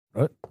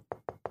What?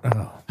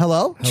 Oh.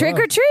 Hello? Trick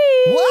or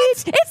treat.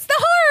 What? It's the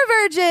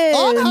Horror Virgin.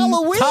 On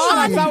Halloween. Todd,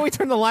 I thought we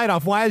turned the light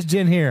off. Why is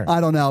Jen here?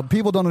 I don't know.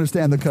 People don't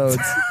understand the codes.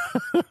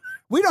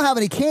 We don't have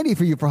any candy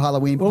for you for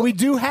Halloween. Well, we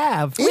do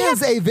have. It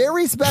is a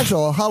very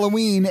special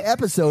Halloween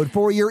episode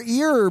for your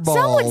ear balls.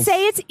 Some would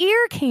say it's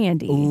ear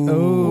candy.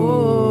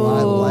 Ooh,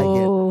 I like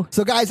it.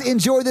 So, guys,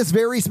 enjoy this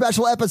very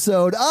special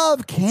episode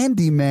of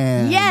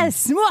Candyman.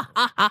 Yes.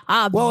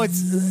 Well,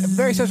 it's a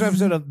very special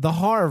episode of The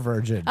Horror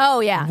Virgin. Oh,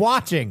 yeah.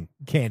 Watching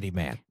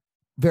Candyman.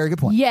 Very good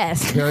point.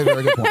 Yes. Very,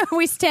 very good point.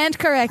 We stand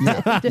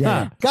corrected.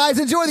 Yeah. Guys,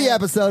 enjoy the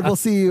episode. We'll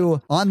see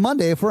you on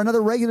Monday for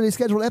another regularly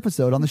scheduled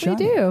episode on the show.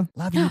 We do.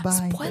 Love you.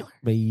 Bye. Spoiler.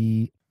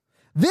 Bye.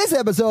 This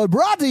episode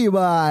brought to you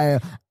by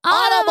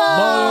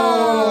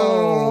Audibles.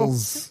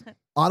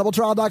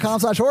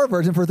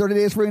 Audibletrial.com/horrorvirgin for 30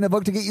 days free in a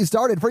book to get you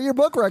started. For your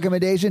book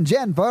recommendation,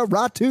 Jen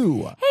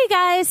Ferratu. Hey,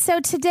 guys. So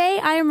today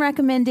I am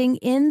recommending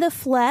In the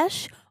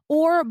Flesh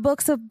or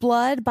Books of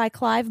Blood by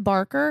Clive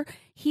Barker.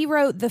 He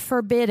wrote The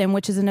Forbidden,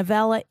 which is a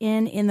novella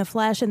in the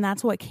Flesh, and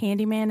that's what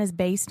Candyman is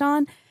based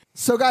on.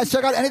 So, guys,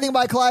 check out anything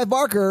by Clive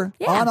Barker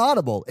on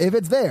Audible, if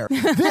it's there.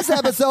 This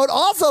episode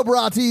also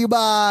brought to you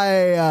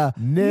by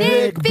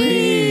Nick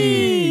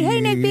B. Hey,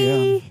 Nick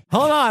B.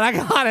 Hold on. I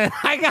got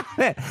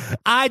it.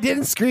 I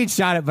didn't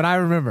screenshot it, but I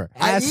remember.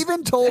 I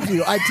even told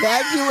you, I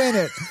tagged you in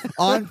it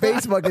on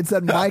Facebook and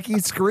said, Mikey,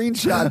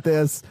 screenshot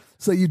this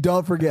so you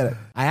don't forget it.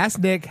 I asked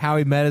Nick how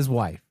he met his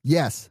wife.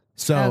 Yes.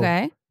 So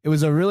Okay. It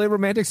was a really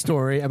romantic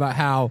story about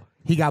how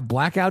he got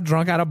blackout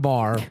drunk at a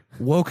bar,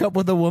 woke up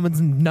with a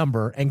woman's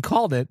number and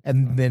called it,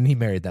 and then he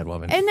married that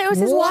woman. And it was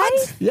his What?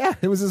 wife? Yeah,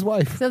 it was his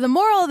wife. So the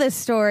moral of this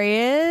story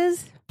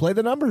is Play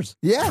the numbers.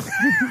 Yeah.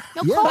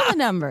 call the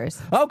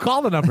numbers. Oh,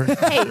 call the numbers.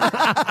 Hey,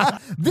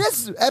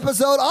 This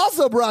episode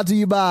also brought to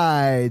you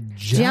by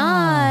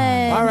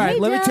John. All right, Hey,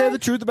 let me John. tell you the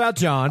truth about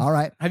John. All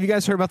right. Have you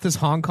guys heard about this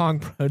Hong Kong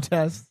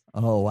protest?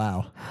 Oh,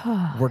 wow.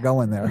 We're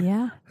going there.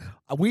 Yeah.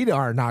 We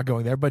are not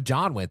going there, but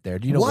John went there.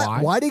 Do you know What?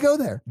 why? Why'd he go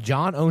there?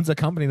 John owns a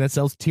company that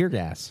sells tear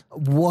gas.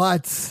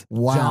 What?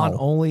 Wow. John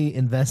only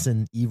invests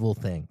in evil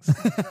things.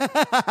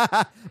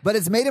 But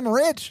it's made him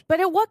rich. But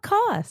at what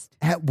cost?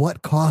 At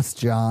what cost,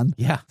 John?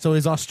 Yeah. So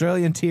his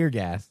Australian tear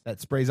gas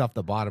that sprays off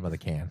the bottom of the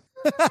can.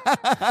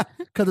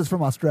 Because it's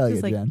from Australia,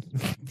 It's like- Jen.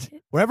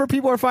 Wherever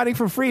people are fighting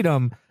for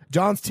freedom,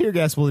 John's tear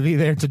gas will be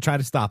there to try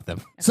to stop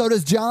them. So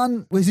does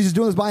John, was he just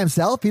doing this by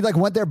himself? He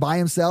went there by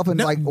himself and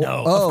No,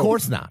 of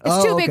course not.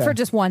 It's too big okay. for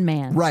just one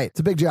man. Right. It's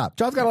a big job.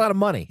 John's got a lot of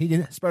money. He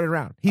can spread it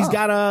around. He's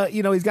got a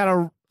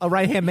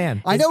right-hand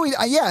man. I know.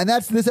 And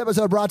that's this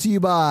episode brought to you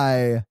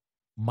by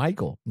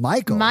Michael.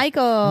 Michael.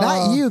 Michael.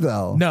 Not you,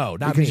 though. No,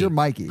 not because me. you're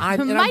Mikey. and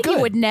I'm Mikey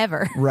good. would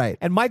never. Right.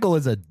 And Michael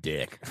is a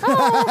dick.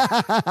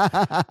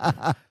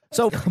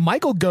 So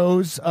Michael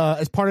goes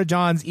as part of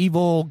John's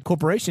evil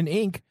corporation,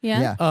 Inc.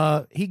 Yeah.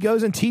 Yeah. He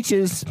goes and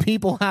teaches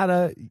people how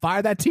to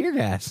fire that tear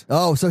gas.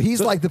 Oh, so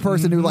he's like the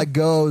person who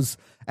goes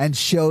and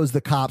shows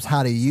the cops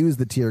how to use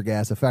the tear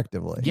gas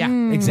effectively. Yeah,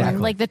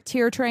 exactly. Like the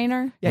tear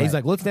trainer. Yeah, he's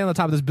like, let's stand on the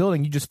top of this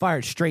building. You just fire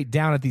it straight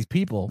down at these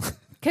people.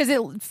 Because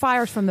it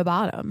fires from the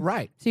bottom.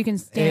 Right. So you can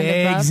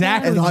stand above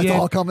Exactly. them. And it's Yeah.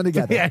 all coming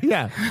together.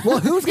 Yeah. Well,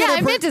 who's Yeah, gonna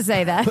I meant to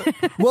say that.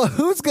 well,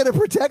 who's gonna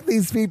protect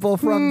these people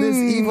from this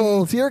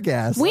evil tear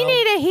gas? We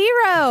need a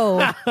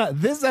hero.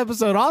 This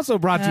episode also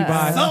brought to you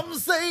by... Some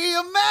say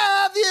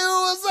Matthew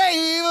will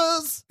save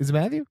us. Is it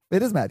Matthew?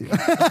 It is Matthew.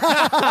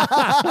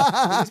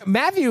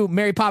 Matthew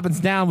Mary Poppins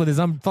down with his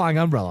flying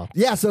umbrella.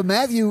 Yeah, so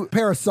Matthew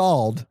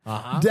parasoled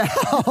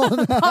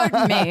down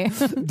Pardon me.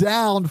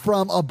 down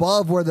from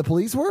above where the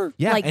police were.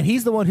 Yeah, Like- and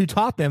he's the one who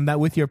taught them that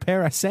with your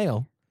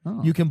parasail,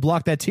 you can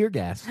block that tear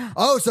gas.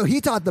 Oh, so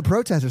he taught the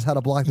protesters how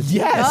to block the tear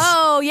Yes. gas.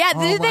 Oh, yeah.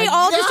 Did they my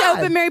all just God.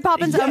 open Mary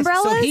Poppins Yes,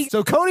 umbrellas?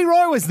 So Cody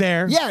Roy was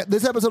there. Yeah,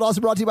 this episode also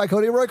brought to you by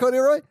Cody Roy. Cody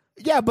Roy?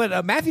 Yeah,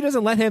 but Matthew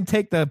doesn't let him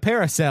take the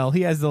parasail.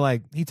 He has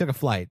to he took a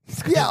flight.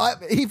 Yeah,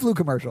 he flew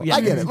commercial. Yeah.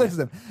 I get it.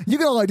 Listen, you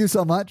can only do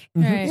so much.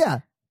 Right. Yeah.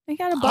 They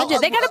got a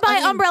budget. They got to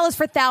buy umbrellas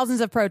for thousands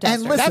of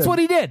protesters. And listen, That's what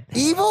he did.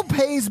 Evil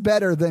pays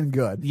better than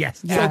good.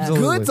 Yes, So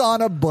absolutely. good's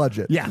on a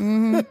budget.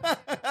 Yeah.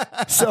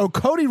 So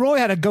Cody Roy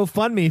had a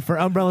GoFundMe for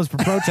umbrellas for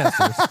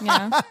protesters.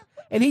 Yeah.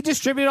 And he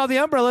distributed all the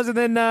umbrellas, and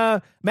then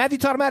Matthew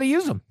taught him how to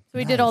use them. So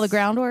we did all the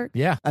groundwork.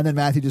 Yeah. And then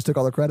Matthew just took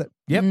all the credit.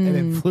 Yep. And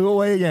then flew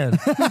away again.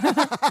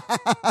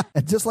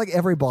 And just like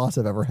every boss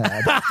I've ever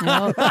had.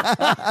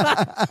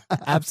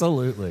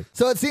 Absolutely.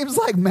 So it seems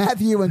like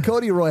Matthew and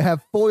Cody Roy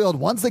have foiled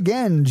once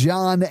again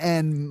John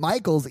and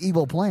Michael's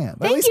evil plan.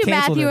 Well, at Thank least you,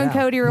 canceled Matthew it and out.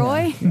 Cody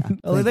Roy.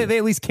 Well, they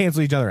at least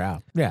cancel each other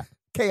out. Yeah.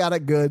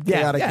 Chaotic good,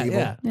 Yeah, chaotic yeah, evil.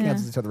 yeah.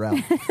 Cancels each other out.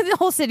 The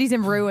whole city's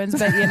in ruins,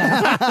 but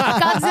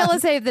Godzilla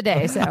saved the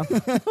day. So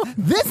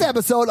This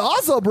episode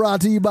also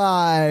brought to you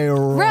by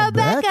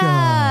Rebecca.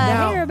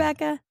 Now- Hey,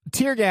 Rebecca.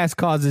 Tear gas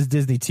causes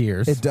Disney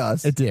tears. It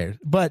does. It did.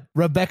 But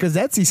Rebecca's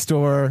Etsy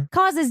store.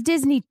 Causes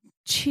Disney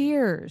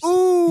cheers.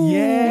 Ooh.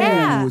 Yeah.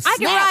 Yeah, I can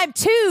snap. rhyme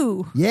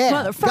too. Yeah.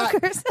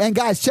 Motherfuckers. And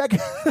guys, check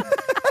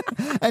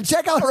And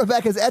check out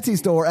Rebecca's Etsy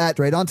store at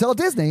Straight On Tell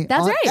Disney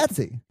That's on right.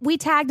 Etsy. We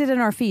tagged it in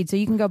our feed, so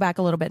you can go back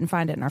a little bit and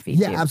find it in our feed,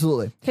 Yeah, too.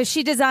 absolutely. Because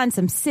she designed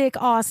some sick,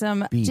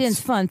 awesome Beats. Jen's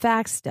fun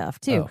facts stuff,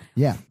 too. Oh.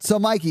 Yeah. So,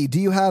 Mikey, do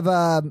you have,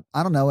 I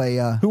don't know,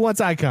 a Who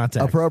wants eye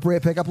contact?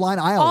 appropriate pickup line?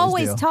 I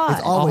always do. Todd.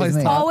 It's always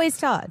me. Always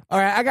Todd. All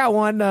right, I got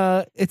one.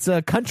 It's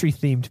a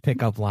country-themed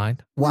pickup line.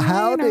 Well,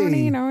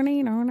 howdy.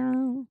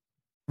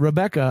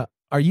 Rebecca,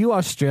 are you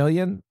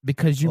Australian?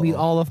 Because you meet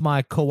all of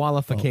my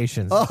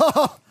qualifications.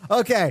 Oh,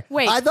 okay.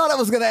 Wait. I thought it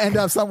was going to end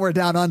up somewhere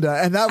down under,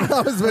 and that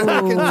I was very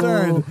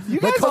concerned. You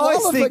The guys always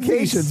think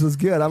qualifications these- was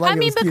good. I like I it.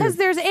 mean, It was because cute.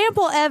 there's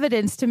ample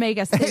evidence to make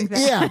us think that.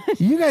 Yeah.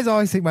 You guys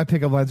always think my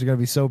pickup lines are going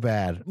to be so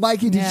bad.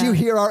 Mikey, did Yeah. you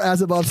hear our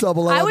As Above, So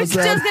Below I was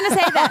episode? just going to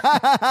say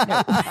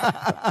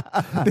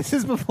that. This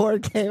is before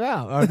it came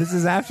out, or this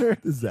is after.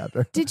 This is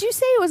after. Did you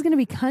say it was going to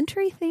be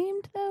country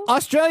themed, though?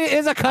 Australia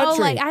is a country.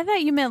 Oh, like I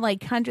thought you meant like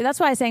country. That's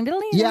why I sang.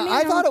 Yeah,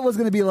 I thought it was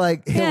going to be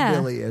like Yeah.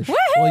 hillbilly-ish. Woohoo,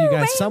 well, you guys,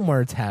 man. some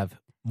words have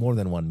more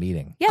than one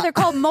meaning. Yeah, they're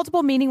called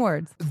multiple meaning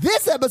words.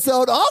 This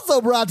episode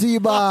also brought to you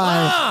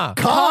by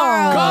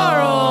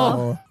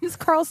Carl. Is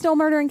Carl still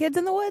murdering kids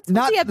in the woods? What's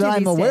Not he up to that I'm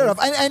these aware days? of.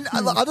 And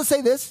I'll just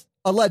say this.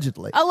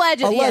 Allegedly.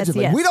 Allegedly, yes,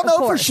 we don't of know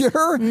for course. Mm-hmm.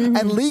 sure.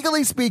 And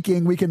legally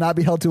speaking, we cannot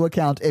be held to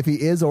account if he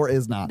is or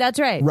is not. That's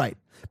right. Right.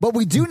 But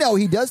we do know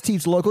he does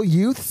teach local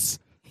youths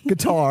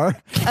guitar.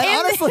 And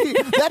honestly,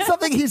 that's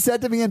something he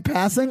said to me in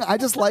passing. I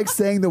just like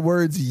saying the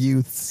words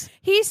youths.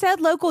 He said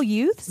local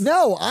youths?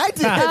 No, I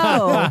didn't.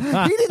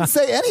 Oh. He didn't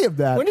say any of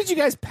that. When did you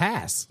guys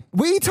pass?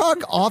 We talk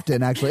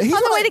often, actually. He's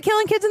On the one way of- to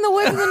killing kids in the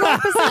woods in the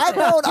North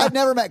Pacific. I've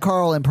never met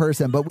Carl in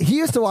person, but he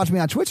used to watch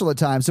me on Twitch all the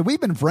time. So we've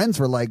been friends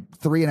for like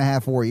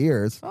 3.5, 4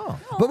 years. Oh.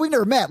 But we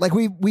never met. Like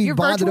we You're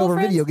bonded virtual over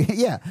friends? video games.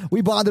 Yeah,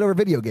 we bonded over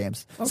video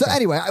games. So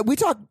anyway, we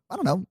talk, I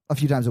don't know, a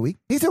few times a week.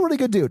 He's a really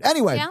good dude.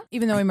 Anyway. Yeah,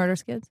 even though he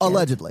murders kids.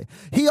 Allegedly.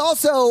 He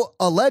also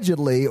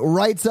allegedly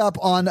writes up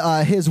on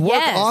his work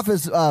Yes.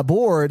 office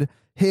board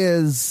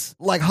his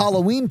like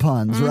Halloween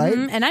puns, right?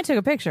 Mhm, and I took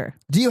a picture.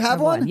 Do you have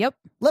of one? Yep.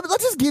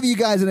 Let's just give you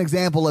guys an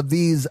example of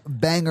these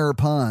banger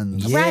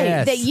puns. Yeah. Right.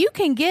 Yes. That you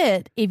can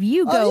get if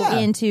you Oh, go yeah.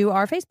 into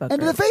our Facebook Into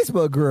group. the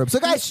Facebook group. So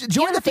guys,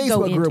 join the have to go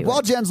Facebook group. into While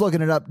it. Jen's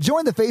looking it up,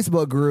 join the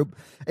Facebook group.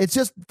 It's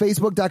just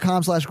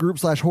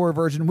facebook.com/group/horror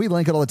virgin. We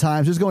link it all the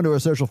time. Just go into our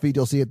social feed.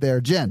 You'll see it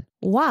there. Jen.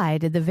 Why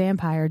did the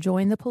vampire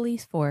join the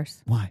police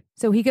force? Why?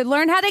 So he could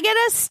learn how to get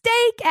a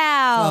steak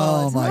out.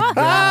 Oh my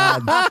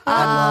God.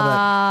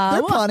 I love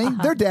it. They're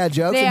punny. They're dad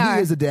jokes. They and are.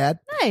 he is a dad.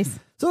 Nice.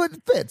 So it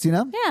fits, you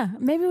know? Yeah.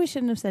 Maybe we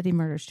shouldn't have said he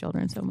murders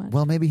children so much.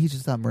 Well, maybe he's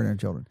just not murdering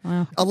children.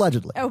 Well.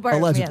 Allegedly. Oh, pardon,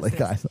 allegedly, yes,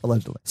 guys.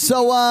 Allegedly.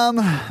 So,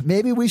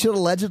 maybe we should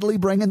allegedly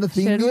bring in the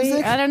theme Should music.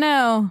 we? I don't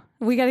know.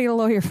 We got to get a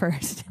lawyer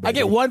first. I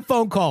get one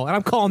phone call, and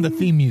I'm calling the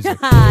theme music.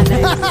 Ah,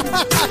 nice.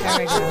 There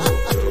we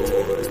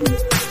go.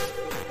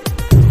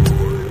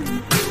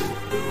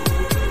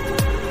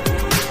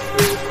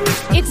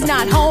 It's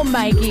not home,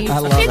 Mikey. I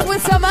love it's it.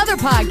 with some other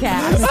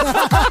podcast.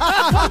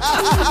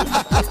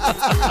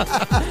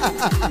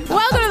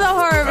 Welcome to the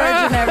Horror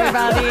Virgin,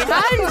 everybody.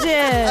 I'm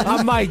Jen.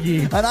 I'm Mikey.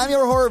 And I'm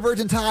your horror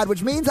virgin Todd,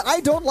 which means I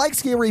don't like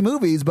scary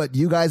movies, but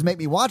you guys make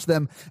me watch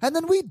them, and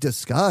then we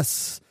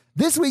discuss.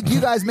 This week, you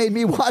guys made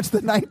me watch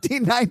the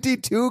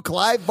 1992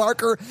 Clive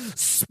Barker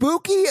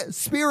spooky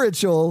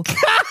spiritual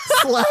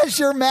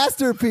slasher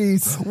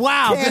masterpiece,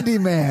 Wow.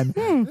 Candyman.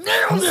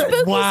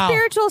 Spooky Wow.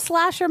 spiritual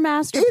slasher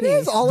masterpiece. It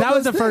is all of That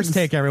was those the first things.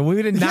 take, everyone.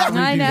 We did not Yeah.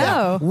 redo I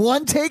know.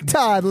 One take,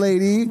 Todd,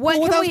 lady. What that.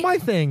 Well, can that was we? my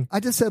thing. I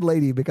just said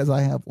lady because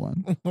I have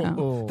one.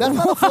 Oh. That's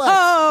not a flex.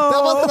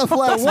 That wasn't a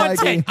flex, One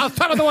Mikey. take. I was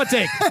talking about the one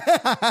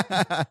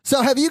take.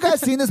 So, have you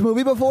guys seen this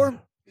movie before?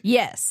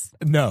 Yes.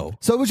 No.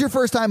 So, it was your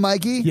first time,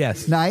 Mikey?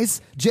 Yes.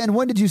 Nice. Jen,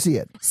 when did you see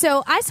it?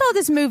 So I saw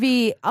this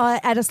movie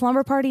at a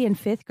slumber party in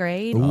 5th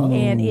grade,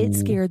 and it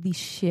scared the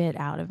shit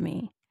out of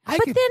me.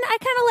 But then I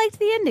kind of liked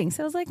the ending,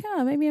 so I was like,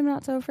 oh, maybe I'm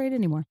not so afraid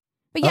anymore.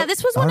 But yeah,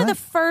 this was one all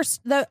of right.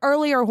 the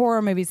earlier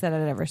horror movies that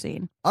I'd ever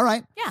seen. All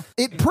right. Yeah.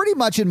 It pretty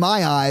much, in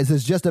my eyes,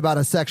 is just about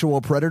a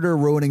sexual predator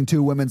ruining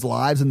 2 women's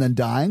lives and then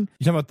dying.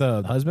 You talking about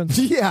the husband?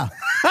 Yeah,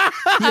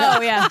 Oh,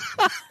 yeah.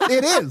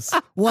 it is.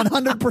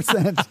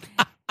 100%.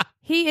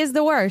 He is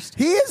the worst.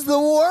 He is the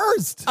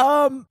worst.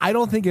 I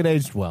don't think it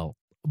aged well,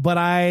 but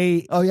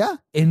I Oh, yeah?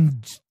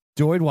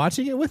 enjoyed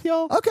watching it with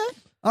y'all. Okay.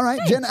 All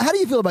right. Jen, how do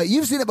you feel about it?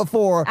 You've seen it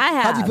before. I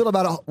have. How do you feel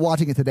about it,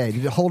 watching it today?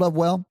 Did it hold up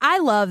well? I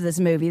love this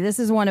movie. This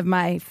is one of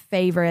my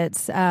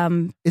favorites.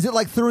 Is it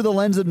like through the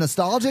lens of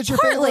nostalgia? It's your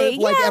Partly,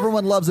 favorite? Like yeah.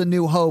 everyone loves A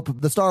New Hope,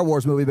 the Star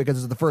Wars movie, because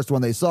it's the first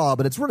one they saw,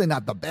 but it's really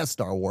not the best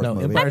Star Wars No,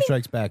 movie. Empire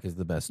Strikes Back is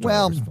the best. Star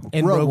Well, Wars film.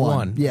 And Rogue Rogue One.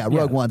 One. Yeah,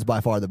 Rogue One's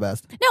by far the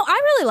best. No,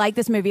 I really like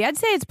this movie. I'd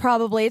say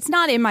it's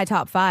not in my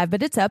top 5,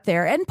 but it's up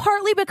there. And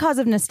partly because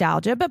of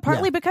nostalgia, but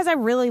partly Yeah. because I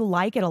really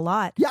like it a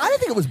lot. Yeah, I didn't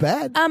think it was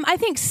bad. I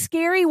think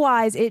scary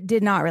wise, it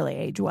did not really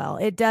age well.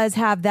 It does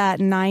have that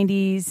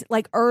 90s,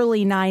 like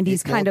early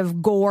 90s kind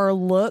of gore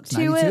look to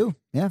 92. it.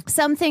 Yeah.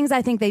 Some things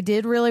I think they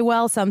did really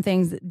well. Some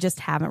things just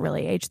haven't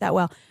really aged that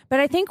well. But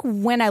I think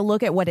when I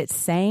look at what it's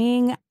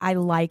saying, I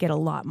like it a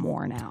lot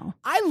more now.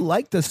 I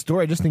like the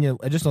story. I just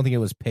don't think it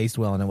was paced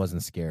well and it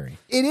wasn't scary.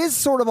 It is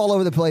sort of all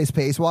over the place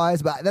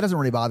pace-wise, but that doesn't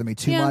really bother me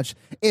too much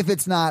if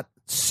it's not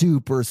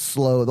super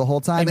slow the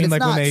whole time. I mean, and like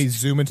it's not, when they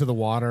zoom into the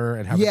water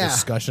and have a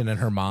discussion in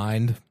her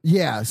mind.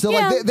 Yeah. So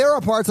like there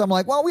are parts I'm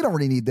like, well, we don't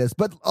really need this.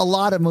 But a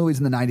lot of movies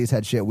in the 90s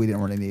had shit we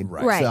didn't really need.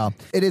 Right. So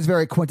it is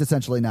very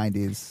quintessentially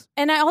 90s.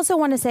 And I also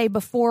want to say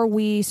before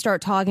we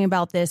start talking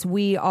about this,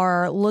 we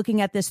are looking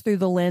at this through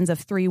the lens of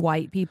 3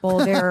 white people.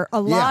 There are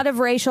a lot of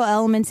racial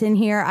elements in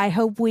here. I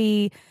hope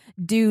we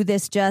do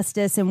this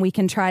justice and we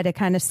can try to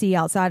kind of see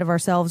outside of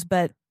ourselves.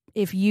 But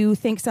if you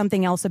think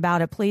something else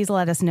about it, please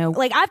let us know.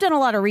 Like, I've done a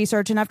lot of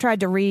research and I've tried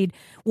to read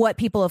what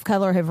people of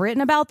color have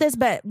written about this,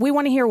 but we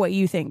want to hear what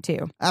you think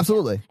too.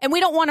 Absolutely. And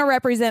we don't want to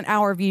represent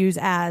our views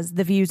as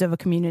the views of a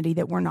community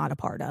that we're not a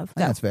part of. So,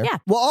 That's fair. Yeah.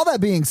 Well, all that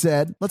being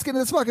said, let's get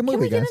into this fucking movie,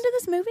 Can we guys. get into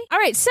this movie? All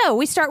right, so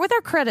we start with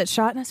our credit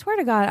shot, and I swear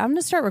to God, I'm going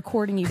to start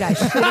recording you guys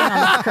shitting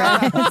on the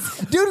credits.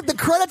 Dude, the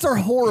credits are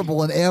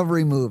horrible in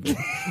every movie.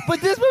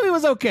 But this movie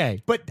was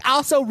okay, but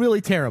also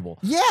really terrible.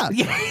 Yeah.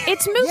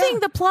 It's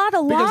moving the plot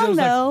Because it along, was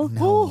like, though.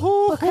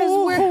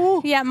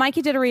 Because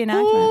Mikey did a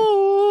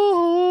reenactment.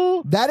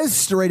 That is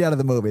straight out of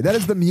the movie. That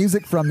is the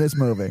music from this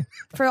movie.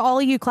 For all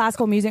of you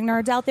classical music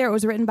nerds out there, it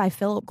was written by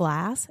Philip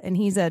Glass, and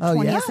he's a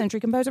 20th century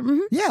composer. Mm-hmm.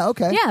 Yeah,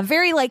 okay. Yeah,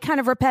 very like kind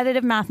of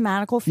repetitive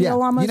mathematical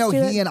feel almost. You know,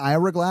 to he it. and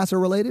Ira Glass are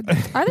related?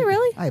 Are they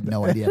really? I have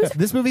no idea.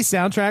 This movie's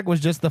soundtrack was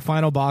just the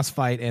final boss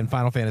fight in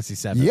Final Fantasy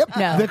VII. Yep.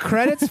 No. The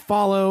credits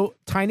follow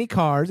tiny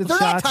cars. It's They're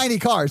not shots- tiny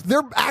cars.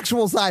 They're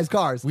actual size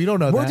cars. We don't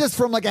know We're that. just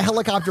from like a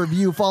helicopter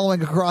view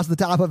following across the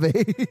top of a...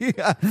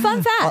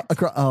 Fun fact.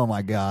 Oh,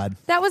 my God.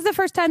 That was the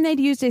first time they'd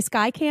used a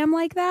sky cam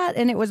like that,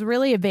 and it was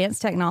really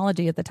advanced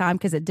technology at the time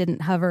because it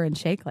didn't hover and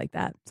shake like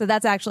that. So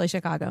that's actually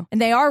Chicago.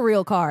 And they are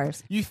real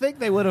cars. You think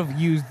they would have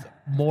used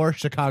more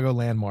Chicago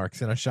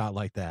landmarks in a shot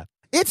like that?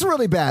 It's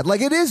really bad. Like,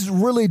 it is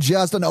really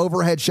just an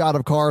overhead shot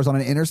of cars on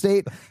an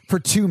interstate for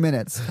 2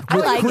 minutes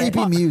with like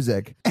creepy it.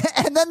 music.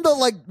 And then the,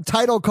 like,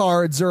 title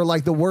cards or,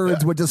 like, the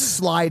words would just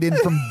slide in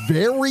from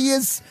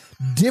various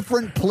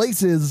different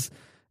places.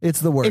 It's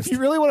the worst. If you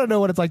really want to know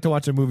what it's like to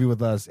watch a movie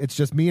with us, it's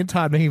just me and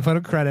Todd making fun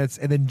of credits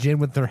and then Jen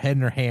with her head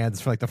in her hands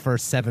for like the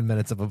first 7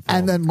 minutes of a film.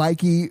 And then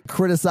Mikey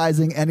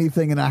criticizing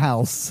anything in a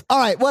house. All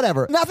right,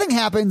 whatever. Nothing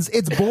happens.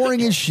 It's boring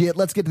as shit.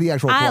 Let's get to the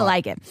actual plot. I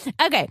like it.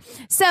 Okay,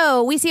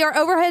 so we see our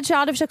overhead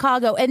shot of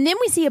Chicago, and then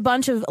we see a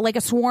bunch of, like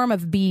a swarm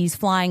of bees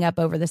flying up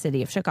over the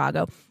city of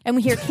Chicago. And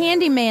we hear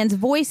Candyman's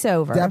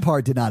voiceover. That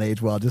part did not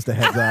age well, just a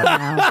heads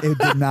up. It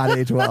did not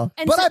age well.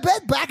 And But so- I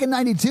bet back in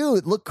 92,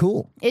 it looked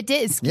cool. It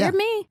did. It scared Yeah.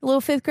 me. Little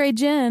 5th grade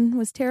Jen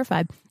was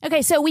terrified.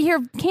 Okay, so we hear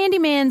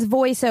Candyman's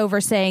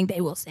voiceover saying,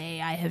 "They will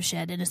say I have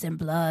shed innocent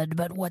blood,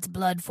 but what's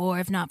blood for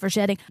if not for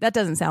shedding?" That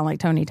doesn't sound like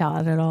Tony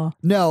Todd at all.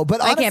 No,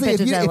 but I can't honestly,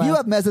 picture that if you well.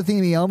 have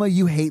mesothelioma,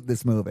 you hate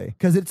this movie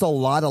because it's a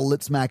lot of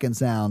lip smacking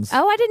sounds.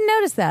 Oh, I didn't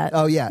notice that.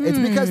 Oh, yeah. It's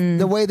because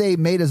the way they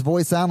made his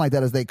voice sound like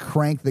that is they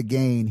crank the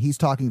gain. He's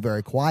talking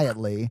very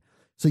quietly,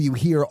 so you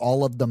hear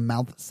all of the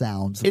mouth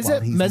sounds. Is while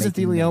it he's making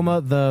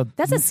mesothelioma?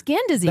 That's a skin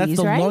disease, That's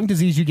the right? lung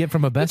disease you get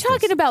from You're asbestos.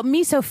 talking about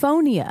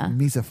misophonia.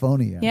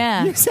 misophonia.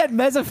 Yeah. You said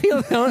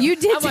mesothelioma. You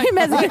did say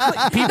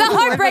mesothelioma. The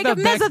heartbreak of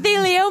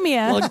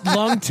mesothelioma.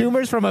 Lung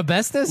tumors from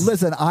asbestos?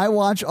 Listen, I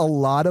watch a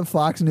lot of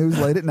Fox News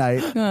late at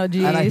night. Oh,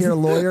 geez. And I hear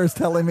lawyers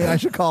telling me I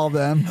should call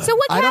them. So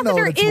what I don't know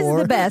catheter what it's is for.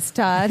 the best,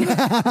 Todd?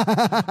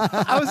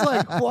 I was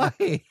like,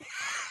 why?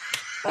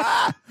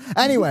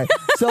 Anyway,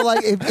 so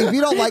like if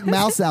you don't like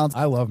mouth sounds,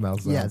 I love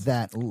mouth sounds. yeah,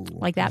 that. Ooh.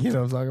 Like that? You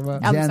know what I'm talking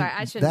about? I'm Jen, sorry.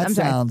 I shouldn't. that I'm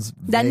sorry. sounds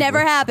That never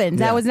vaguely- happened.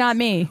 Yeah. That was not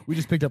me. We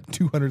just picked up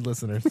 200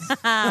 listeners.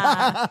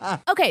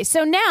 Okay,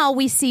 so now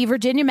we see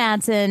Virginia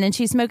Madsen, and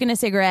she's smoking a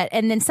cigarette,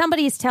 and then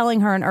somebody is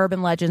telling her an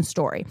urban legend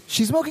story.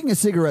 She's smoking a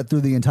cigarette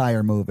through the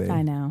entire movie.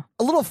 I know.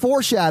 A little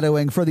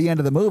foreshadowing for the end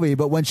of the movie,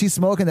 but when she's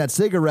smoking that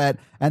cigarette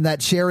and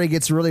that cherry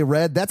gets really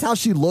red, that's how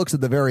she looks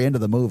at the very end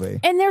of the movie.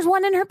 And there's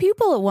one in her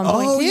pupil at one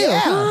point, Oh, too.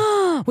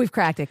 yeah. We've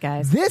cracked it,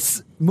 guys.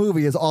 This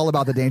movie is all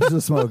about the dangers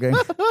of smoking.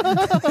 So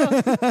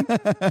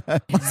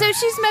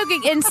she's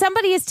smoking, and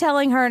somebody is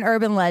telling her an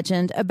urban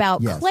legend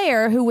about Yes.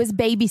 Claire, who was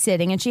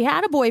babysitting, and she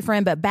had a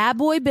boyfriend, but bad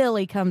boy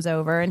Billy comes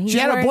over, and he's She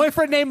had a wearing-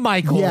 boyfriend named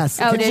Michael. Yes.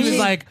 Oh, And did she was she?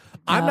 like,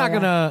 I'm not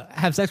going to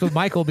have sex with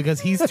Michael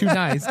because he's too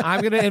nice.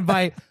 I'm going to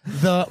invite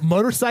the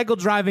motorcycle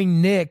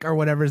driving Nick or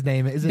whatever his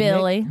name is. Is it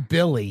Billy. Nick?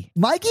 Billy.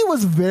 Mikey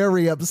was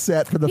very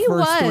upset for the He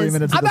first 3 was.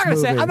 minutes I'm of not this gonna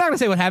movie. say I'm not gonna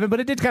say what happened, but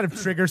it did kind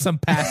of trigger some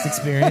past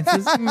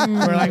experiences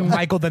where like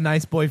Michael, the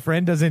nice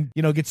boyfriend, doesn't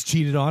gets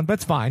cheated on. But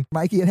it's fine.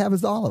 Mikey, it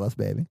happens to all of us,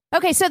 baby.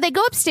 Okay, so they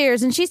go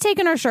upstairs, and she's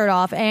taking her shirt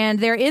off, and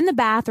they're in the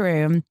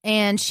bathroom,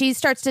 and she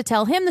starts to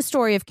tell him the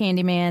story of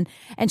Candyman,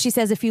 and she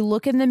says, if you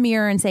look in the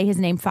mirror and say his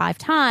name 5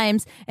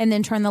 times, and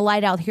then turn the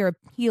light out here,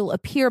 he'll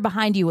appear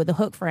behind you with a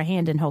hook for a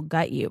hand and he'll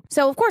gut you.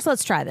 So, of course,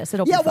 let's try this.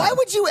 It'll be fun. Why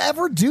would you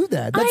ever do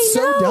that? That's I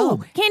so know.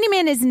 dumb.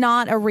 Candyman is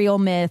not a real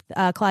myth.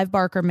 Clive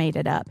Barker made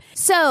it up.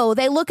 So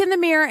they look in the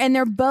mirror and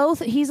they're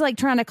both, he's like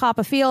trying to cop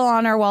a feel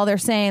on her while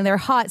they're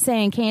hot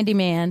saying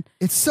Candyman.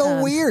 It's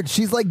so weird.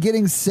 She's like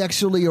getting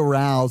sexually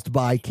aroused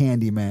by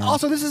Candyman.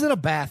 Also, this is in a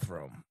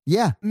bathroom.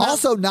 Yeah.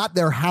 Also, not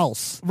their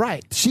house.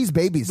 Right. She's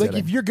babysitting. Like,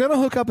 if you're going to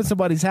hook up in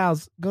somebody's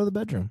house, go to the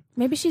bedroom.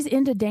 Maybe she's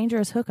into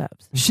dangerous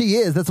hookups. She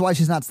is. That's why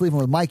she's not sleeping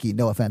with Mikey.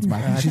 No offense,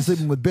 Mikey. She's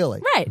sleeping with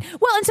Billy. Right.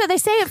 Well, and so they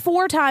say it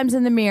 4 times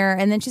in the mirror,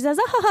 and then she says,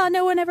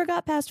 no one ever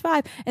got past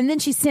 5. And then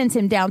she sends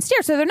him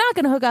downstairs. So they're not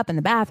going to hook up in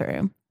the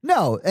bathroom.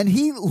 No, and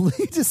he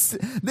just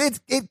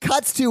it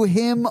cuts to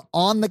him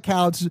on the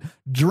couch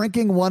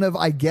drinking one of,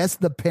 I guess,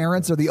 the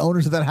parents or the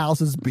owners of that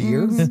house's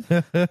beers.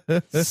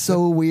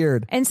 So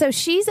weird. And so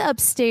she's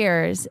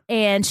upstairs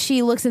and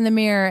she looks in the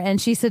mirror and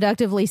she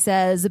seductively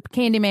says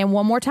Candyman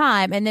one more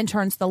time and then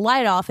turns the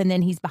light off and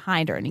then he's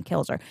behind her and he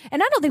kills her.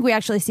 And I don't think we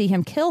actually see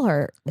him kill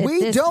her.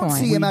 We don't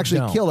see him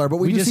actually kill her, but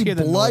we do see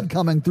blood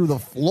coming through the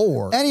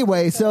floor.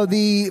 Anyway, so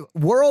the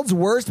world's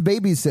worst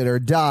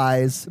babysitter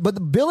dies,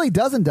 but Billy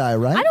doesn't die,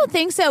 right? I don't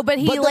think so, but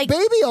the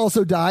baby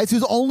also dies,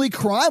 whose only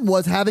crime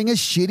was having a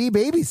shitty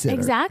babysitter.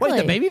 Exactly. Wait,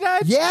 the baby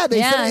died? Yeah,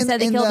 they said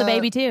they killed the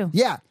baby too.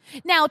 Yeah.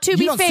 Now, to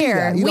be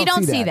fair, we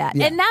don't see that.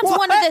 Yeah. And that's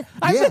one of the...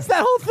 I missed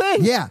that whole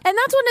thing. Yeah. And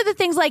that's one of the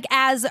things, like,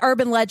 as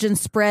urban legends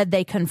spread,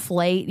 they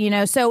conflate, you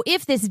know? So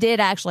if this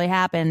did actually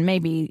happen,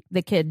 maybe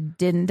the kid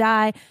didn't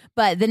die,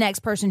 but the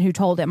next person who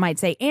told it might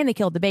say, and they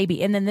killed the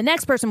baby. And then the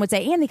next person would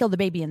say, and they killed the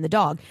baby and the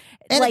dog.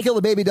 And they killed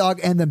the baby dog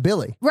and then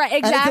Billy. Right,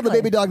 exactly. And they killed the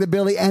baby dog, then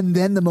Billy, and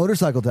then the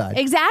motorcycle died.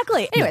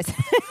 Exactly. Anyways.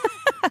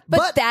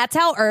 But that's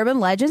how urban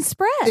legends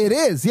spread. It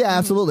is, yeah,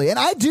 absolutely. And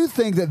I do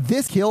think that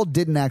this kill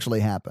didn't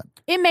actually happen.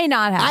 It may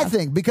not have. I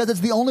think because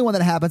it's the only one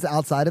that happens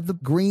outside of the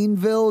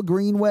Greenville,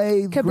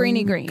 Greenway,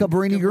 Cabrini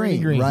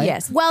Green, right?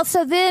 Yes. Well,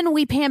 so then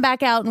we pan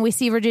back out and we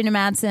see Virginia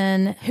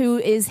Madsen, who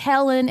is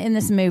Helen in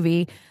this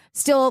movie,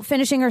 still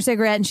finishing her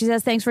cigarette, and she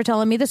says, thanks for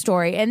telling me the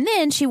story. And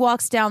then she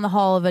walks down the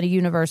hall of a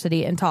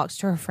university and talks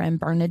to her friend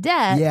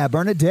Bernadette. Yeah,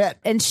 Bernadette.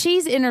 And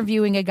she's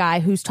interviewing a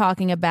guy who's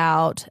talking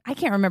about, I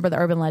can't remember the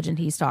urban legend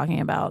he's talking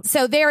about.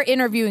 So they're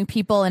interviewing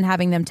people and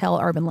having them tell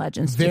urban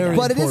legends.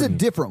 But it is a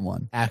different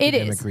one.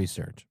 Academic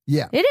research.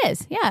 Yeah. It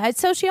is. Yeah,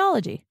 it's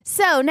sociology.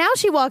 So now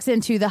she walks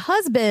into the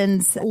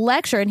husband's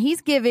lecture, and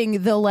he's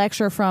giving the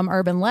lecture from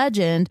Urban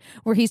Legend,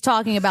 where he's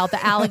talking about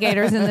the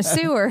alligators in the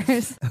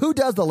sewers. Who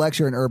does the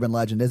lecture in Urban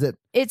Legend? Is it?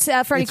 It's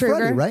Freddy Krueger.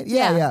 Freddy, right?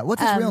 Yeah.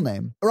 What's his real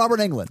name? Robert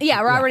Englund.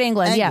 Yeah, Robert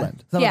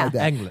Englund. Something like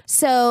that. Englund.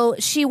 So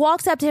she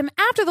walks up to him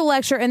after the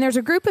lecture, and there's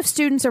a group of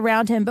students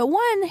around him, but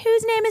one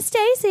whose name is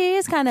Stacy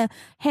is kind of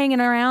hanging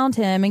around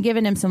him and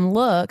giving him some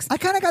looks. I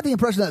kind of got the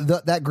impression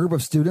that that group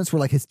of students were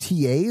like his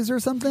TAs or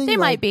something. They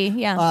might be,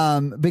 yeah.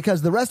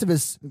 Because the rest of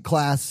his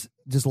class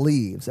just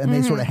leaves and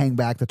they sort of hang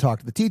back to talk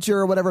to the teacher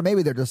or whatever.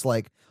 Maybe they're just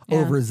like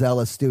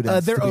overzealous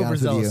students. They're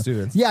overzealous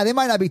students. Yeah, they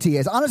might not be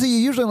TAs. Honestly, you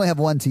usually only have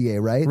one TA,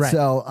 right? Right.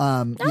 So,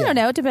 I don't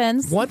know. It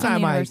depends. One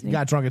time I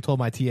got drunk and told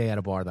my TA at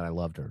a bar that I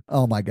loved her.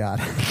 Oh my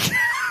God.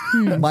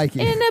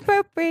 Mikey.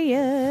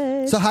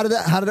 Inappropriate. So how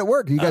did it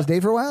work? Did you guys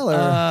date for a while?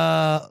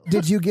 Or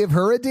did you give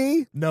her a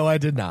D? No, I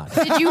did not.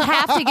 Did you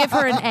have to give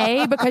her an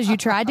A because you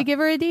tried to give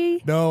her a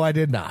D? No, I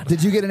did not.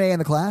 Did you get an A in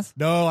the class?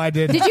 No, I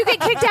did not. Did you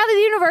get kicked out of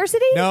the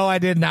university? No, I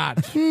did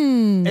not.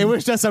 It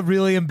was just a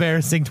really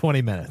embarrassing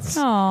 20 minutes.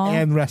 Aw.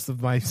 And rest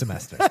of my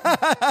semester.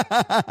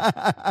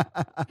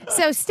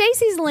 So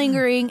Stacy's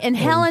lingering, and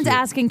Helen's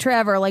asking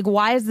Trevor, like,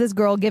 why is this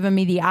girl giving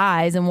me the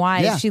eyes? And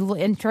why is she...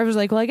 And Trevor's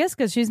like, well, I guess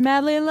because she's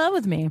madly in love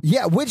with me.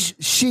 Yeah, which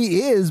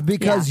she is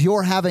because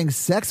you're having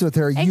sex with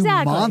her, you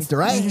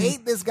monster. I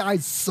hate this guy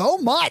so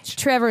much.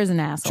 Trevor is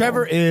an asshole.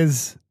 Trevor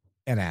is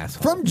an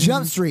asshole. From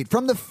Jump Street,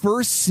 from the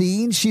first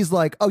scene, she's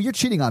like, oh, you're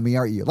cheating on me,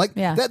 aren't you? Like,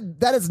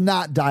 that is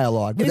not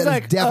dialogue. But He's that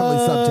like, is definitely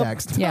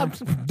subtext. Yeah.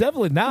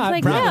 Definitely not.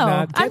 Like, Probably no,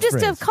 not. I'm just a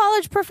Catchphrase.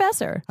 college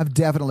professor. I've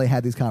definitely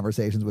had these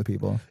conversations with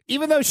people.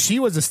 Even though she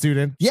was a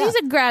student. Yeah. She's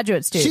a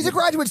graduate student. She's a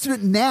graduate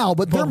student now,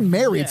 but they're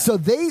married, so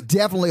they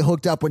definitely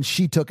hooked up when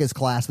she took his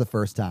class the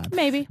first time.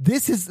 Maybe.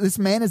 This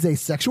man is a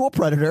sexual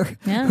predator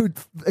Yeah.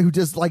 who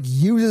just like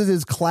uses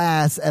his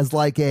class as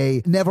like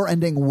a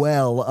never-ending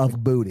well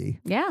of booty.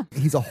 Yeah.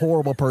 He's a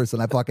horrible person.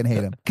 I fucking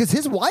hate him because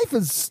his wife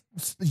is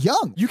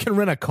young. You can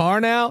rent a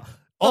car now.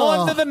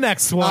 On to the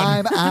next one.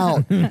 I'm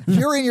out.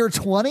 You're in your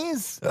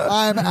 20s?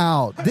 I'm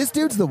out. This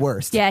dude's the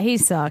worst. Yeah, he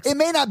sucks. It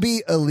may not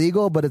be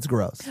illegal, but it's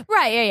gross.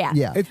 Right,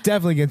 yeah. It's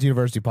definitely against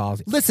university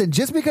policy. Listen,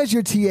 just because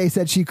your TA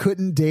said she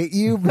couldn't date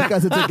you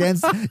because it's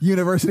against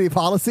university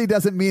policy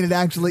doesn't mean it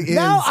actually is.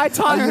 No, I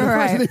taught a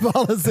university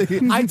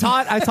policy. I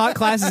taught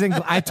classes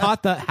I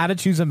taught the how to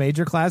choose a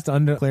major class to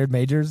undeclared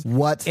majors.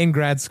 What? In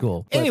grad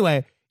school.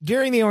 Anyway,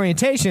 during the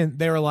orientation,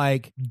 they were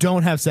like,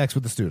 don't have sex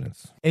with the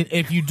students.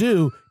 If you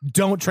do,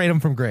 don't trade them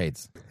from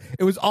grades.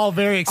 It was all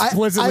very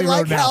explicitly I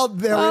like wrote how out.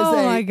 there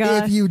my is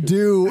gosh. if you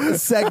do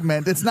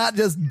segment. It's not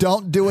just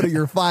don't do it or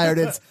you're fired.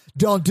 It's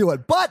don't do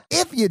it. But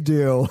if you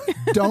do,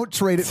 don't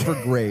trade it for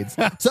grades.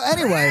 So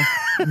anyway,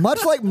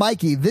 much like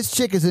Mikey, this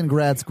chick is in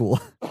grad school.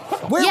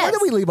 Where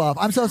did we leave off?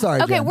 I'm so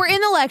sorry. Okay, Jen. we're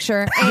in the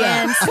lecture,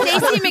 and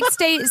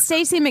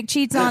Stacey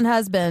McCheats on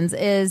Husbands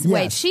is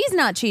wait, she's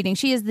not cheating.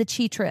 She is the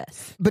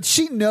cheatress. But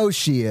she knows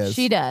she is.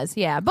 She does,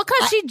 yeah,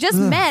 because she just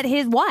met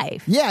his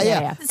wife.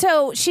 Yeah.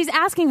 So she's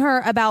asking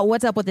her about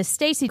what's up with this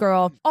Stacey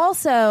girl.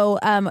 Also,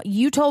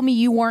 you told me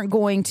you weren't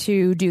going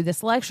to do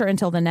this lecture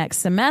until the next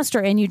semester,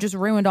 and you just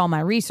ruined all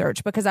my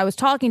research because I was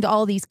talking to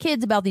all these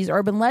kids about these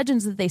urban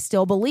legends that they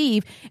still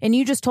believe, and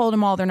you just told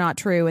them all they're not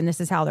true, and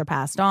this is how they're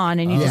passed on,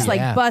 and you just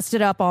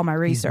busted up all my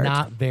research. He's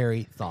not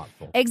very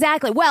thoughtful.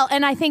 Exactly. Well,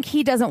 and I think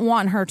he doesn't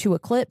want her to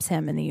eclipse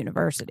him in the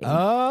university.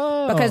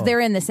 Oh. Because they're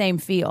in the same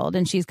field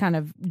and she's kind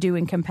of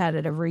doing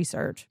competitive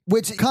research.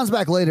 Which comes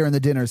back later in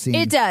the dinner scene.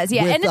 It does,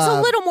 yeah. with, and it's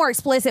a little more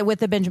explicit with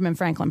the Benjamin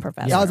Franklin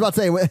professor. Yeah, I was about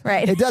to say,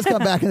 Right. It does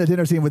come back in the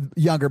dinner scene with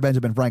younger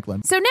Benjamin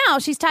Franklin. So now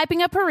she's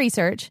typing up her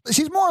research.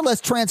 She's more or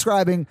less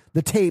transcribing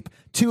the tape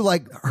to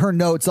like her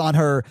notes on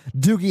her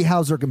Doogie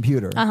Howser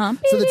computer.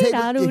 So the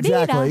tape,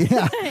 exactly.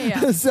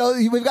 Yeah. So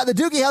we've got the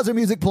Doogie Howser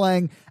music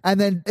playing, and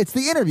then it's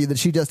the interview that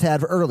she just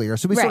had earlier.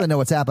 So we sort of know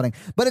what's happening,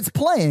 but it's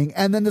playing,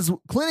 and then this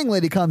cleaning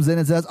lady comes in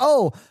and says,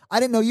 "Oh, I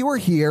didn't know you were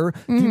here.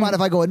 Do you mind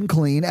if I go ahead and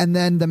clean?" And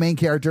then the main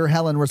character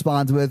Helen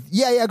responds with,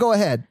 "Yeah, go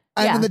ahead."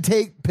 And then the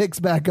tape picks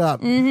back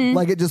up,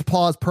 like it just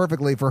paused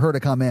perfectly for her to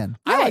come in.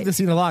 I like this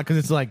scene a lot because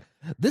it's like,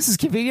 this is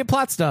convenient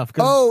plot stuff.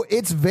 Oh,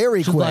 it's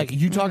very quick. Like,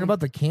 you talking about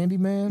the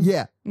Candyman?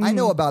 Yeah. I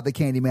know about the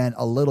Candyman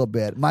a little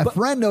bit. My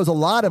friend knows a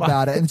lot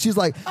about it, and she's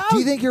like, "Do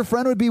you think your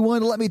friend would be willing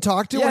to let me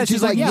talk to?" Yeah, and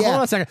she's like, "Yeah, hold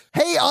on a second.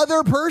 Hey,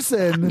 other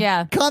person,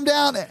 come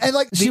down." And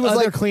like she The was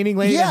other like, cleaning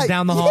lady is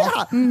down the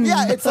hall?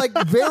 Yeah, it's like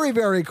very,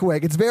 very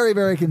quick. It's very,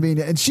 very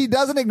convenient, and she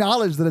doesn't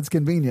acknowledge that it's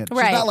convenient.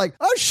 She's not like,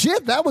 "Oh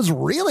shit, that was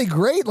really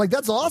great. Like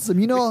that's awesome."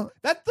 You know,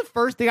 that's the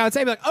first thing I would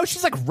say. Like, "Oh,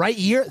 she's like right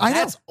here.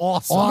 That's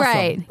awesome."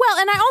 Right. Well,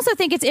 and I also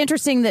think it's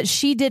interesting that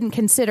she didn't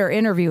consider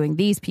interviewing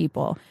these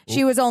people.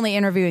 She was only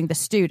interviewing the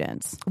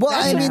students. Well,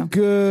 I mean,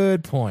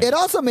 good point. It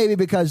also may be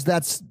because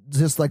that's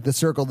just like the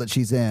circle that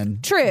she's in.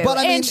 True. But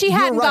I mean, and she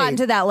hadn't gotten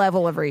to that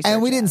level of research.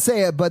 And we didn't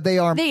say it, but they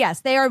are. Yes,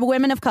 they are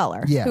women of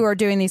color who are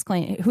doing these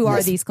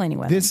are these cleaning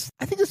women.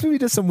 I think this movie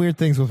does some weird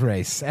things with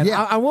race. And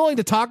I'm willing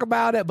to talk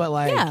about it, but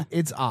like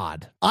it's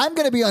odd. I'm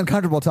going to be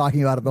uncomfortable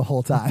talking about it the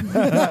whole time.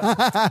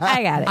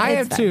 I got it. I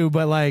am too,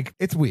 but like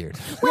it's weird.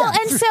 Well,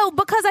 and so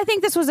because I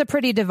think this was a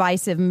pretty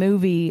divisive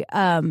movie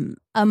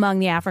among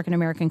the African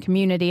American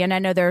community, and I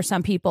know there are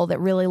some people that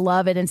really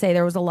love it and say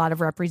there was a lot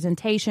of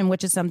representation,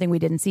 which is something we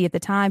didn't see at the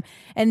time,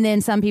 and then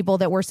some people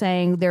that were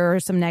saying there are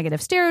some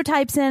negative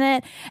stereotypes in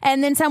it,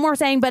 and then some were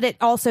saying but it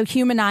also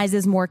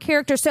humanizes more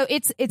characters. So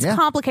it's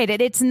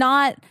complicated. It's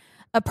not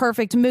a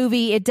perfect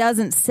movie. It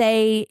doesn't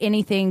say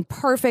anything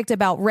perfect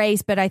about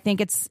race, but I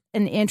think it's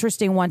an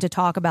interesting one to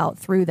talk about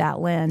through that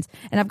lens.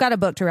 And I've got a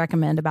book to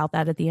recommend about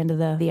that at the end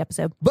of the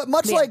episode. But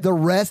much like the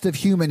rest of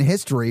human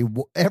history,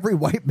 every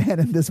white man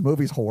in this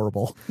movie is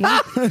horrible. Yeah.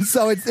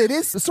 So it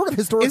is sort of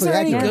historically Is there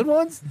any accurate. good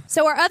ones?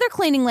 So our other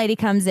cleaning lady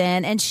comes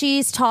in and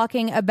she's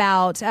talking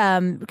about,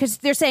 because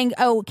they're saying,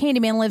 oh,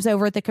 Candyman lives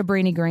over at the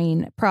Cabrini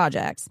Green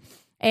projects.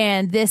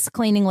 And this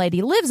cleaning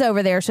lady lives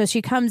over there. So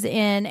she comes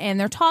in and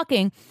they're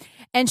talking.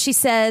 And she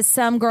says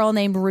some girl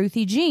named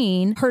Ruthie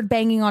Jean heard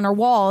banging on her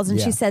walls. And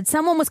she said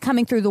someone was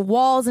coming through the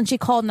walls and she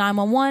called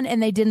 911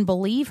 and they didn't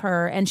believe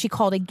her. And she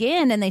called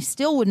again and they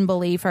still wouldn't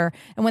believe her.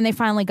 And when they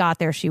finally got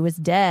there, she was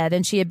dead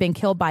and she had been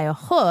killed by a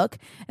hook.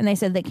 And they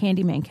said that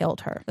Candyman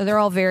killed her. So they're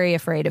all very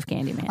afraid of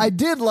Candyman. I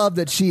did love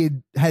that she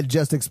had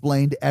just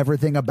explained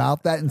everything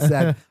about that and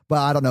said, but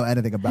I don't know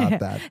anything about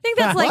that. I think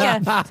that's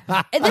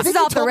like this is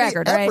off the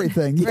record, right?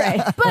 Everything, yeah.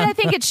 Right. But I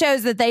think it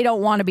shows that they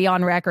don't want to be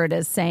on record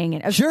as saying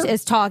it,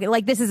 as talking.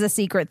 Like this is a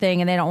secret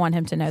thing and they don't want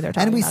him to know they're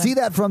talking And we about see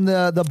that from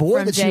the boy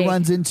From that Jake. she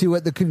runs into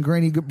at the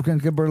Cabrini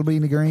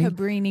Green.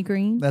 Cabrini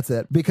Green. That's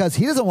it. Because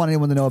he doesn't want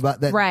anyone to know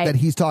about that, that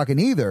he's talking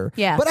either.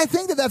 Yeah. But I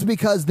think that that's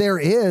because there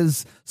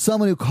is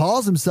someone who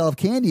calls himself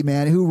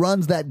Candyman who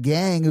runs that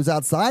gang who's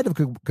outside of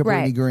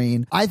Cabrini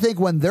Green. I think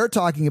when they're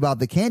talking about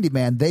the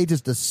Candyman, they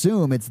just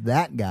assume it's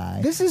that guy.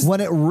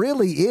 When it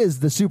really is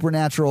the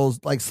supernatural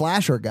like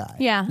slasher guy.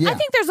 Yeah. I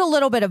think there's a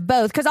little bit of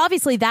both because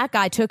obviously that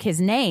guy took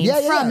his name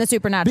from the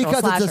supernatural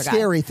because slasher it's a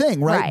scary guy.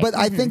 thing, right? But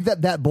I think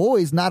that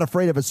boy's not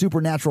afraid of a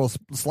supernatural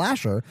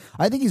slasher.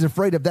 I think he's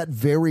afraid of that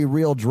very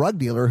real drug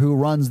dealer who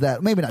runs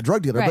that, maybe not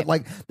drug dealer, but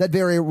like that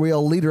very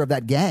real leader of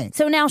that gang.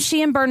 So now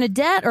she and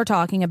Bernadette are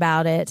talking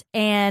about it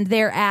and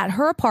they're at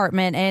her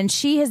apartment and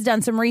she has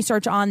done some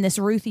research on this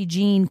Ruthie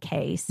Jean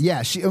case.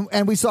 Yeah,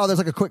 and we saw there's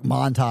like a quick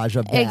montage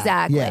of that.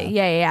 Exactly.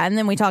 Yeah. Yeah. And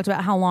then we talked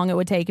about how long it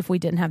would take if we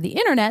didn't have the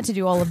internet to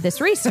do all of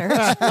this research.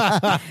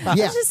 Let's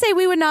just say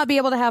we would not be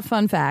able to have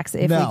fun facts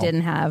if we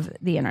didn't have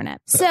the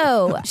internet.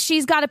 So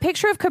she's got a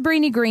picture of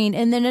Cabrini Green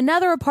and then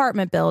another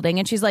apartment building.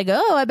 And she's like,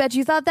 oh, I bet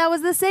you thought that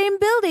was the same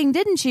building,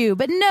 didn't you?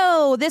 But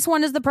no, this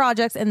one is the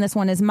projects and this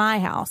one is my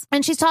house.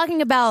 And she's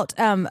talking about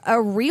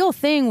a real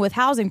thing with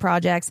housing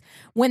projects.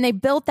 When they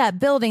built that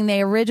building,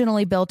 they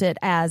originally built it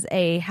as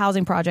a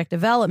housing project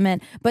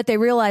development, but they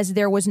realized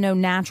there was no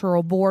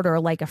natural border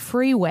like a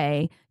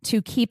freeway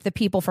to keep the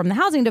people from the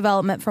housing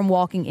development from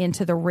walking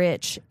into the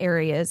rich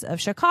areas of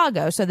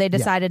Chicago. So they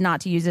decided not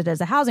to use it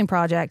as a housing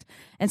project.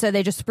 And so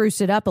they just spruced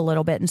it up a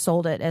little bit and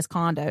sold it as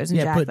condos and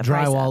jacked put the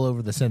price drywall up.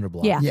 over the cinder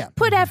block. Yeah.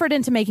 Put effort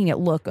into making it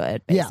look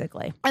good,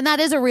 basically. And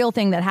that is a real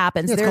thing that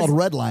happens. It's called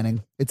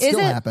redlining. It still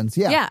happens.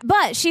 Yeah. Yeah.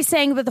 But she's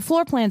saying that the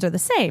floor plans are the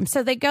same.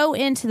 So they go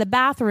into the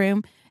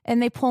bathroom and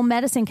they pull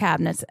medicine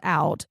cabinets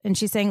out. And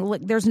she's saying,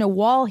 look, there's no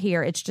wall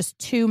here. It's just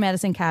 2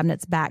 medicine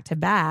cabinets back to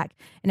back.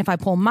 And if I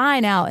pull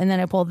mine out and then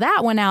I pull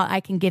that one out,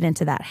 I can get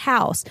into that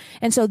house.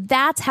 And so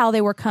that's how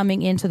they were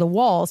coming into the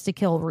walls to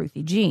kill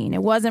Ruthie Jean.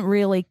 It wasn't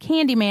really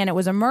Candyman. It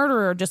was a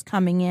murderer just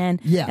coming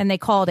in and they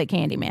called it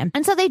Candyman.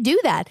 And so they do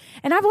that.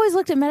 And I've always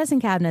looked at medicine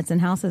cabinets in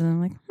houses and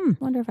I'm like,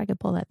 wonder if I could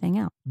pull that thing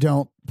out.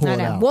 Don't pull it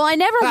out. Well, I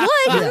never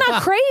would. Isn't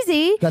that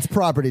crazy? That's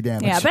property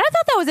damage. Yeah, but I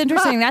thought that was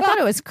interesting. I thought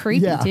it was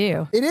creepy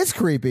too. It is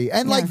creepy.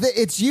 And like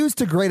it's used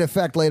to great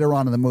effect later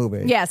on in the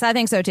movie. Yes, I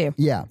think so too.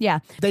 Yeah. Yeah.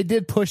 They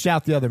did push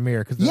out the other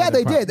mirror.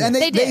 They did. And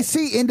They they did.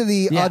 see into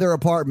the other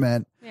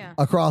apartment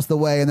across the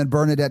way, and then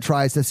Bernadette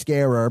tries to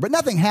scare her, but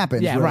nothing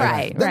happens. Yeah, really.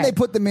 right. Then they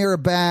put the mirror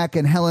back,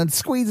 and Helen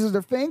squeezes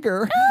her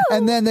finger,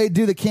 and then they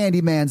do the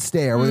Candyman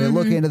stare, where they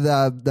look into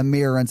the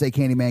mirror and say,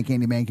 Candyman,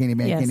 Candyman,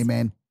 Candyman, Yes.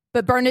 Candyman.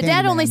 But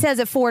Bernadette only Candyman. says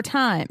it 4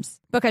 times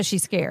because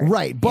she's scared.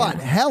 Right, but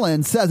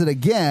Helen says it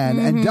again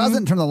and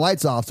doesn't turn the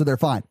lights off, so they're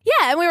fine.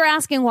 Yeah, and we were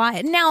asking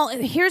why. Now,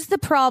 here's the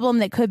problem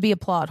that could be a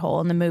plot hole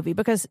in the movie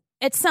because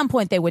at some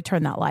point they would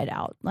turn that light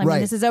out. I mean,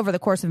 this is over the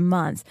course of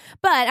months.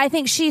 But I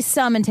think she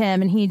summoned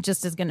him and he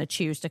just is going to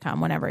choose to come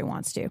whenever he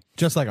wants to.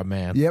 Just like a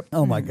man. Yep.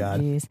 Oh, my God.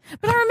 Jeez.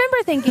 But I remember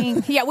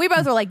thinking, we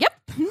both were like, yep.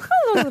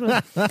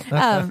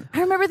 I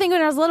remember thinking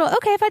when I was little,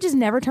 okay, if I just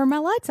never turn my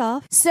lights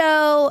off.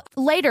 So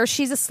later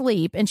she's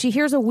asleep and she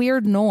hears a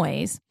weird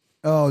noise.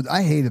 Oh,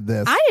 I hated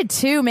this. I did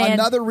too, man.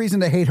 Another reason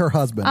to hate her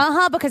husband.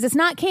 Because it's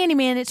not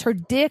Candyman, it's her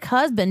dick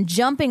husband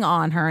jumping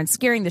on her and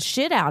scaring the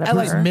shit out of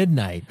At her. like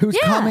midnight. Who's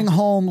coming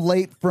home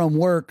late from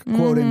work,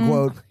 quote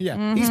unquote.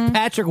 Yeah. He's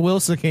Patrick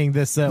Wilsoning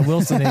this.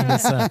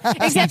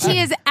 Except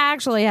he is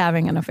actually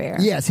having an affair.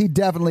 Yes, he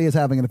definitely is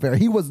having an affair.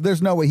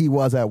 There's no way he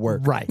was at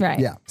work. Right. Right.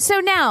 Yeah. So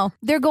now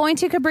they're going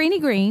to Cabrini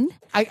Green.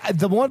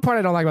 The one part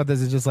I don't like about this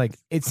is just like,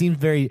 it seems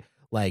very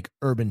like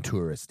urban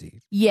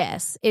touristy.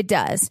 Yes, it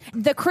does.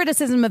 The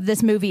criticism of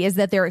this movie is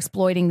that they're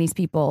exploiting these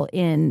people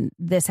in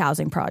this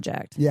housing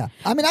project. Yeah.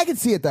 I mean, I can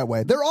see it that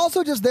way. They're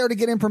also just there to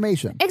get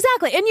information.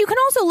 Exactly. And you can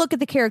also look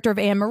at the character of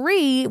Anne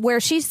Marie, where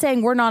she's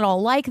saying we're not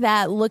all like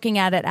that, looking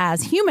at it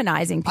as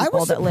humanizing people I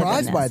was that live in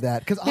surprised this. by that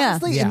because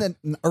honestly, in the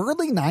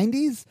early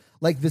 90s,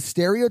 like the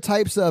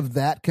stereotypes of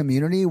that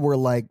community were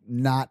like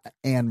not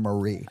Anne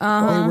Marie.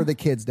 They were the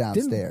kids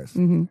downstairs.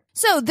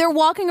 So they're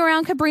walking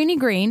around Cabrini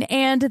Green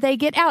and they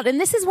get out. And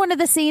this is one of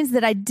the scenes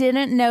that I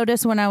didn't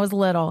notice when I was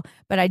little,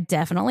 but I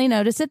definitely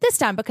noticed it this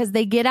time because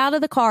they get out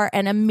of the car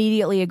and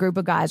immediately a group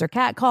of guys are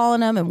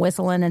catcalling them and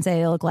whistling and say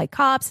they look like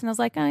cops. And I was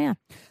like, oh, yeah.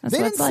 That's They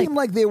what didn't it's like. seem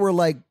like they were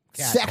like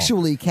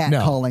sexually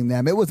catcalling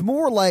them. It was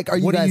more like, are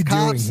you What are guys you doing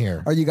cops?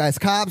 here? Are you guys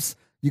cops?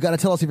 You got to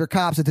tell us if you're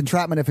cops. It's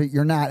entrapment if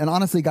you're not. And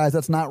honestly, guys,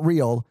 that's not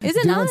real. Is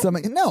it not?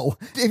 No.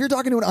 If you're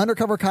talking to an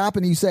undercover cop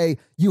and you say,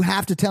 you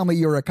have to tell me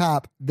you're a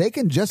cop, they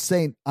can just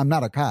say, I'm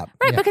not a cop.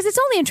 Right, because it's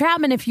only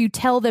entrapment if you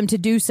tell them to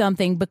do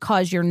something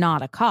because you're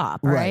not a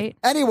cop, right?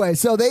 Anyway,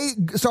 so they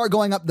start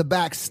going up the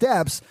back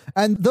steps,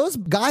 and those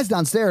guys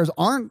downstairs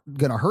aren't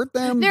going to hurt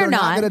them. They're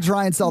not. going to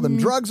try and sell them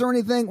drugs or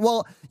anything.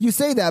 Well, you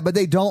say that, but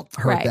they don't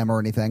hurt them or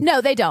anything. No,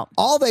 they don't.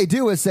 All they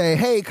do is say,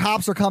 hey,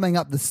 cops are coming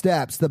up the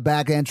steps, the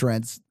back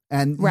entrance.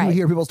 And you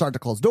hear people start to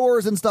close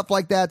doors and stuff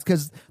like that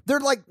because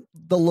they're like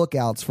the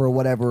lookouts for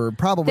whatever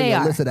probably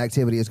illicit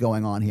activity is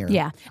going on here.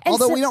 Yeah. And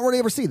Although so- we don't really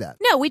ever see that.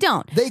 No, we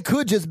don't. They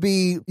could just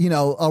be,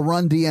 a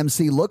Run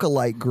DMC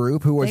lookalike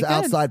group who was They could.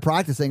 outside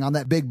practicing on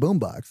that big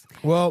boombox.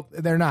 Well,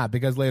 they're not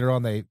because later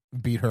on they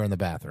beat her in the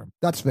bathroom.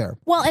 That's fair.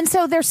 Well, and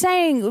so they're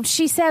saying,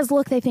 she says,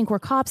 look, they think we're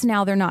cops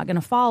now. They're not going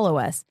to follow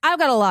us. I've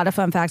got a lot of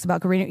fun facts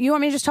about Cabrini. You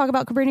want me to just talk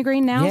about Cabrini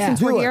Green now Yeah, since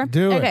do we're it, here?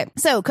 do it. Okay.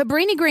 So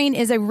Cabrini Green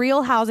is a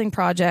real housing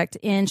project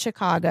in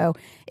Chicago.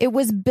 It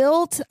was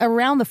built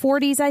around the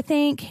 40s, I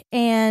think.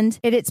 And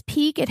at its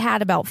peak, it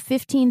had about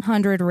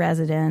 1,500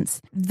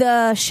 residents.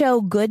 The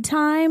show Good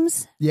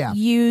Times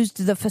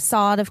used the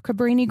facade of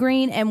Cabrini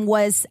Green and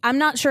I'm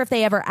not sure if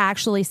they ever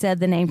actually said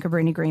the name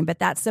Cabrini Green, but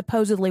that's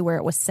supposedly where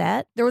it was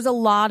set. There was was a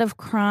lot of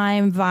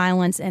crime,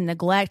 violence, and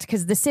neglect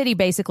because the city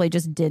basically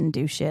just didn't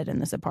do shit in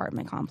this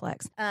apartment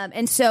complex.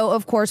 And so,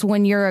 of course,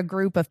 when you're a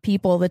group of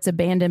people that's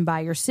abandoned by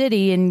your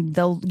city and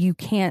you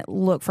can't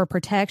look for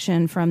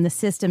protection from the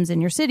systems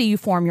in your city, you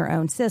form your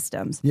own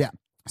systems. Yeah.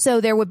 So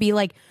there would be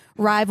like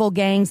rival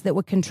gangs that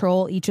would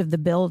control each of the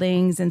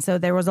buildings. And so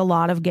there was a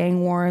lot of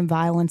gang war and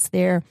violence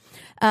there.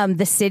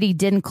 The city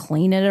didn't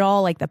clean it at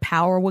all. Like the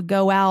power would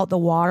go out, the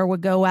water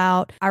would go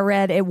out. I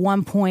read at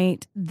one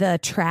point the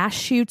trash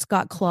chutes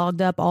got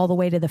clogged up all the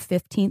way to the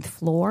 15th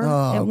floor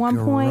at one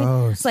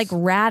point. It's like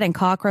rat and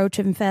cockroach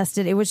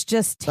infested. It was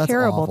just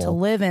terrible to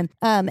live in.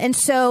 And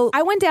so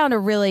I went down a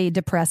really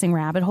depressing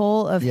rabbit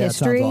hole of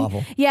history. It sounds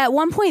awful. Yeah, at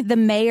one point the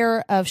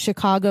mayor of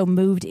Chicago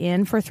moved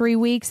in for 3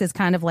 weeks as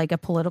kind of like a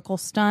political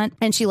stunt,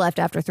 and she left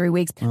after 3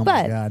 weeks. Oh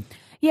my God.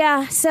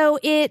 Yeah, so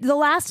the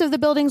last of the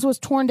buildings was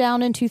torn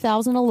down in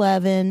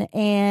 2011,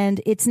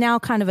 and it's now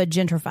kind of a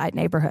gentrified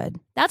neighborhood.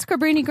 That's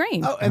Cabrini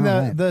Green. Oh,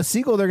 and the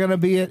sequel, they're going to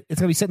be it's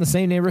going to be set in the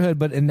same neighborhood,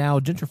 but in now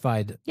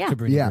gentrified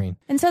Cabrini Green.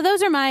 And so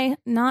those are my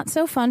not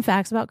so fun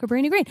facts about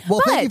Cabrini Green.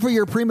 Well, thank you for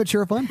your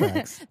premature fun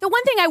facts. The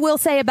one thing I will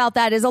say about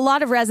that is a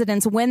lot of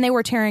residents, when they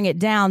were tearing it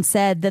down,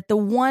 said that the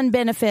one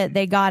benefit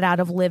they got out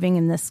of living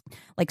in this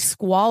like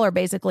squalor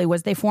basically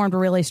was they formed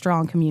really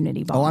strong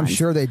community bonds. Oh, I'm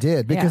sure they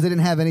did because they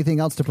didn't have anything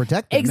else to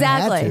protect them.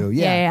 Exactly. They had to.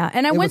 Yeah.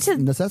 And I went to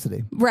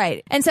necessity.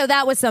 Right. And so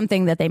that was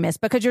something that they missed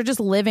because you're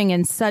just living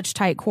in such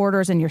tight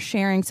quarters and you're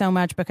sharing so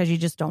much because you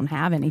just don't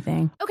have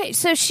anything. Okay,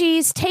 so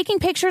she's taking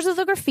pictures of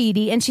the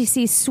graffiti and she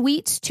sees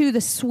sweets to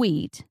the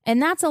sweet.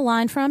 And that's a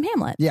line from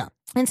Hamlet. Yeah.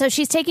 And so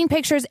she's taking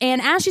pictures,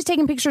 and as she's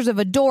taking pictures of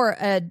a door,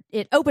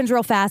 it opens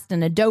real fast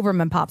and a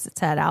Doberman pops its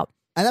head out.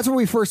 And that's where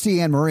we first see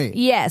Anne Marie.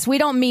 Yes, we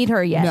don't meet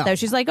her yet, No. though.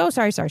 She's like, oh,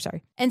 sorry.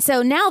 And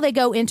so now they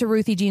go into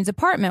Ruthie Jean's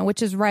apartment,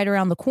 which is right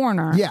around the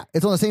corner. Yeah,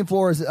 it's on the same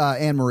floor as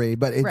Anne Marie,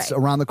 but it's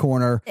around the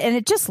corner. And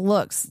it just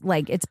looks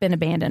like it's been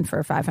abandoned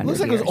for 500 Looks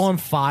like years. it was on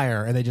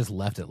fire, and they just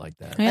left it like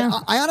that. Yeah.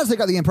 I honestly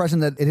got the impression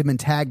that it had been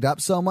tagged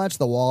up so much,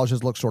 the walls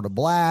just looked sort of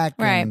black.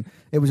 Right. And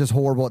it was just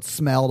horrible. It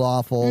smelled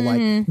awful.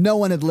 Like no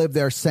one had lived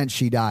there since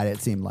she died,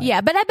 it seemed like.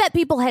 Yeah, but I bet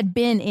people had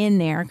been in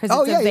there because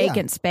it's a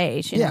vacant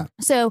space. You know?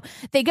 So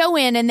they go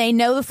in and they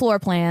know the floor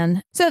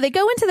plan. So they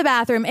go into the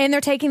bathroom and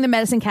they're taking the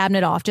medicine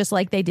cabinet off just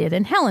like they did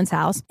in Helen's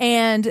house.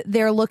 And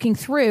they're looking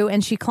through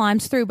and she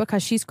climbs through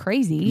because she's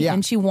crazy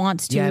and she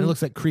wants to. Yeah, it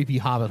looks like creepy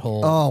hobbit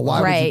hole. Oh, why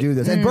would you do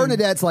this? And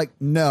Bernadette's like,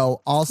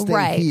 no, I'll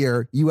stay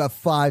here. You have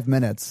 5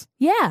 minutes.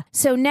 Yeah.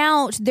 So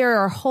now there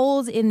are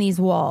holes in these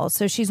walls.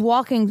 So she's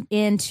walking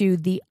into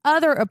the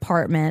other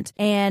apartment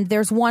and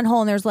there's one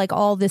hole and there's like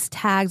all this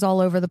tags all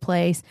over the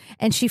place.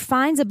 And she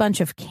finds a bunch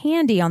of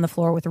candy on the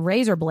floor with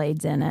razor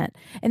blades in it.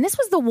 And this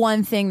was the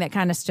one thing that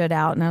kind of stood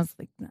out. And I was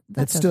like,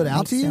 that stood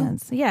out to you?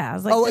 sense. Yeah. I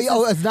was like,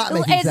 it's not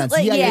making sense.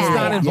 Like, It's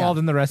not involved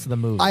in the rest of the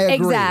movie. I agree.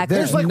 Exactly.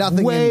 There's like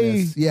nothing way in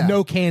this. Yeah.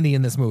 no candy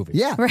in this movie.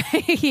 Yeah.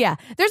 Right. Yeah.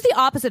 There's the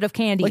opposite of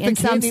candy Like in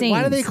some candy, scenes.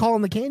 why do they call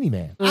him the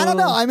Candyman? I don't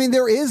know. I mean,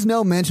 there is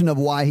no mention of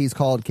why he's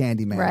called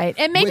Candyman. Right.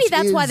 And maybe which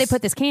that's why is they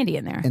put this candy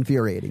in there.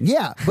 infuriating.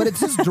 Yeah. But it's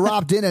just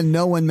dropped in and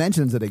no one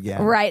mentions it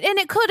again. Right. And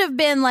it could have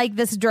been like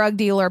this drug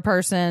dealer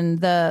person,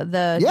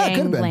 the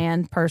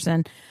gangland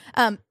person.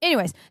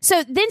 Anyways,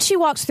 so then she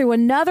walks through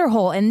another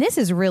hole, and this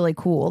is really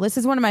cool. This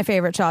is one of my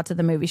favorite shots of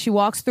the movie. She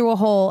walks through a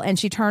hole and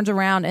she turns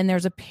around and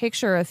there's a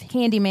picture of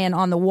Candyman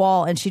on the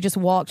wall, and she just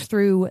walked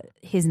through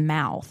his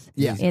mouth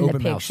Yeah. in the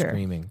Open mouth picture.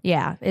 screaming.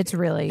 Yeah, it's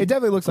really It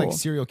definitely looks cool. like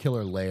serial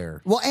killer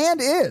lair. Well, and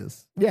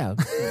is. Yeah.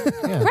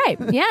 Right.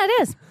 Yeah,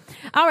 it is.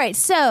 All right.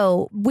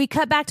 So we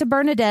cut back to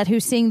Bernadette,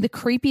 who's seeing the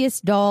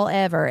creepiest doll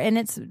ever. And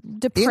it's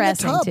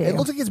depressing, in the tub. too. It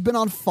looks like it's been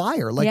on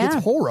fire. Like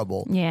it's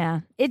horrible.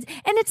 Yeah.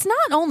 It's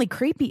not only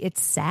creepy,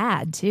 it's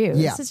sad, too.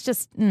 Yeah. This is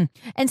just.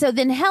 And so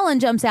then Helen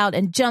jumps out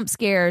and jump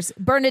scares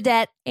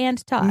Bernadette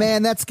and Todd.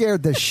 Man, that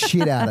scared the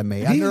shit out of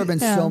me. I've never been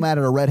so mad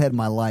at a redhead in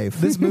my life.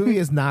 This movie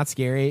is not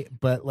scary,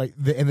 but like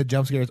the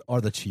jump scares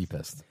are the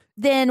cheapest.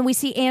 Then we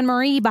see Anne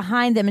Marie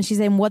behind them, and she's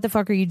saying, "What the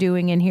fuck are you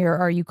doing in here?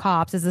 Are you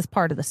cops? Is this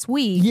part of the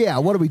suite?" Yeah,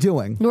 what are we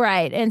doing?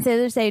 Right. And so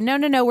they say,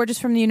 no, we're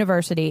just from the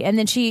university. And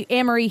then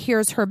Anne Marie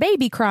hears her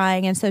baby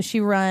crying, and so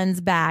she runs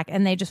back,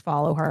 and they just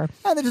follow her.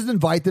 And they just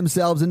invite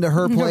themselves into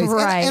her place.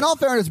 Right. And in all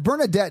fairness,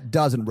 Bernadette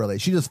doesn't really.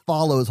 She just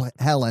follows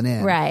Helen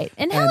in. Right.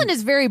 And Helen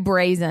is very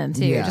brazen,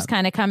 too, Yeah. just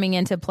kind of coming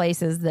into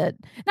places that,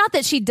 not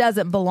that she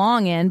doesn't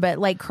belong in, but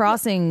like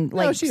crossing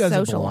like she doesn't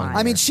social belong lines.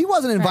 I mean, she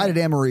wasn't invited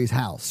to Anne Marie's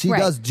house. She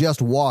does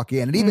just walk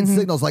in. It even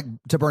signals like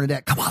to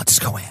Bernadette, come on,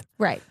 just go in.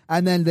 Right.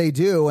 And then they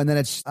do, and then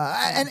it's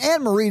and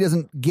Anne Marie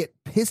doesn't get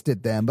pissed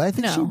at them, but I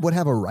think No. she would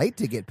have a right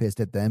to get pissed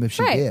at them if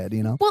she Right. did,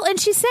 you know? Well, and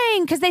she's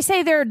saying, because they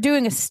say they're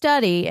doing a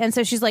study, and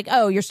so she's like,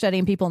 "Oh, you're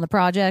studying people in the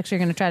projects. You're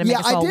going to try to make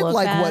us all look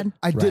bad."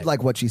 I did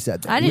like what she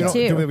said there. I did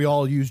too. We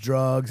all use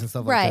drugs and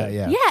stuff Right. like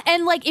that. Yeah.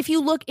 And like if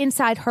you look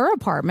inside her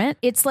apartment,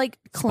 it's like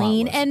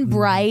clean Spotless. and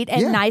bright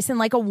and Yeah. nice and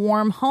like a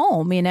warm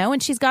home, you know?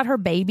 And she's got her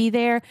baby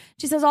there.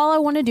 She says, all I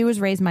want to do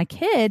is raise my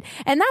kid.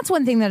 And that's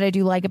one thing that I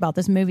do like about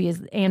this movie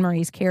is Anne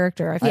Marie's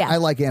character. I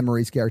like Anne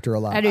Marie's character a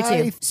lot. I do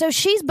too. So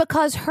she's,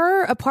 because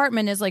her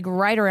apartment is like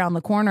right around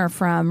the corner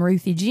from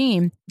Ruthie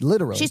Jean.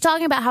 Literally. She's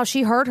talking about how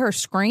she heard her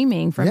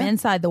screaming from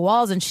inside the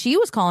walls, and she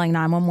was calling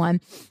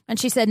 911. And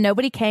she said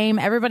nobody came.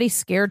 Everybody's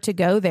scared to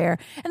go there.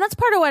 And that's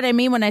part of what I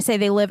mean when I say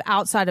they live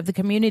outside of the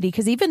community,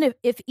 because even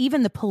if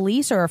even the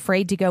police are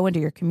afraid to go into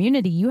your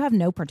community, you have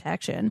no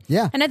protection.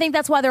 Yeah. And I think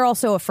that's why they're all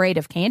so afraid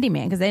of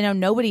Candyman, because they know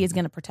nobody is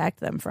going to protect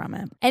them from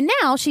it. And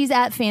now she's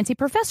at fancy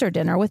professor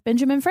dinner with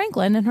Benjamin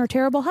Franklin and her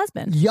terrible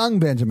husband. Young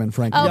Benjamin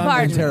Franklin. Oh, Young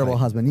pardon and me. terrible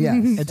husband,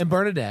 yes. And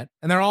Bernadette.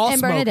 And they're all And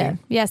smoking. Bernadette.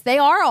 Yes, they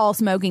are all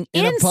smoking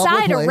In inside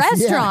public a place.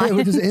 restaurant. Yeah,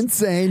 which is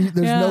insane.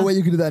 There's no way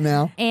you can do that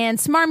now. And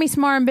Smarmy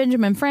Smarm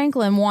Benjamin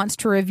Franklin wants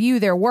to review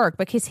their work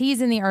because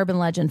he's in the urban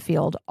legend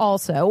field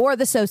also, or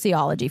the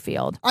sociology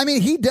field. I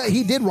mean, he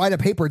did write a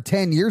paper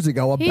 10 years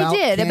ago about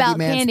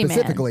Candyman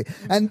specifically.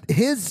 And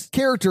his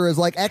character is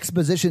like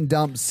exposition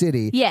dump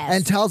city. Yes.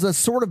 And tells us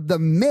sort of the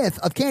myth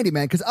of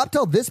Candyman. Because up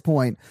till this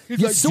point, He's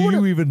like, do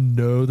you even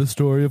know the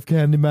story of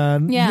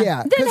Candyman? Yeah.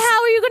 Yeah, Then 'cause-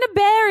 how are you going to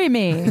bury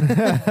me?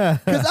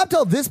 Because up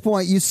till this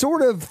point, you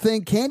sort of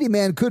think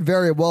Candyman could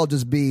very well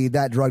just be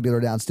that drug dealer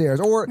downstairs.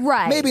 Or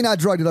Right. maybe not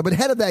drug dealer, but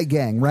head of that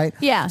gang, right?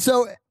 Yeah.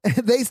 So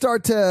they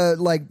start to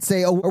like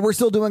say, oh, we're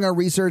still doing our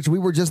research. We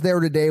were just there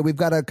today. We've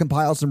got to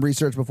compile some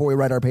research before we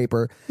write our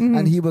paper.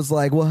 And he was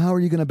like, well, how are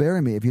you going to bury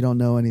me if you don't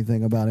know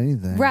anything about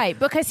anything? Right,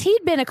 because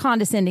he'd been a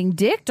condescending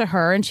dick to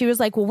her, and she was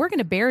like, well, we're going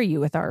to bury you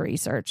with our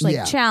research, like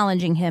Yeah.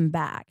 challenging him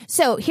back.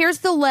 So here's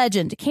the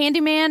legend.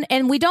 Candyman,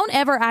 and we don't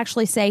ever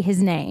actually say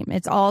his name.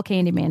 It's all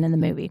Candyman in the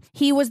movie.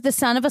 He was the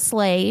son of a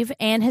slave,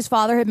 and his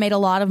father had made a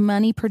lot of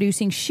money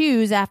producing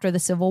shoes after the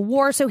Civil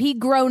War, so he'd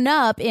grown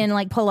up in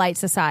like polite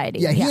society.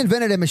 Yeah, he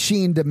invented a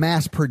machine to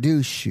mass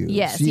produce shoes.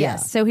 Yes, Yeah.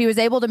 yes. So he was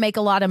able to make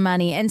a lot of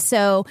money. And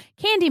so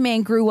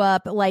Candyman grew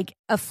up like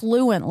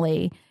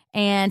affluently,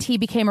 and he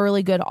became a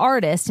really good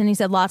artist. And he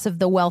said lots of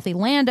the wealthy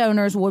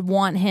landowners would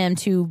want him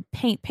to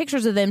paint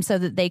pictures of them so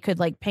that they could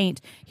like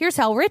paint, here's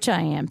how rich I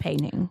am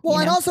painting. Well, you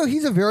and know? also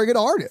he's a very good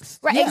artist.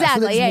 Right, Yeah,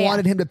 exactly, So they just yeah.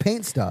 wanted him to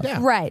paint stuff. Yeah.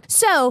 Right.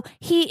 So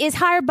he is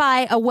hired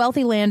by a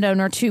wealthy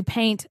landowner to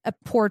paint a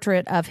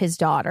portrait of his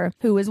daughter,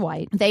 who is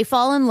white. They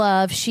fall in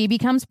love. She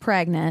becomes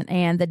pregnant,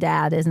 and the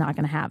dad is not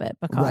going to have it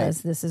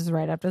because this is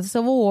right after the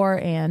Civil War,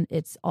 and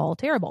it's all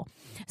terrible.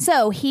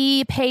 So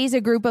he pays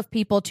a group of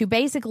people to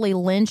basically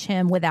lynch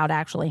him without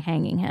actually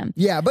hanging him.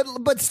 Yeah,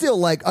 but still,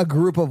 like a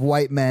group of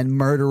white men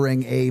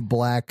murdering a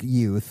black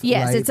youth.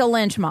 Yes, right? it's a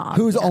lynch mob.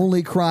 Whose Yeah.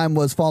 only crime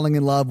was falling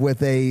in love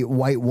with a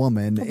white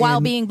woman While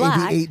being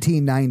black. in the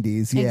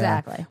 1890s. Yeah,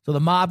 Exactly. So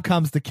the mob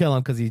comes to kill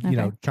him because he,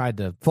 tried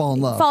to. fall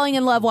in love. Falling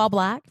in love while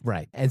black.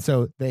 Right. And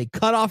so they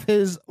cut off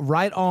his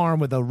right arm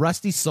with a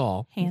rusty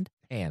saw. Hand.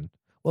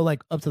 Well,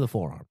 like up to the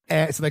forearm.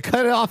 And so they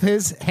cut off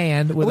his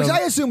hand with Which a. I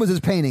assume was his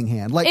painting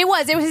hand. Like It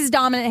was his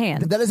dominant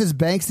hand. that is his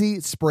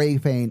Banksy spray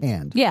paint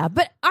hand. Yeah,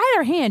 but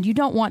either hand you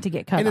don't want to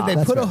get cut and did off. they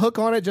That's put a right. hook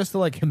on it just to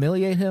like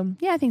humiliate him?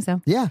 Yeah, I think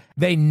so. Yeah.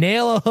 They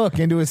nail a hook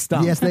into his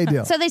stomach. Yes, they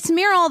do. So they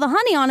smear all the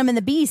honey on him, and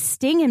the bees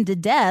sting him to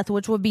death,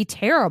 which would be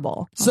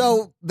terrible.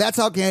 So that's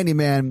how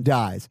Candyman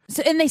dies.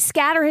 So, and they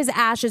scatter his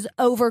ashes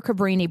over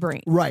Cabrini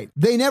Green. Right.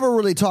 They never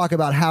really talk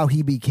about how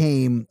he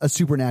became a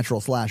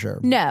supernatural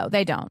slasher. No,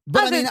 they don't.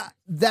 But Other- I mean,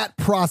 that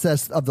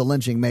process of the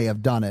lynching may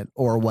have done it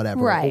or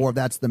whatever. Right. Or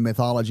that's the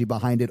mythology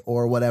behind it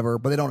or whatever,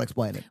 but they don't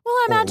explain it. well,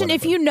 I or imagine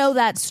if whatever. you know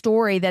that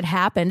story that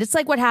happened, it's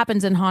like what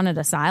happens in haunted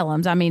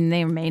asylums. I mean,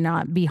 they may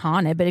not be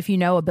haunted, but if you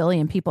know a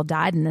billion people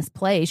died in this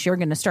place, you're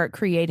going to start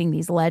creating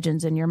these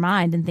legends in your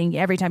mind and think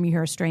every time you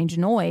hear a strange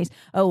noise,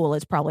 oh, well,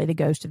 it's probably the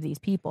ghost of these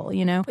people,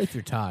 you know? If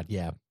you're Todd,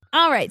 yeah.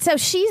 All right, so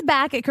she's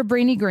back at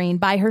Cabrini Green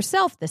by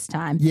herself this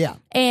time. Yeah.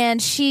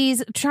 And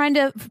she's trying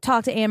to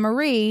talk to Anne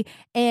Marie,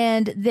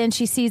 and then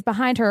she sees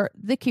behind her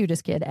the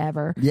cutest kid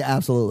ever. Yeah,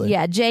 absolutely.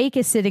 Yeah, Jake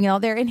is sitting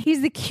out there, and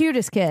he's the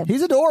cutest kid.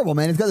 He's adorable,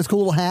 man. He's got this cool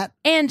little hat.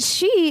 And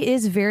she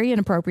is very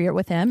inappropriate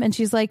with him, and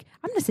she's like,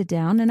 I'm going to sit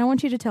down, and I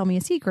want you to tell me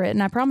a secret,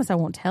 and I promise I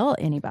won't tell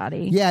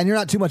anybody. Yeah, and you're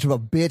not too much of a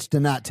bitch to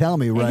not tell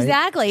me, right?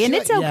 Exactly, and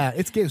it's okay. Yeah,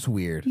 it gets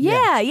weird.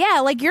 Yeah,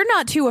 like you're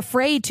not too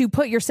afraid to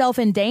put yourself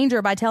in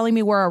danger by telling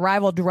me where a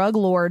rival drug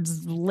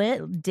lord's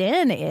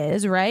den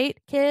is, right,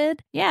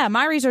 kid? Yeah,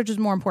 my research is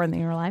more important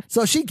than your life.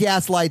 So she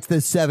gaslights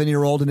this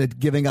 7-year-old into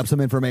giving up some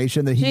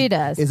information that he She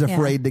does, is yeah.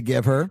 afraid to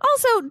give her.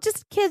 Also,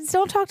 just kids,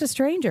 don't talk to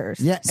strangers.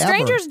 Yeah,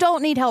 strangers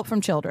don't need help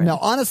from children. No,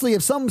 honestly,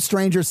 if some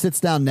stranger sits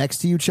down next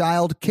to you,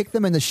 child, kick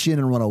them in the shin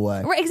and run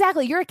away. Right,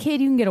 exactly. You're a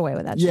kid. You can get away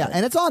with that Yeah, shit.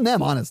 and it's on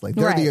them, honestly.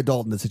 They're Right. the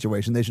adult in the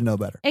situation. They should know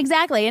better.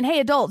 Exactly. And hey,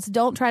 adults,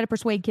 don't try to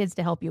persuade kids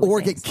to help you with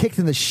Or things. get kicked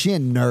in the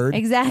shin, nerd.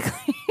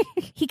 Exactly.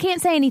 He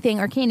can't say anything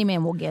or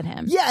Candyman will get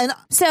him. Yeah, and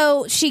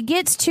So she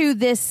gets to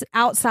this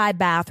outside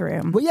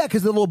bathroom. well, yeah,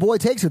 because the little boy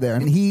takes her there,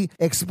 and he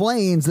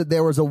explains that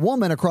there was a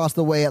woman across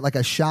the way at like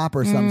a shop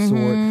or some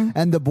sort,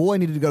 and the boy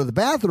needed to go to the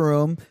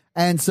bathroom,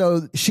 and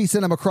so she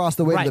sent him across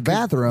the way to the 'cause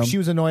bathroom. She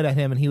was annoyed at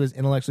him and he was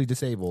intellectually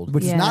disabled.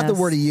 Which is not the Yes.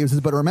 word he uses,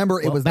 but remember,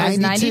 it was back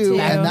in 92,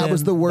 92. and that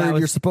was the That word was-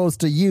 you're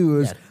supposed to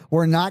use. Yeah.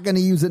 We're not going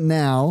to use it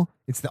now.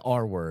 It's the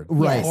R word.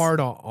 Right. Hard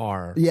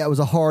R. Yeah, it was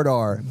a hard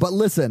R. But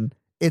listen,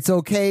 it's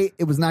okay.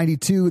 It was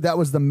 92. That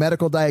was the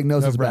medical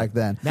diagnosis back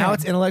then. Now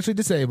it's intellectually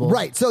disabled.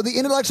 Right. So the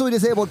intellectually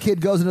disabled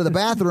kid goes into the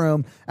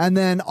bathroom, and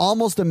then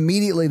almost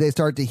immediately they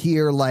start to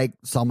hear like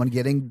someone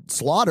getting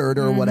slaughtered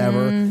or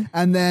whatever.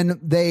 And then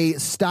they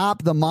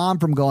stop the mom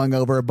from going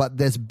over, but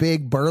this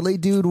big burly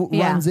dude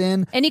runs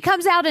in. And he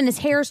comes out and his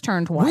hair's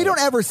turned white. We don't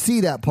ever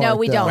see that part. No,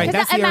 we don't. Right, 'Cause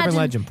that's the urban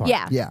legend part.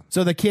 Yeah. Yeah.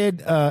 So the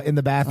kid in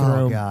the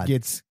bathroom God.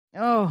 gets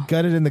Oh.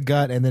 gutted in the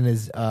gut, and then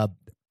his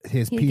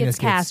He penis gets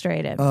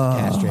castrated.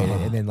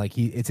 castrated, and then like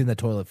it's in the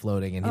toilet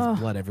floating, and his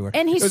blood everywhere.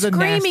 And It he's was a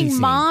nasty screaming, scene.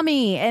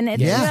 "Mommy!" And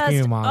it's Yeah. just,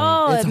 Screaming, "Mommy."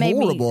 oh, It's it made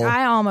horrible. me.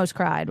 I almost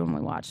cried when we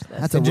watched this.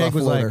 That's a And Jake rough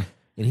was order. like,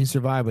 and he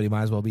survived, but he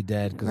might as well be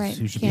dead because Right.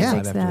 who should Can't survive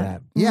fix after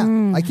that. that?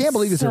 Yeah, I can't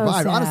believe he so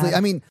survived. sad. Honestly, I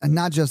mean,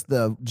 not just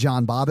the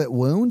John Bobbitt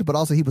wound, but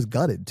also he was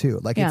gutted too.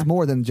 Like Yeah. it's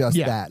more than just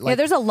Yeah. that. Yeah, Like,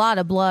 there's a lot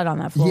of blood on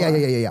that floor.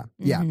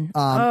 Yeah.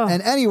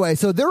 And anyway,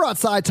 so they're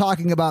outside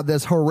talking about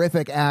this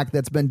horrific act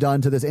that's been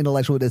done to this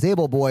intellectually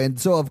disabled boy, and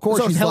so of course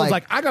So she's Helen's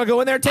like, I gotta go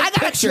in there and take I gotta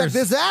pictures. check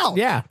this out.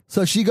 Yeah.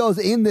 So she goes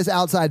in this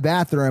outside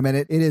bathroom, and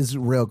it is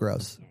real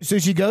gross. So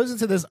she goes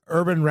into this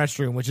urban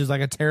restroom, which is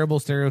like a terrible,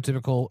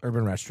 stereotypical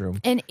urban restroom.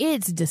 And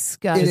it's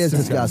disgusting. It is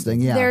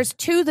disgusting. Yeah. There's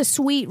 "to the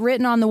suite"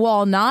 written on the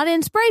wall, not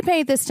in spray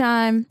paint this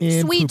time.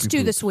 In Sweets poopy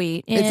to the poop.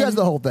 suite. it says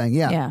the whole thing.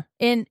 Yeah. Yeah.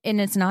 And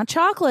it's not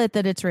chocolate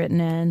that it's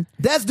written in.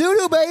 That's doo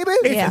doo, baby.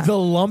 It's Yeah. the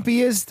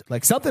lumpiest.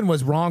 Like something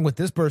was wrong with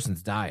this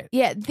person's diet.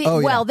 Yeah.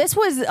 Well, this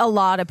was a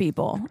lot of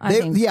people, I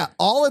think. Yeah,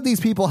 all of these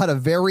people had a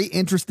very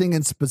interesting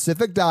and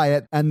specific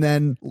diet, and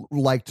then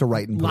like to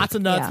write and poop. Lots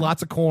of nuts, Yeah.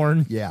 lots of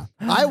corn. Yeah,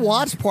 I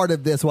watched part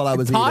of this while I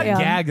was Todd eating.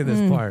 gagged in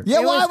this part. Yeah,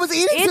 It well, was- I was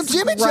eating some it's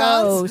Jimmy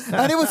gross. John's,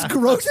 and it was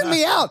grossing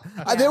me out.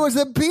 There was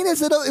a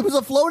penis, and it was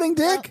a floating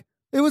dick.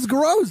 It was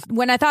gross.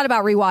 When I thought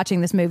about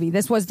rewatching this movie,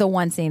 this was the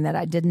one scene that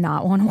I did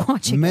not want to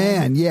watch again.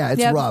 Man, yeah, it's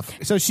Yep. rough.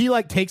 So she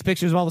like takes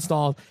pictures of all the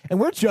stalls, and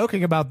we're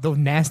joking about the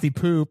nasty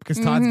poop because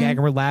Todd's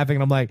gagging. We're laughing,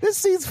 and I'm like, "This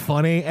scene's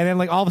funny." And then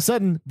like all of a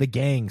sudden, the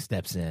gang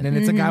steps in, and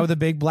it's a guy with a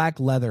big black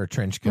leather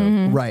trench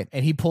coat, Right.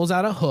 and he pulls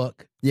out a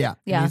hook. Yeah.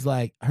 Yeah. And he's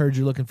like, "Heard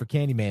you're looking for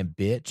Candyman,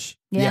 bitch."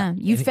 Yeah,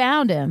 you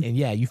found him. And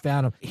yeah, you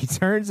found him. He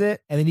turns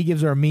it, and then he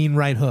gives her a mean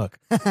right hook.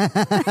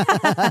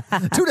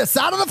 To the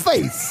side of the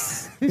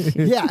face.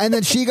 Yeah, and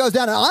then she goes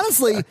down. And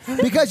honestly,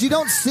 because you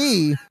don't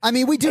see, I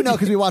mean, we do know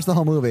because we watched the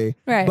whole movie,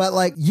 Right. but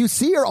like you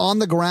see her on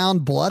the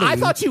ground bloody. I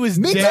thought she was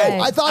Me dead.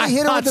 too. I thought he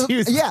hit her thought with she the.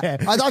 was Yeah,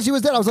 dead. I thought she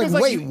was dead. I was like, 'Cause,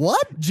 like, wait,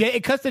 what?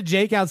 It cuts to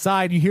Jake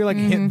outside. You hear like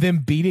them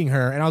beating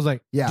her, and I was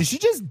like, Yeah. did she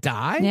just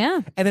die?"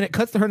 Yeah. And then it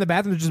cuts to her in the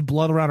bathroom. There's just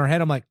blood around her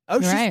head. I'm like, "Oh,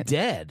 she's Right.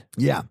 dead."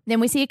 Yeah. Then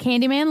we see a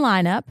Candyman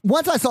lineup.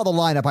 Once I saw the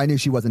lineup, I knew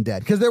she wasn't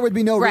dead because there would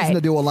be no reason Right.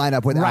 to do a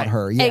lineup without Right.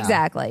 her. Yeah.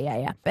 Exactly.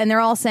 Yeah. And they're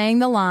all saying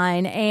the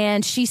line,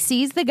 and she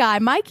sees the guy.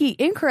 Mikey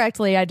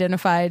incorrectly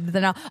identified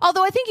the.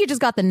 Although I think you just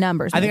got the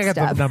numbers. I think I mixed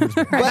got up. the numbers.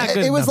 Not But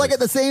good it was like numbers. at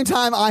the same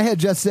time I had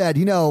just said,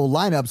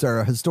 lineups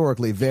are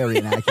historically very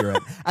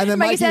inaccurate. And then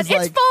Mikey Mikey's said,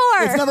 like, "It's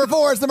 4." It's number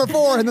 4. It's number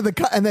 4. And then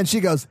and then she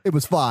goes, "It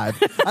was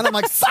 5." And I'm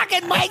like, "Suck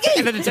it, And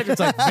Mikey." the detective's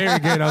like, "Very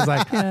good." I was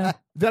like,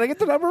 "Did I get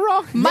the number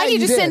wrong?" Mikey you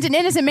just did. sent an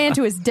innocent man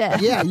to his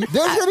death. Yeah, there's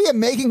going to be a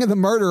making of the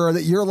murderer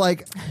that you're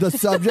like the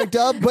subject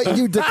of, but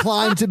you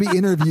declined to be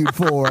interviewed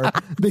for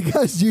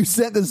because you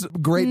sent this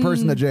great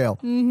person to jail.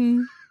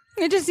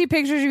 I just see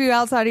pictures of you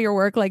outside of your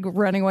work, like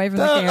running away from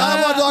the I camera.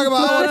 don't want to talk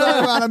about. I don't want to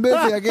talk about. I'm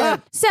busy. I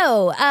can't.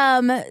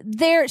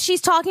 So,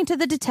 she's talking to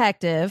the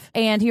detective,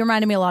 and he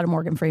reminded me a lot of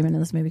Morgan Freeman in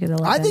this movie because I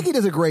love I him. think he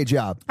does a great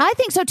job. I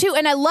think so too,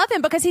 and I love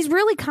him because he's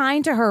really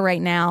kind to her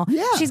right now.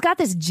 Yeah. She's got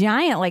this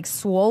giant, like,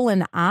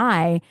 swollen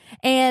eye,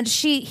 and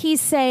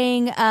he's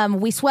saying,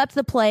 "We swept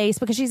the place,"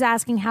 because she's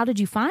asking, "How did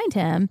you find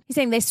him?" He's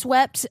saying they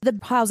swept the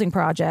housing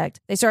project.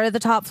 They started at the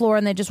top floor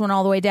and they just went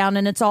all the way down,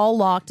 and it's all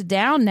locked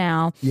down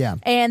now. Yeah.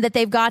 And that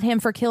they've got him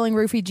for killing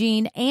Rufy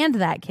Jean and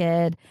that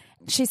kid.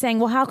 She's saying,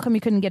 "Well, how come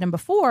you couldn't get him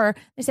before?"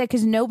 They said,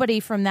 "Because nobody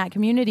from that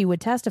community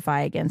would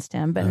testify against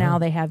him, but now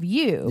they have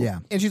you." Yeah.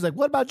 And she's like,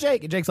 "What about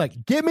Jake?" And Jake's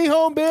like, "Get me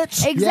home,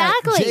 bitch."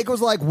 Exactly. Yeah, Jake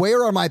was like,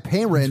 "Where are my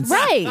parents?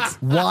 Right.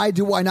 Why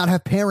do I not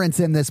have parents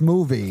in this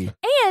movie?"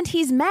 And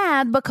he's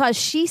mad because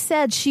she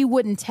said she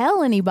wouldn't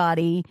tell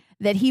anybody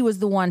that he was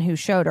the one who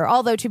showed her.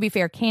 Although, to be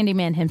fair,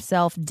 Candyman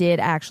himself did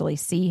actually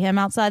see him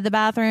outside the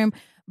bathroom.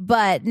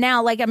 But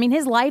now,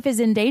 his life is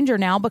in danger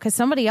now because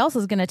somebody else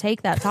is going to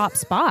take that top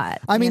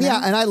spot. I mean, you know?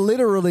 yeah, and I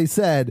literally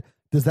said,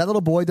 "Does that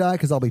little boy die?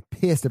 Because I'll be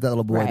pissed if that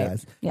little boy Right.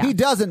 dies." Yeah. He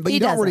doesn't, but He you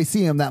don't doesn't. really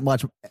see him that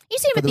much. You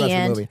see him for at the rest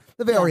end. of the movie,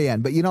 the very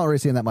end, but you don't really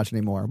see him that much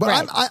anymore. But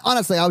Right. I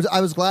honestly, I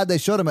was glad they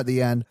showed him at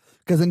the end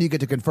because then you get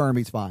to confirm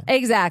he's fine.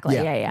 Exactly.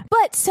 Yeah. Yeah.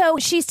 But so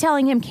she's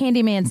telling him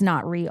Candyman's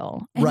not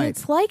real. And Right.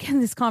 it's like in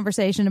this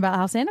conversation about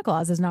how Santa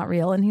Claus is not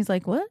real. And he's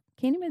like, "What?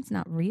 Candyman's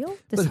not real?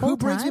 This But whole who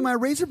brings me time?" my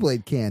razor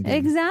blade candy?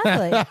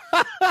 Exactly.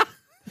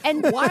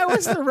 And Why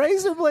was the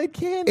razor blade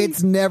candy?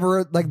 It's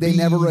never like they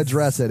never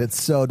address it. It's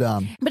so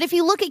dumb. But if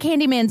you look at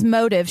Candyman's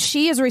motive,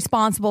 she is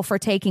responsible for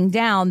taking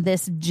down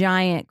this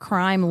giant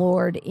crime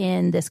lord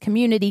in this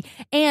community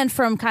and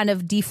from kind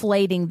of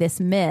deflating this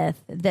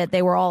myth that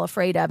they were all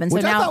afraid of. And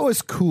which so I now thought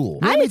was cool.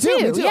 I me did too,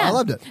 me too. Yeah. I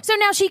loved it. So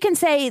now she can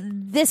say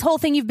this whole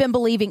thing you've been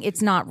believing,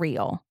 it's not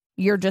real.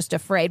 You're just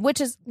afraid, which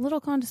is a little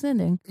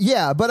condescending.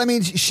 Yeah, but I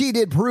mean, she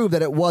did prove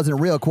that it wasn't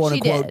real, quote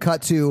unquote. did.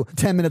 Cut to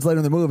 10 minutes later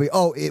in the movie.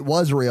 Oh, it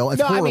was real.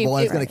 It's horrible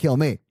and it's going to kill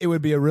me. It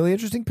would be a really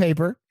interesting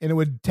paper, and it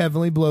would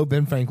definitely blow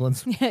Ben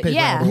Franklin's paper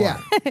Yeah. out of the Yeah.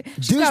 water.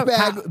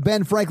 Douchebag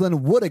Ben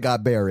Franklin would have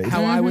got buried.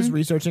 How I was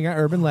researching an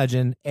urban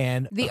legend,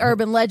 and The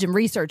urban legend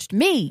researched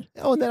me.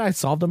 and then I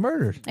solved a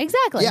murder.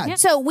 Exactly. Yeah.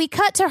 So we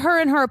cut to her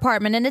in her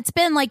apartment, and it's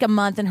been like a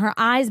month, and her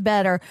eye's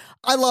better.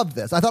 I loved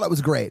this. I thought it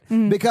was great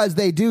because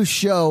they do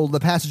show the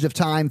passage of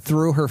time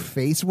through her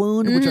face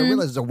wound, which I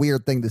realize is a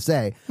weird thing to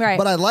say. Right.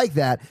 But I like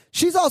that.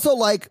 She's also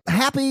like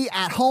happy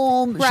at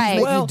home. Right. She's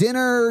making Well,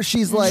 dinner.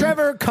 She's like,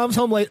 Trevor comes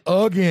home late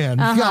again.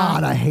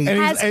 God, I hate And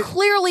it. Has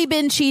clearly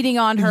been cheating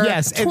on her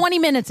Yes, and- 20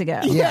 minutes ago.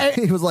 Yeah.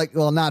 He was like,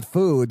 well, not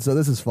food, so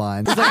this is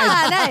fine.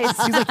 Nice.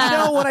 He's like, you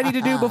know what I need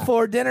to do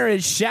before dinner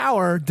is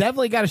shower.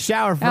 Definitely got to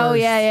shower first. Oh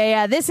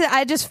yeah.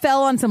 I just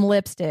fell on some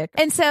lipstick.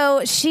 And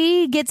so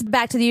she gets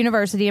back to the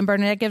university and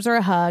Bernadette gives her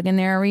a hug and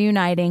they're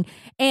reuniting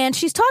and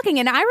she's talking,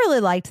 and I really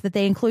liked that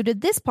they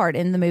included this part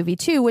in the movie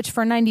too, which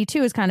for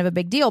 92 is kind of a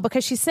big deal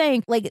because she's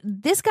saying like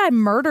this guy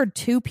murdered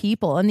 2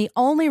 people and the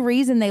only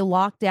reason they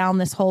locked down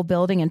this whole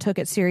building and took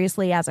it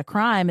seriously as a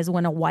crime is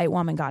when a white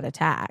woman got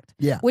attacked.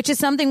 Yeah. Which is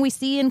something we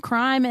see in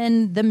crime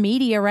and the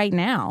media right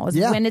now. Is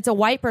Yeah. When it's a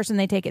white person,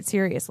 they take it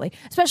seriously,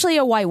 especially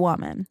a white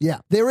woman. Yeah,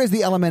 there is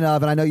the element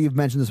of, and I know you've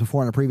mentioned this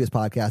before in a previous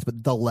podcast,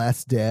 but the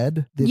less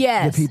dead,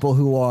 the people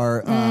who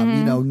are,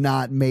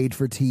 not made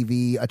for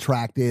TV,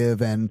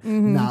 attractive, and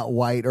not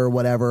white or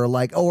whatever,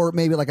 like, or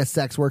maybe like a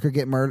sex worker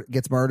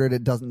gets murdered.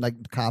 It doesn't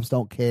like cops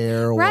don't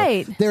care. Or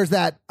Right. There's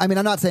that. I mean,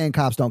 I'm not saying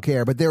cops don't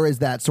care, but there is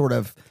that sort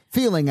of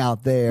feeling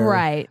out there.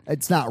 Right.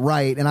 It's not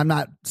right, and I'm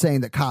not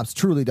saying that cops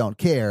truly don't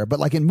care, but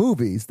like in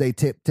movies, they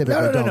typically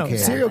don't care.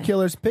 Serial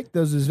killers pick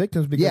those as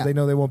victims because Yeah. they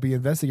know they won't be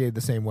investigated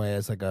the same way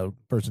as like a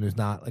person who's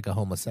not like a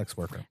homeless sex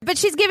worker. But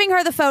she's giving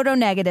her the photo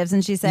negatives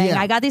and she's saying, Yeah.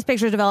 I got these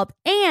pictures developed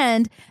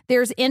and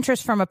there's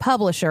interest from a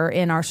publisher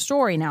in our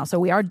story now. So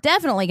we are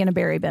definitely going to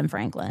bury Ben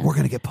Franklin. We're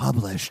gonna get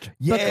published.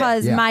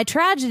 Because Yeah. my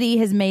tragedy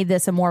has made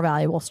this a more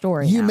valuable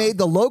story. You now. made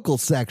the local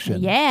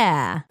section.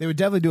 Yeah. They would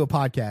definitely do a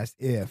podcast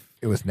if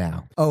it was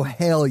now. Oh,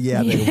 hell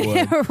yeah, they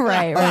would.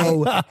 right.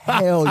 Oh,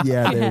 hell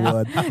yeah, they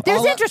would.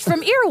 There's interest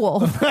from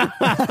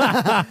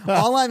Earwolf.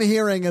 All I'm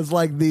hearing is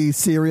like the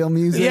cereal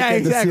music Yeah, and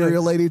exactly. the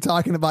cereal lady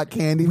talking about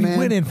Candyman. We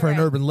went in for an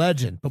urban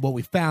legend, but what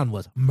we found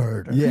was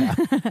murder. Yeah.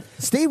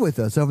 Stay with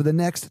us over the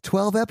next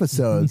 12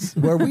 episodes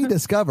where we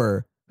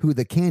discover who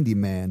the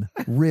Candyman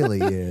really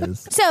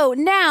is. So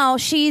now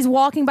she's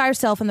walking by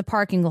herself in the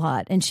parking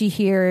lot and she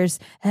hears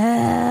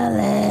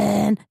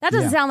Ellen. That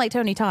doesn't Yeah. sound like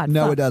Tony Todd.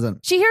 No, Fuck. it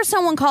doesn't. She hears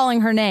someone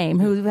calling her name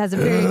who has a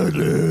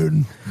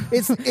very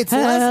It's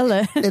Ellen.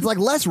 less, it's like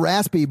less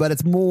raspy, but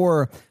it's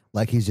more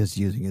like he's just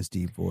using his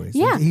deep voice.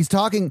 Yeah. He's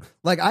talking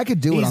like I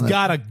could do it He's on the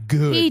got a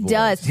good He voice.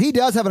 does. He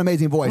does have an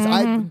amazing voice.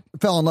 I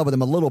fell in love with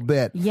him a little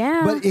bit.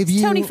 Yeah. But if It's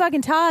you Tony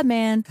fucking Todd,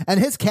 man. and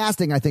his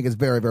casting I think is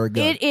very, very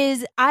good. It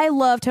is. I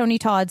love Tony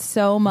Todd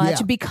so much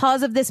Yeah.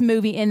 because of this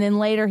movie. And then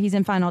later he's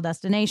in Final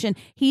Destination.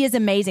 He is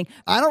amazing.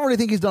 I don't really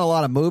think he's done a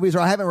lot of movies, or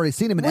I haven't really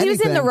seen him in Well, he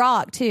anything. was in The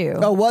Rock too.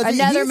 Oh, was he?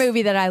 Another He's-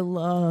 movie that I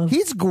love.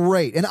 He's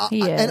great, and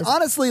He and is.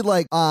 honestly,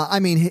 like I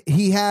mean,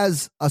 he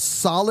has a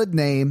solid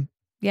name,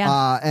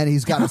 Yeah. and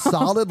he's got a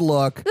solid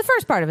look. The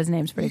first part of his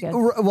name's pretty good.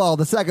 Well,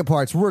 the second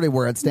part's really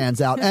where it stands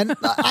out, and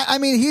I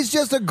mean, he's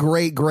just a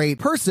great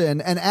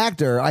person and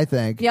actor. I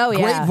think. Oh, yeah.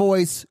 Great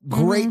voice,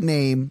 great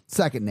name,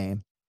 second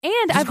name.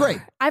 And He's great.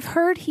 I've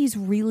heard he's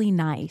really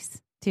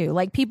nice too.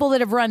 Like people that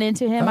have run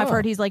into him, I've Oh.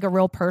 heard he's like a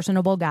real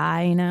personable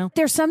guy, you know.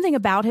 There's something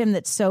about him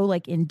that's so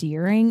like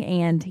endearing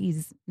and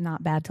he's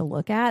not bad to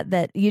look at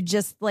that you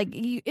just like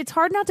it's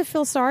hard not to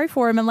feel sorry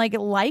for him and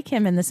like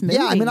him in this movie.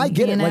 Yeah, I mean, I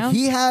get you it. know? Like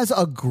he has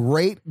a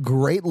great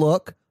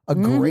look. A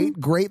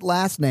great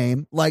last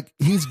name. Like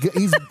he was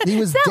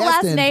that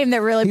last destined, name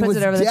that really he puts was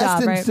it over the top,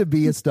 destined right? to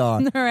be a star.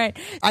 All right.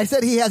 I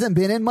said he hasn't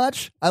been in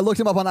much. I looked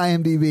him up on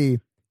IMDb.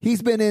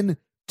 He's been in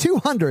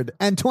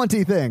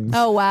 220 things.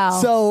 Oh, wow.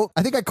 So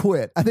I think I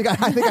quit. I think I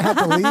had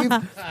to leave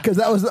because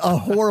that was a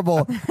horrible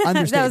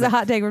understatement. That was a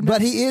hot take.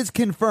 But he is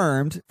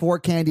confirmed for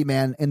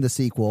Candyman in the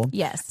sequel.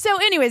 Yes. So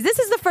anyways, this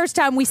is the first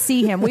time we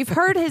see him. We've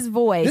heard his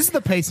voice. This is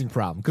the pacing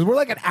problem because we're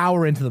like an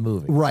hour into the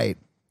movie. Right.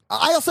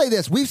 I'll say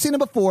this. We've seen him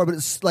before, but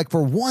it's like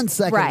for 1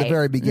 second at the Right.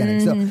 very beginning.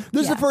 So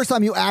this is Yeah. the first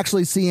time you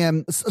actually see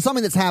him,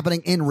 something that's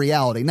happening in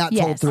reality, not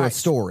told Yes. through a Right.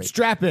 story.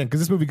 Strap in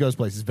because this movie goes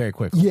places very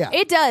quickly. Yeah.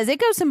 It does. It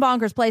goes some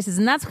bonkers places,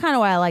 and that's kind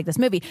of why I like this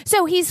movie.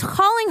 So he's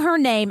calling her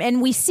name,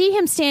 and we see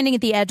him standing at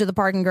the edge of the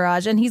parking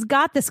garage, and he's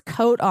got this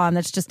coat on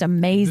that's just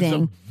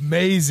amazing. It's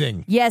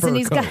amazing. Yes, and fur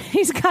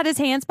he's coat. got his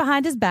hands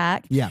behind his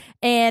back. Yeah.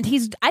 And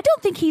I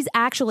don't think he's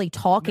actually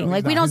talking. No,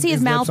 like he's we not. don't see his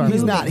His mouth lips aren't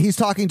moving. He's not. He's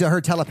talking to her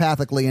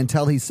telepathically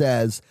until he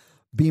says,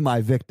 "Be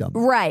my victim."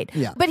 Right.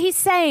 Yeah. But he's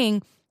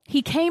saying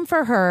he came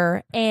for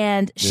her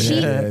and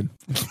she Good.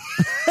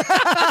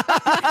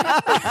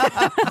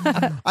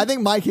 I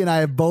think Mikey and I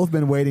have both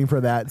been waiting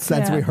for that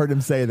since Yeah. we heard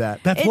him say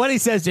that. That's what he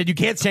says, dude. You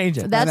can't change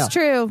it. know. That's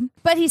true.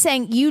 But he's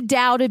saying you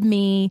doubted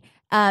me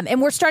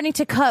And we're starting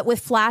to cut with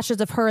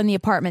flashes of her in the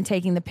apartment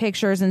taking the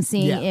pictures and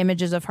seeing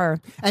images of her.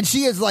 And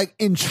she is like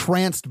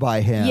entranced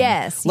by him.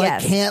 Yes,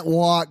 like can't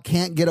walk,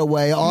 can't get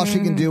away. All she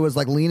can do is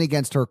like lean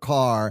against her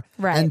car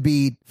and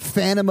be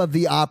Phantom of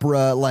the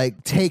Opera,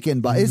 like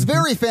taken by. It's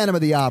very Phantom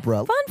of the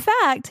Opera. Fun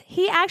fact,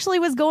 he actually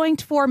was going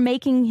for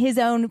making his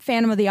own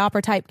Phantom of the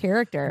Opera type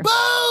character.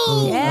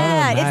 Boom!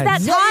 Yeah,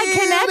 it's that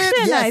Todd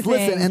connection, yes, I think.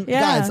 Listen, and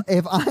guys,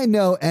 if I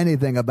know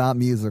anything about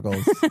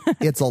musicals,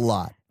 it's a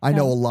lot. I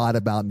know a lot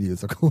about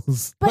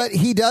musicals. But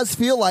he does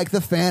feel like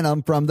the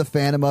Phantom from the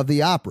Phantom of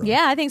the Opera.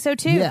 Yeah, I think so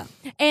too. Yeah.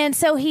 And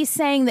so he's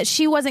saying that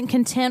she wasn't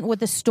content with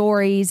the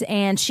stories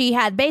and she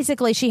had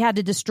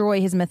to destroy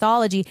his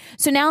mythology.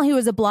 So now he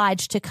was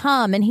obliged to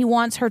come and he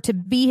wants her to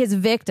be his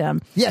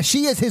victim. Yeah,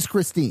 she is his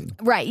Christine.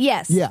 Right,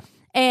 yes. Yeah.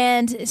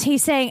 And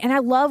he's saying, and I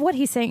love what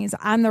he's saying is,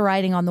 I'm the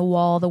writing on the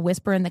wall, the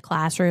whisper in the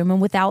classroom, and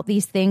without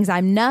these things,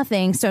 I'm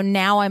nothing. So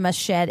now I must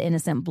shed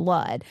innocent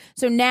blood.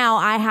 So now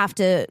I have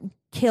to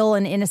kill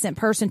an innocent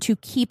person to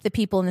keep the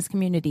people in this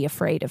community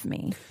afraid of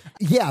me.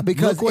 Yeah,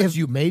 because look what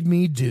you made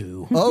me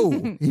do.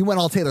 Oh, he went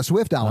all Taylor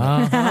Swift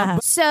on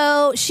it.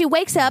 So she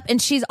wakes up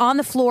and she's on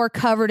the floor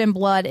covered in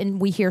blood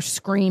and we hear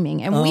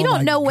screaming and we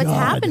don't know what's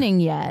happening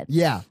yet.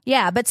 Yeah.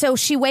 Yeah, but so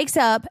she wakes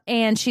up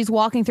and she's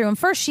walking through and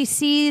first she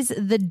sees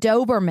the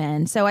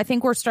Doberman. So I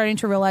think we're starting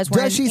to realize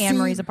we're in Anne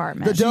Marie's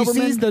apartment. She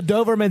sees the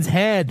Doberman's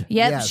head.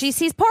 Yep, Yes. she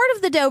sees part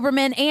of the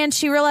Doberman and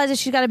she realizes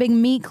she's got a big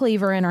meat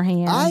cleaver in her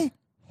hand. I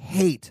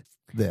hate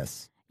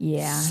this.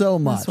 Yeah. So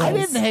much. I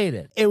didn't hate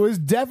it. It was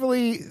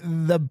definitely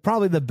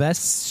probably the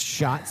best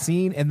shot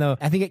scene, and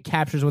I think it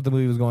captures what the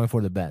movie was going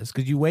for the best.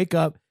 Because you wake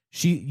up,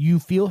 you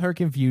feel her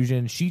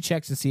confusion. She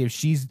checks to see if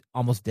she's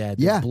almost dead.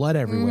 There's blood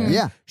everywhere.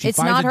 Yeah. She It's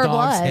finds not a her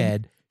dog's blood.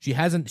 head.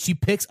 She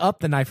picks up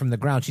the knife from the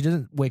ground. She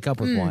doesn't wake up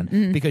with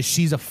one because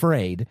she's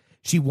afraid.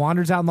 She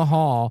wanders out in the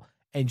hall.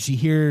 And she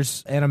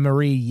hears Anna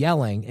Marie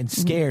yelling and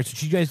scared, so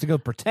she tries to go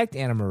protect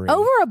Anna Marie.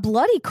 Over a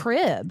bloody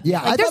crib.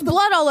 Yeah, Like, there's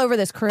blood all over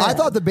this crib. I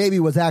thought the baby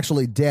was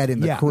actually dead in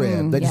the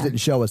crib. They just didn't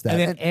show us that. And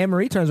then Anne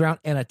Marie turns around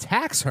and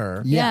attacks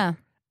her. Yeah.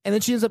 And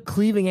then she ends up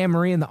cleaving Anne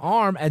Marie in the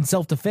arm and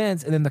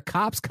self-defense, and then the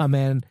cops come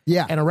in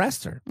and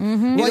arrest her.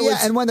 Mm-hmm. Well,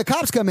 and when the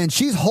cops come in,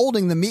 she's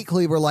holding the meat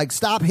cleaver like,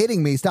 stop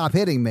hitting me.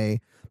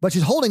 But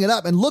she's holding it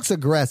up and looks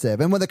aggressive.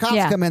 And when the cops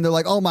come in, they're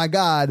like, oh my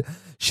God,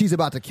 she's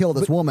about to kill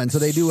this woman. So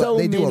they do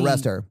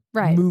arrest her.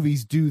 Right.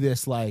 Movies do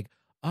this like,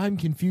 I'm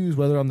confused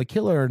whether I'm the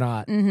killer or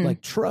not,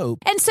 like trope.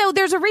 And so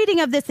there's a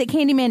reading of this that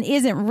Candyman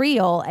isn't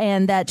real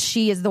and that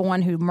she is the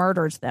one who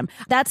murders them.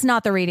 That's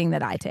not the reading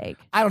that I take.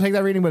 I don't take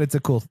that reading, but it's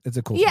a cool Yeah,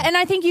 thing. and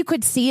I think you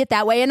could see it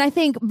that way. And I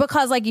think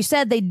because, like you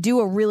said, they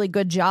do a really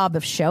good job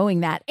of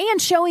showing that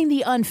and showing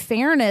the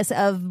unfairness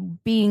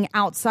of being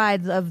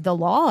outside of the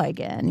law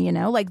again, you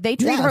know? Like they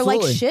treat her like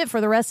absolutely. shit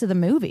for the rest of the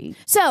movie.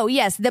 So,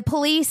 yes, the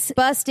police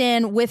bust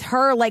in with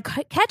her, like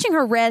catching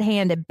her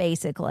red-handed,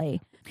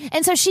 basically.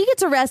 And so she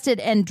gets arrested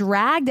and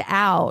dragged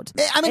out.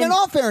 I mean, in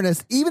all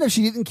fairness, even if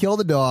she didn't kill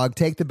the dog,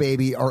 take the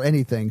baby, or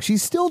anything, she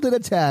still did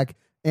attack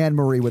Anne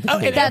Marie with the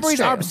And baby. That's Anne Marie's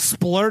true. arm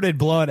splurted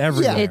blood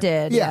everywhere. It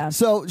did, yeah.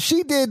 So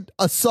she did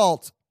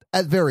assault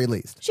at very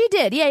least. She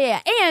did, yeah.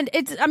 And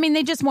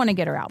they just want to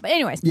get her out. But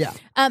anyways. Yeah.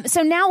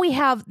 So now we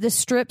have the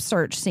strip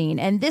search scene.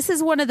 And this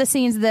is one of the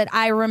scenes that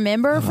I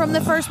remember from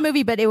the first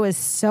movie, but it was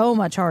so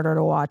much harder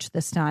to watch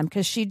this time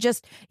because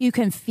you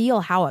can feel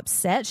how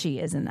upset she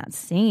is in that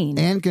scene.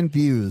 And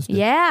confused.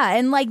 Yeah.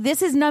 And like,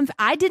 this is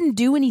I didn't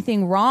do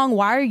anything wrong.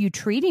 Why are you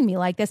treating me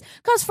like this?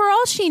 Because for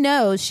all she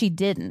knows, she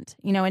didn't,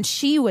 and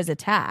she was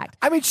attacked.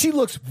 I mean, she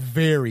looks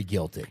very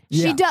guilty.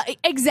 She does.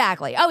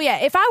 Exactly. Oh, yeah.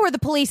 If I were the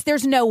police,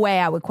 there's no way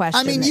I would question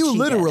I mean, that you she did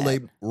literally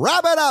it.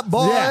 wrap it up,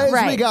 boys. Yeah.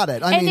 Right. We got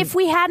it. I and mean, if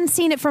we hadn't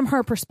seen it from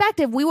her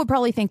perspective, we would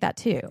probably think that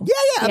too.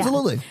 yeah,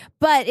 absolutely.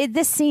 But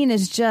this scene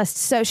is just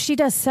so she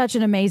does such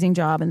an amazing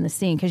job in the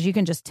scene because you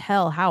can just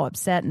tell how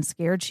upset and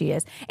scared she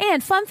is.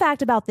 And fun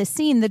fact about this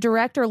scene, the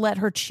director let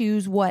her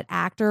choose what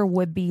actor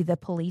would be the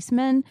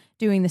policeman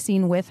doing the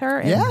scene with her.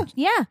 And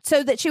yeah,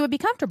 so that she would be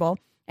comfortable.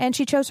 And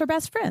she chose her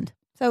best friend.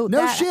 So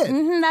No shit.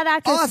 That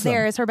actress Awesome.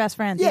 there is her best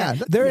friend. Yeah,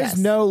 There is Yes.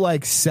 no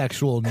like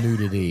sexual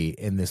nudity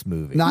in this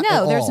movie. Not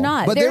No, at there's all.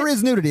 not. But There- there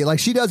is nudity. Like,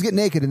 she does get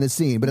naked in this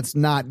scene, but it's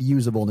not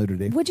usable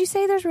nudity. Would you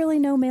say there's really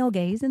no male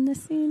gaze in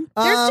this scene?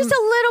 There's just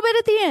a little bit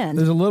at the end.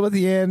 There's a little at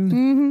the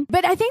end.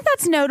 But I think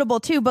that's notable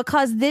too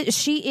because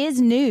she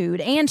is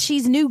nude and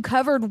she's nude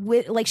covered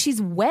with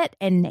she's wet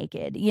and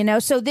naked,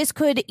 so this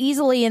could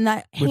easily in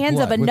the hands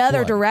blood, of another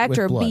with blood,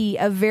 director with blood. be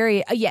a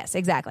very yes,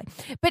 exactly.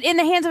 But in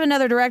the hands of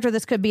another director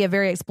this could be a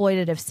very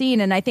exploitative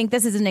scene, and I think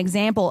this is an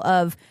example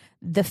of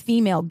the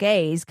female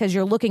gaze because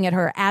you're looking at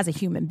her as a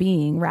human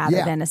being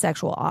rather than a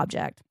sexual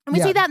object. And we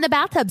Yeah. see that in the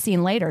bathtub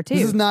scene later too.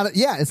 This is not,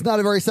 it's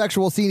not a very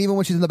sexual scene even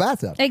when she's in the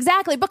bathtub.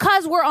 Exactly,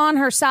 because we're on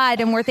her side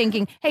and we're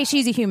thinking, hey,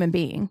 she's a human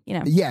being,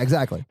 Yeah,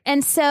 exactly.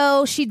 And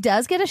so she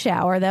does get a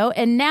shower, though,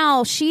 and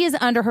now she is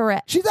under her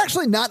arrest. She's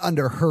actually not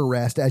under her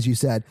arrest, as you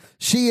said.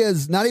 She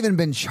has not even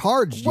been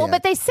charged Well, yet.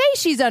 but they say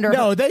she's under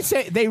No, her.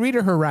 they read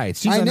her rights.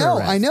 She's I under know,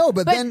 arrest. I know,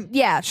 but But, then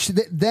yeah.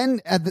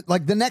 then at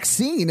the next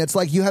scene, it's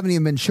like you haven't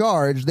even been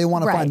charged. They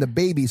want to Right. find the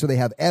baby so they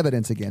have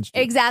evidence against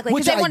you. Exactly,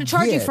 because Which they I want to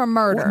charge you get. for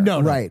murder.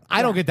 No, Right.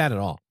 I don't get that at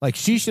all. Like,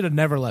 she should have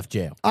never left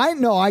jail. I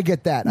know, I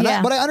get that. And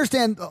Yeah. but I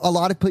understand a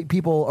lot of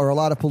people or a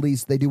lot of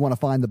police, they do want to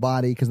find the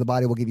body because the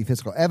body will give you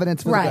physical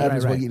evidence. Physical Right.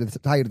 evidence Right, will right. get you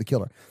tie you to the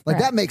killer. Like,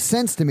 Right. that makes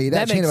sense to me,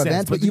 that chain makes of sense,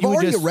 events, but you've you would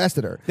already just-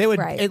 arrested her. They would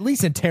Right. at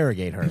least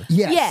interrogate her.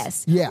 Yes.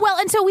 Yes. Yeah. Well,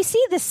 and so we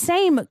see the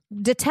same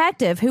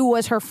detective who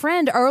was her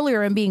friend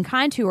earlier and being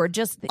kind to her,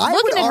 just I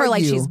looking would at her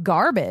like argue- she's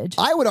garbage.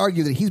 I would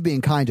argue that he's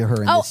being kind to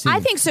her in Oh, this scene. I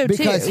think so, too.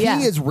 Because Yeah.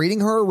 he is reading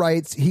her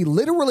rights. He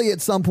literally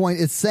at some point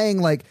is saying,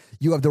 like,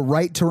 you have the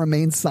right to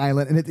remain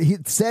silent. And he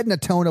said in a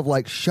tone of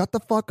like, shut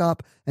the fuck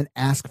up and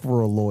ask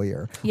for a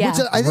lawyer. Yeah. Which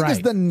I think is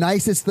Right. the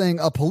nicest thing.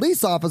 A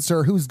police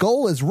officer whose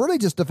goal is really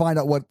just to find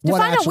out what to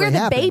find out actually where the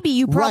happened. baby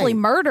you probably Right.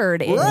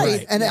 murdered is. Right.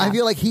 Right. And I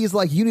feel like he's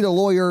like, you need a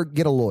lawyer,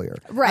 get a lawyer.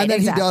 Right, And then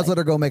exactly. he does let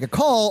her go make a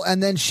call.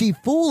 And then she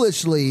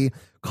foolishly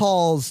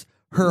calls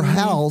her Mm-hmm.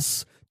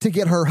 house to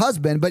get her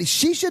husband, but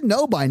she should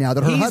know by now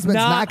that her He's husband's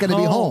not not going to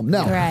be home. home.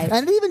 No. Right.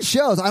 And it even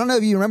shows, I don't know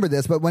if you remember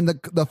this, but when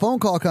the phone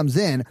call comes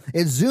in,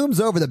 it zooms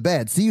over the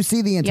bed. So you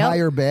see the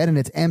entire bed and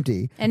it's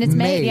empty. And it's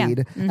made, yeah.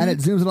 And it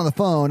zooms in on the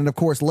phone. And of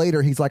course,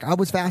 later he's like, I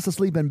was fast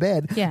asleep in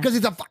bed. Yeah. Because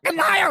he's a fucking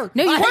liar.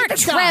 No, you I hate weren't,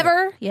 this guy.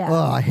 Trevor. Yeah.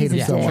 Oh, I hate He's him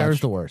a so dick. much. Trevor's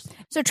the worst.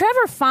 So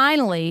Trevor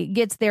finally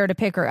gets there to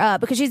pick her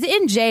up because she's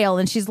in jail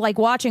and she's like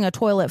watching a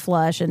toilet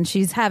flush and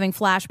she's having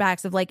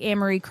flashbacks of like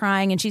Anne-Marie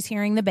crying and she's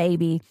hearing the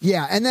baby.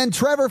 Yeah, and then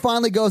Trevor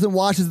finally goes and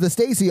washes the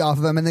Stacy off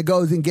of him and then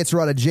goes and gets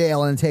her out of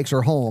jail and takes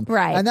her home.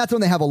 Right. And that's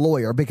when they have a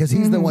lawyer because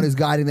he's the one who's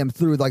guiding them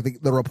through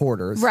like the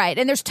reporters. Right.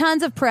 And there's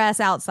tons of press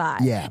outside.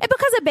 Yeah. And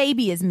because a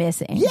baby is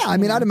missing. Yeah, I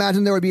mean, I'd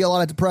imagine there would be a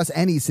lot of press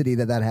any city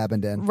that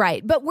happened in.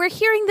 Right. But we're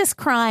hearing this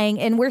crying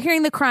and we're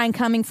hearing the crying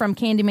coming from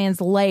Candyman's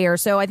lair.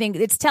 So I think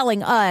it's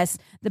telling us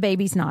the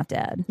baby's not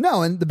dead.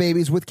 No, and the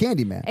baby's with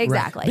Candyman.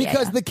 Exactly. Yeah,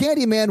 Because yeah. the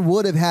Candyman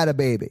would have had a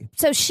baby.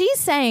 So she's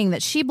saying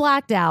that she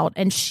blacked out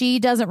and she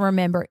doesn't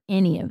remember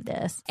any of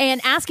this and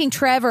asking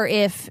Trevor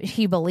if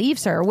he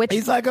believes her, which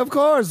He's like, of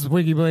course,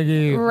 Wiggy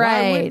Blinky. Why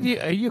Right.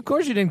 wouldn't you, of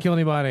course you didn't kill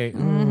anybody.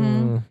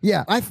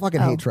 Yeah, I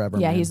fucking hate Trevor.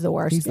 yeah, man. he's the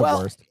worst. He's the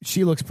Well, worst.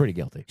 she looks pretty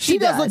guilty. She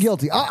does look does.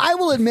 guilty. I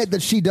will admit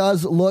that she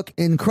does look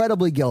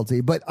incredibly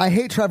guilty, but I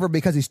hate Trevor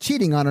because he's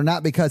cheating on her,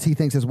 not because he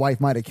thinks his wife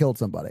might have killed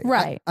somebody.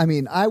 Right. I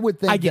mean, I would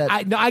think I get,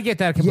 that. I get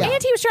that completely.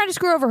 and he was trying to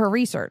screw over her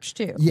research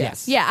too.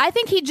 Yes. Yeah, I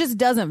think he just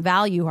doesn't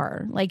value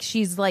her. Like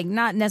she's like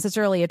not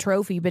necessarily a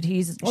trophy, but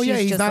she's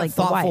He's just not like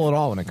the wife. thoughtful at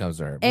all when it comes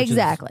to her. which is-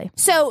 Exactly.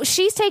 So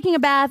she's taking a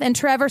bath, and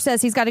Trevor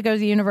says he's got to go to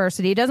the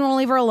university. He doesn't want to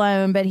leave her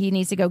alone, but he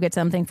needs to go get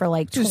something for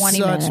like Just 20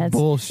 such minutes.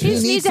 bullshit. He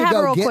just needs to have a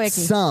go real get quickie.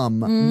 some,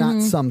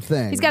 not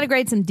something. He's got to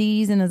grade some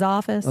D's in his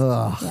office.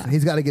 Ugh,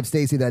 he's got to give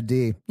Stacy that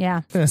D.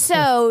 Yeah.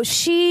 So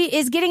she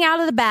is getting out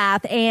of the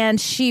bath and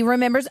she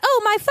remembers,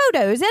 oh, my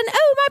photos and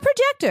oh, my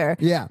projector.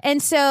 Yeah.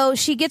 And so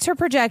she gets her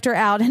projector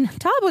out, and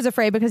Todd was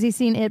afraid because he's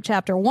seen It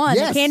Chapter 1.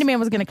 Yes. The Candyman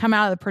was going to come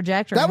out of the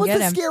projector That and was get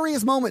the him.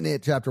 scariest moment in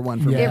it, Chapter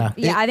 1 for me. Yeah.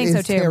 Yeah, I think so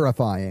is too.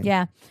 terrifying.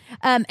 Yeah.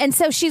 And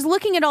so she's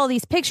looking at all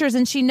these pictures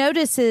and she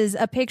notices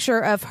a picture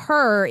of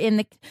her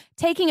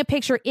taking a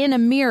picture in a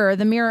mirror,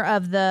 the mirror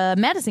of the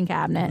medicine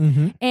cabinet.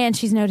 Mm-hmm. And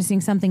she's noticing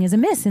something is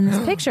amiss in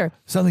this picture.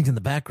 Something's in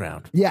the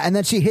background. Yeah, and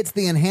then she hits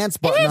the enhance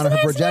button on her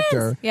Enhance, projector.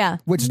 enhance. Yeah.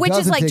 Which is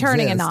doesn't like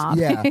turning a exist. knob.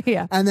 Yeah.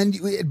 Yeah. And then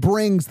it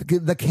brings the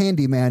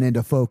Candyman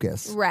into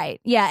focus. Right.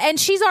 Yeah. And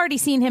she's already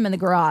seen him in the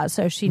garage,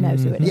 so she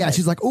knows who it is. Yeah,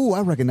 she's like, oh,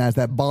 I recognize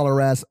that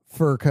baller ass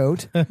fur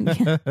coat.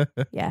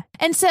 Yeah.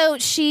 And so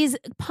she's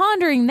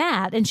pondering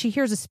that and she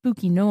hears a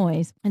spooky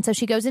noise. And so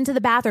she goes into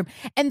the bathroom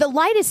and the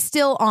light is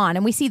still on.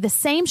 And we see the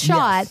same shot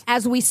Yes.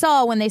 as we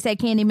saw when they said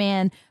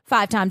Candyman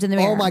 5 times in the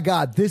mirror. Oh my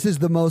God, this is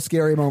the most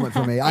scary moment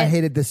for me. I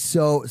hated this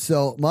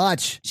so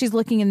much. She's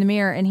looking in the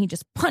mirror and he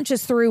just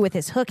punches through with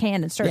his hook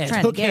hand and starts Yeah, his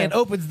trying to hook get hand her.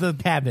 opens the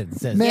cabinet and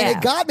says, Man, Yeah.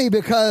 it got me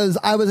because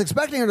I was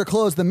expecting her to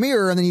close the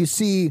mirror and then you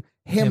see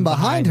him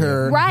behind behind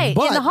her. Right,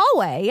 but in the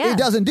hallway, yeah. It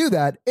doesn't do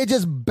that. It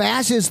just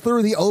bashes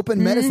through the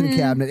open medicine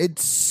cabinet.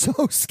 It's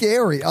so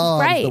scary. Oh,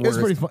 Right. it's the It was worst.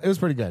 pretty fun. It was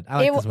pretty good. I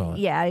like this moment.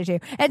 Yeah, I do.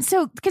 And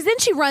so, because then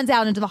she runs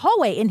out into the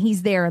hallway and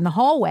he's there in the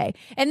hallway.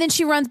 And then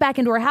she runs back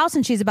into her house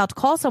and she's about to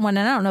call someone.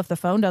 And I don't know if the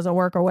phone doesn't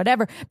work or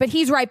whatever, but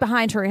he's right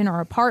behind her in her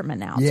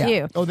apartment now, Yeah.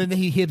 too. Oh, then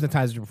he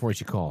hypnotizes her before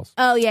she calls.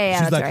 Oh, yeah,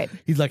 She's that's like, right.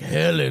 He's like,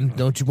 Helen,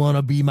 don't you want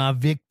to be my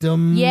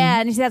victim? Yeah,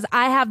 and he says,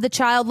 I have the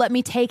child. Let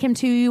me take him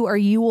to you or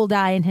you will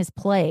die in his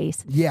place.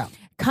 Yeah.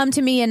 Come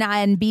to me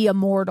and be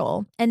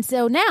immortal. And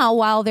so now,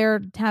 while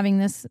they're having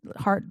this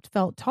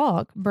heartfelt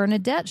talk,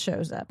 Bernadette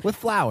shows up. With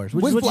flowers,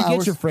 which With is what you flowers.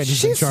 get your friend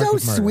who's in She's charge so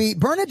with murder. sweet.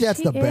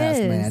 Bernadette's the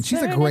best, Is. man.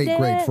 She's a great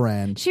Bernadette.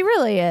 friend. She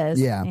really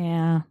is. Yeah.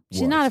 Yeah.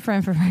 She's Was. not a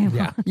friend for very long.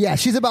 Yeah. Yeah,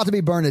 she's about to be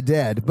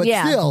Bernadette, but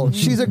Yeah. still,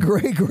 she's a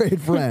great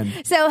friend.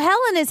 So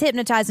Helen is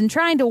hypnotized and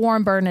trying to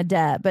warn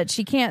Bernadette, but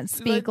she can't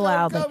speak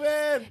loudly.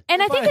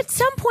 And I think at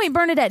some point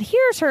Bernadette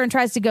hears her and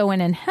tries to go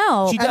in and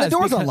help. She And the does,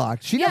 door's because-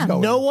 unlocked. She Yeah. doesn't go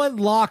in. No one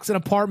locks an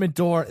apartment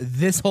door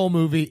this whole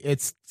movie.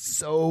 It's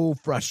so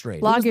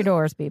frustrating. Lock your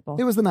doors, people.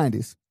 It was the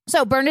 90s.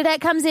 So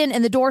Bernadette comes in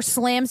and the door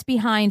slams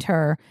behind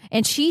her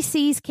and she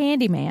sees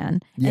Candyman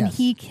and Yes.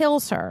 he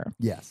kills her.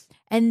 Yes.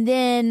 And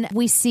then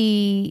we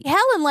see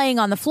Helen laying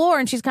on the floor,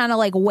 and she's kind of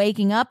like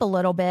waking up a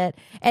little bit.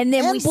 And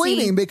then and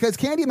bleeding because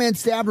Candyman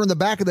stabbed her in the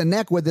back of the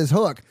neck with his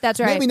hook. That's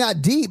right. Maybe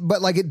not deep,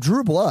 but like it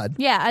drew blood.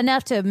 Yeah,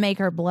 enough to make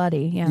her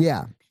bloody. Yeah.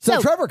 Yeah. So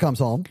Trevor comes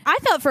home. I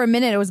thought for a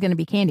minute it was going to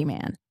be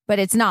Candyman, but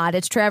it's not.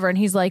 It's Trevor, and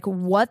he's like,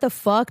 "What the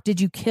fuck did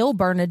you kill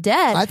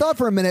Bernadette?" I thought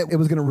for a minute it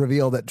was going to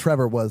reveal that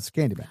Trevor was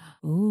Candyman.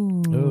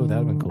 Ooh, that would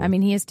have been cool. I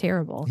mean, he is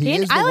terrible.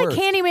 Is the I like worst.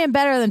 Candyman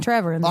better than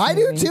Trevor. In this I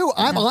movie. do too.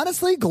 I'm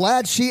honestly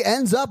glad she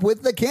ends up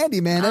with the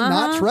Candyman and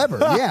not Trevor.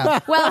 Yeah.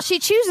 Well, she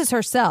chooses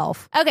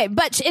herself. Okay,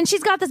 and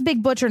she's got this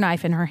big butcher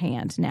knife in her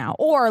hand now,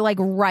 or like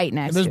right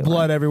next And to there's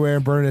blood her. everywhere,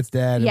 and Bernadette's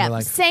dead. And Yeah, we're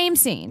like, same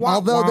scene.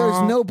 Although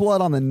there's no blood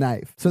on the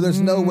knife. So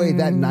there's no way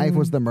that knife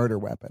was the murder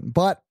weapon.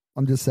 But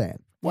I'm just saying.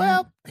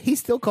 well, he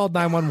still called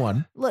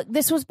 911. Look,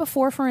 this was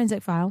before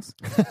forensic files.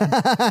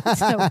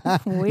 So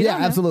we Yeah,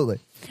 don't know. absolutely.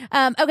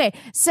 Okay,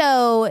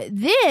 so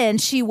then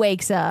she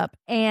wakes up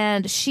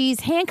and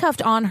she's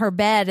handcuffed on her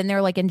bed, and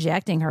they're like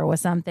injecting her with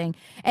something,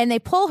 and they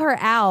pull her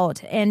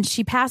out, and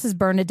she passes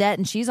Bernadette,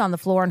 and she's on the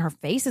floor, and her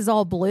face is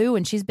all blue,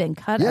 and she's been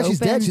cut Yeah, open. she's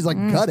dead. She's like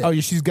gutted. Oh,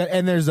 yeah, she's got,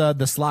 and there's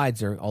the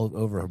slides are all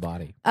over her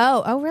body.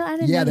 Oh, really? I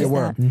didn't Yeah, they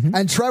notice were. that.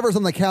 And Trevor's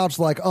on the couch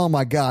like, oh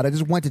my God, I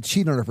just went to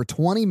cheat on her for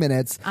 20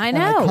 minutes. I And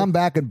know. I come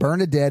back and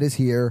Bernadette is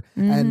here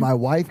and my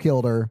wife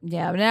killed her.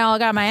 Yeah, but now I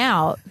got my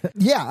out.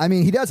 Yeah, I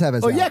mean, he does have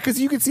his Oh, out. yeah, because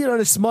you can see it on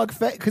his smug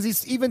face. Because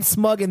he's even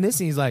smug in this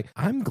scene. He's like,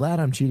 I'm glad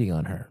I'm cheating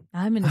on her.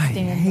 I'm going to I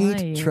stand by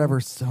hate you. Trevor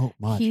so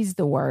much. He's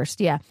the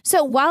worst. Yeah.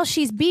 So while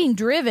she's being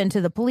driven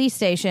to the police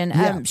station,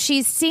 Yeah.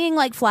 she's seeing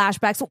like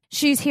flashbacks.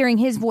 She's hearing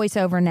his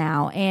voiceover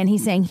now, and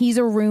he's saying he's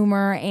a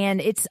rumor,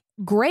 and it's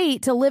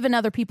great to live in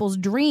other people's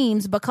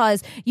dreams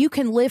because you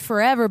can live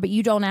forever, but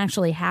you don't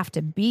actually have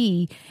to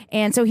be.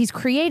 And so he's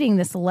creating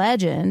this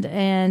legend,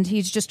 and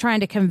he's just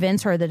trying to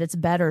convince her that it's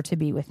better to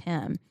be with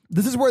him.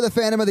 This is where the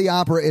Phantom of the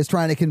Opera is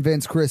trying to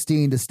convince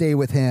Christine to stay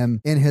with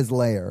him in his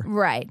lair.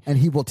 Right. And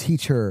he will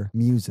teach her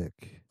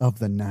music of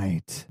the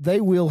night, They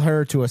wheel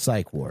her to a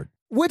psych ward.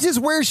 which is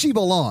where she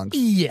belongs.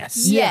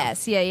 Yes.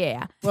 Yes.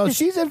 Yeah. Well,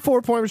 she's in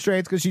 4-point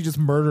restraints because she just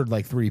murdered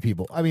like 3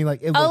 people. I mean,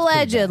 like, it looks pretty bad.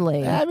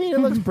 Allegedly. I mean, it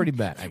looks pretty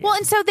bad. I guess. Well,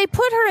 and so they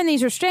put her in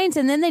these restraints,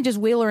 and then they just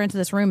wheel her into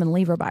this room and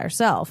leave her by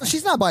herself.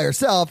 She's not by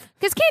herself.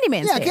 Because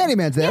Candyman's Yeah, there.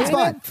 Candyman's there. It's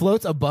fine.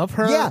 floats above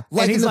her. Yeah,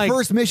 like and in he's the like,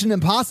 first Mission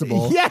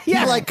Impossible. Yeah. He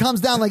like comes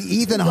down like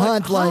Ethan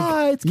Hunt.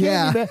 Hi, it's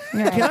yeah,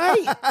 Candyman. Can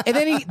I? And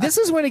then this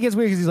is when it gets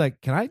weird because he's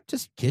like, can I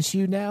just kiss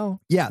you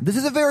now? yeah. This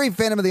is a very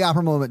Phantom of the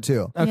Opera moment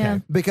too. Okay. Yeah.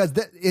 Because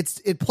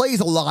it plays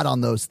a lot on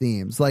those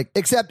themes. Like,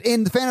 except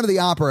in the Phantom of the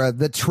Opera,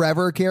 the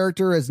Trevor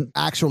character is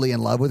actually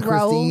in love with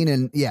Raoul? Christine,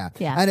 and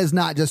and is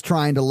not just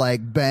trying to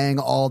like bang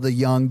all the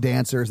young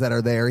dancers that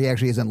are there. He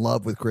actually is in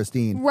love with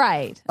Christine,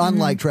 Right.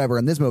 unlike Trevor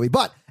in this movie.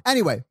 But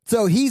anyway,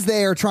 so he's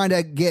there trying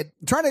to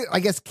I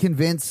guess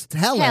convince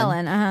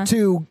Helen,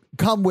 to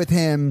come with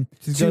him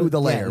to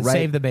the lair, right?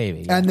 Save the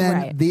baby. And then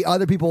Right. the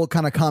other people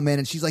kind of come in,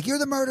 and she's like, "You're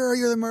the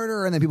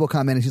murderer," And then people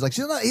come in, and she's like,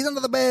 "He's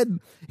under the bed.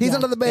 He's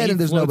under the bed," and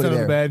there's nobody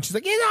there. The bed. She's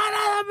like, he's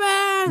under the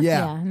bed.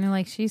 Yeah. And they're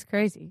like, she's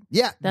crazy.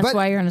 Yeah, That's but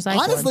why you're in a psych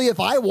ward. honestly, if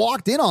I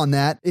walked in on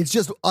that, it's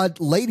just a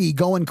lady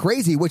going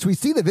crazy, which we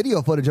see the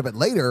video footage of it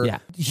later. Yeah.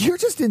 You're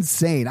just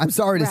insane. I'm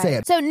sorry to say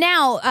it. So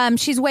now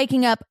she's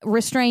waking up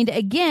restrained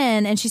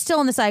again, and she's still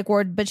in the psych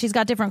ward, but she's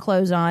got different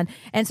clothes on.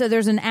 And so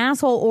there's an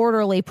asshole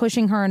orderly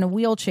pushing her in a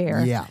wheelchair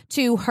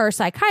to her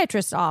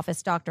psychiatrist's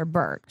office, Dr.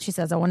 Burke. She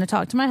says, I want to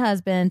talk to my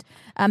husband.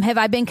 Have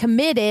I been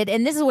committed?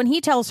 And this is when he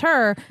tells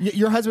her,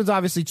 Your husband's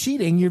obviously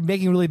cheating. You're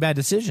making really bad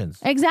decisions.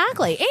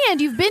 exactly.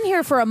 And you've been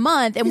here for a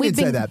month, and He we've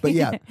didn't been say that, but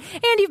yeah. and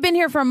you've been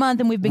here for a month,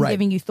 and we've been Right.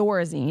 giving you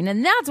Thorazine.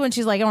 And that's when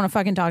she's like, I want to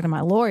fucking talk to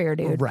my lawyer,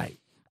 dude. Right.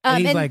 And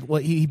he's and- like,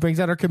 well, he brings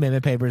out her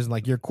commitment papers and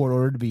like, you're court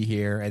ordered to be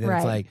here. And then Right.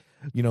 it's like,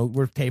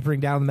 we're tapering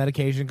down the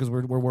medication because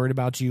we're worried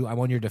about you. I'm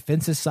on your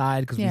defense's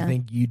side because Yeah. we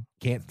think you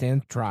can't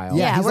stand trial.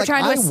 Yeah, he's we're like,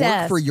 trying to I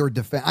assess. work for your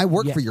defense. I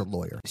work Yeah. for your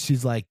lawyer.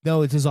 She's like,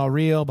 no, this is all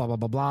real, blah, blah,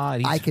 blah, blah.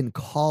 And I he's, can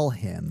call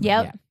him.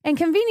 Yep. Yeah. And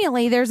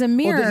conveniently, there's a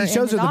mirror. he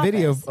shows her in the his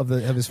video office. of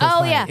his first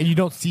Oh, night, yeah. and you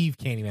don't see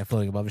Candyman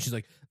floating above it. She's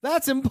like,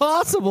 that's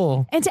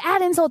impossible. And to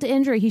add insult to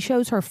injury, he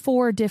shows her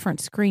 4 different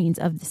screens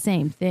of the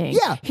same thing.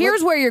 Yeah.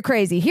 Here's where you're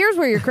crazy. Here's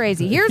where you're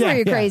crazy. Here's where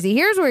you're Yeah. crazy.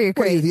 Here's where you're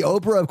What are you, crazy. the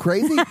Oprah of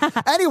crazy?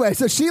 Anyway,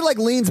 so she like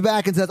leans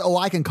back and says, "Oh,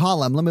 I can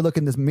call him. Let me look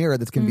in this mirror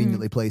that's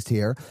conveniently placed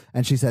here."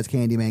 And she says,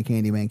 "Candyman,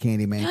 Candyman,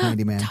 Candyman,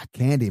 Candyman,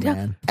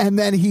 Candyman." And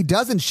then he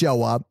doesn't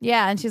show up.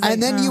 Yeah. And she's like,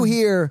 And then you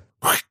hear,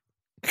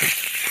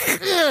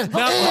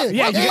 No,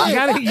 yeah,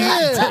 you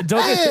gotta,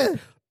 don't get.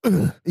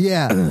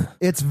 yeah,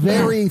 it's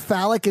very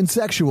phallic and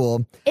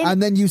sexual.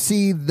 And then you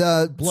see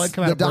the Blood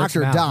come out the of Bert's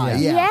doctor mouth, die.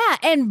 yeah.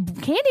 Yeah. and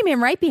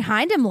Candyman right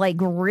behind him, like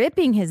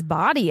ripping his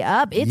body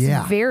up. It's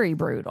Yeah. very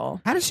brutal.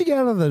 How does she get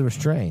out of the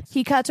restraints?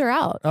 He cuts her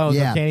out. Oh,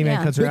 Yeah. the Candyman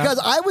Yeah. cuts her Because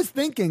out. I was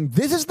thinking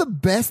this is the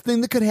best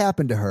thing that could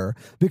happen to her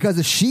because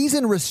if she's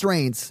in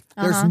restraints,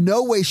 there's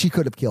no way she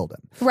could have killed him.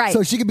 Right.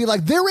 So she could be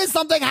like, there is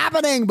something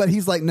happening. But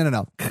he's like,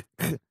 no.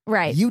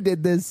 Right. You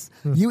did this.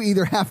 You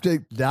either have to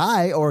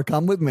die or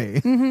come with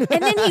me. And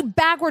then he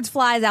backwards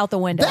flies out the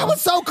window. That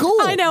was so cool.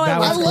 I know. That I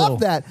was love love cool.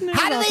 that.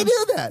 How do they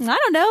do that? I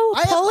don't know.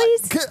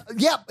 Pulleys?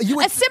 Yeah, you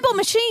would. A simple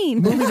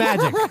machine. Movie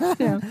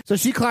magic. So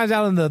she climbs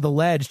out on the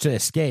ledge to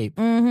escape.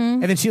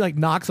 And then she like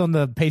knocks on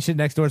the patient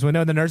next door's window,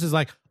 and the nurse is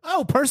like,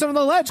 "Oh, person on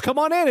the ledge, come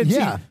on in!" And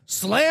Yeah. she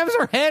slams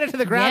her head into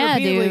the ground Yeah,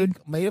 repeatedly. dude.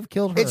 May have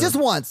killed her. It's just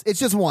once. It's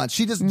just once.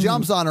 She just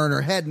jumps on her and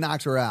her head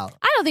knocks her out.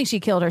 I don't think she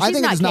killed her. She's I think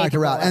it not just knocked her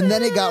capable. out. And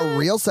then it got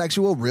real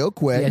sexual real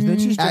quick Yes, then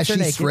she strips as her she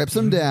naked. strips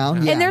him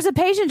down. Yeah. And there's a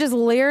patient just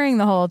leering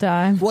the whole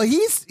time. Well,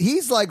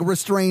 he's like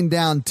restrained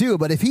down too,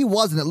 but if he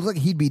wasn't, it looked like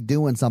he'd be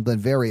doing something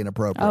very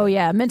inappropriate. Oh,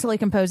 yeah. Mentally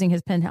composing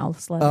his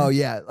penthouse letter. Oh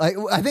yeah, like,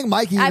 I think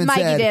Mikey even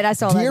Mikey said, did. I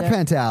saw that "Dear too."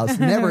 Penthouse,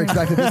 never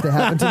expected this to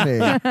happen to me."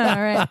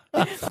 All right.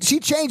 She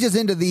changes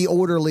into the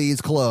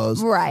orderly's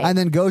clothes, Right. and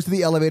then goes to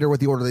the elevator with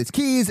the orderly's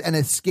keys and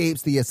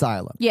escapes the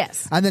asylum.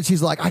 Yes. And then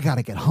she's like, "I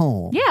gotta get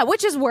home." Yeah,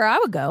 which is where I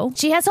would go.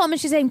 She heads home and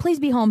she's saying, "Please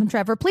be home,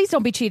 Trevor. Please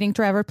don't be cheating,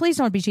 Trevor. Please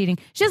don't be cheating."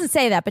 She doesn't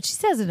say that, but she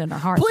says it in her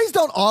heart. Please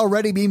don't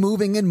already be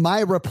moving in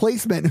my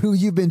replacement who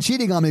you've been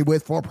cheating on me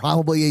with for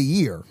probably a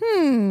year.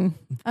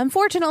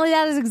 Unfortunately,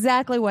 that is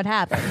exactly what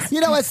happens.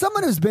 You know, as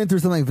someone who's been through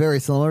something very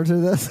similar to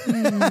this,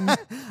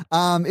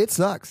 it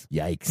sucks.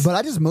 Yikes. But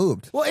I just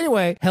moved. Well,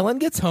 anyway, Helen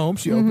gets home.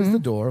 She opens the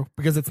door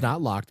because it's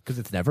not locked, because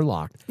it's never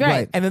locked.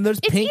 Right. And then there's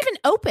It's pink. even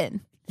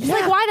open. It's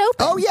like wide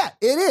open. Oh, yeah,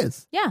 it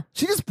is. Yeah.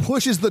 She just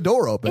pushes the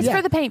door open. It's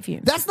for the paint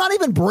fumes. That's not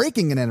even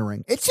breaking and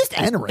entering. It's just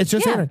entering. It's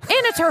just yeah. in And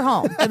it. it's her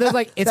home. And there's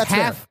like, it's That's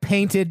half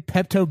painted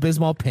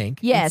Pepto-Bismol pink.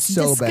 Yes. It's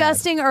so bad.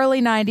 Disgusting early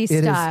 90s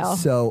It style.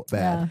 is so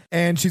bad.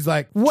 And she's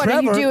like, What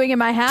are you "Trevor, doing in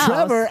my house?"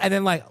 Trevor. And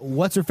then like,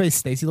 what's her face?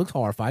 Stacy looks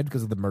horrified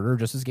because of the murderer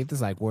just escaped the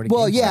psych ward.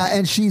 Well, yeah,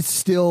 and she's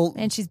still,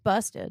 And she's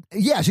busted.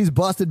 she's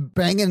busted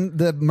banging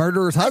the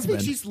murderer's I husband.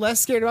 think she's less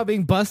scared about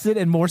being busted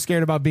and more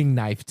scared about being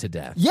knifed to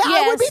death. Yeah,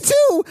 I would be Yes.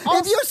 too. If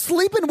Also- you're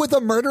sleeping with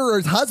a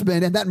murderer's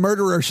husband and that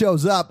murderer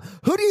shows up,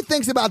 who do you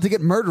think's about to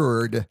get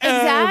murdered?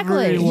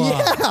 Exactly. Everyone.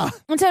 Yeah.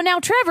 And so now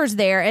Trevor's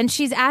there and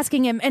she's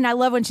asking him, and I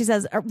love when she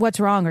says, "What's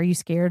wrong? Are you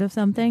scared of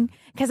something?"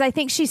 Because I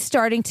think she's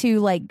starting to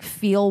like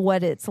feel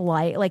what it's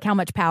like how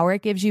much power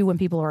it gives you when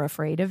people are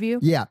afraid of you.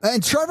 Yeah.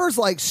 And Trevor's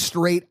like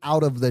straight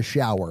out of the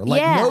shower.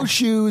 Like Yeah. no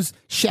shoes,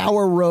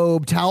 shower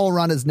robe, towel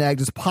around his neck,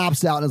 just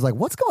pops out and is like,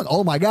 "What's going on?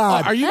 Oh my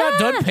God. Are you not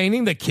done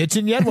painting the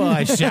kitchen yet while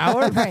I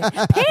shower? Right.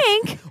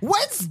 Pink.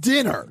 When's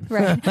dinner?"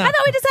 Right. I thought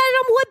we decided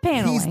on wood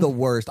paneling. He's the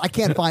worst. I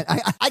can't find.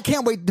 I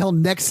can't wait until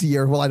next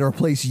year while I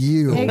replace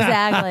you,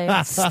 Exactly.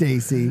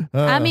 Stacy.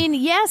 I mean,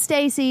 yes,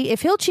 Stacy,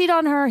 if he'll cheat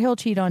on her, he'll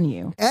cheat on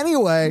you.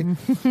 Anyway,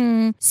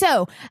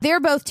 So they're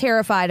both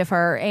terrified of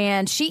her,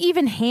 and she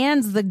even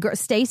hands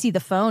Stacy the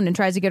phone and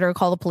tries to get her to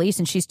call the police,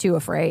 and she's too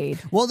afraid.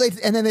 well,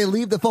 and then they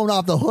leave the phone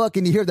off the hook,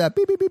 and you hear that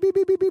beep beep beep beep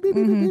beep beep beep beep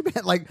beep,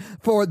 beep, like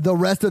for the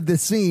rest of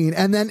this scene,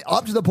 and then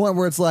up to the point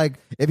where it's like,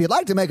 "If you'd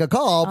like to make a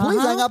call,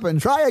 please hang up and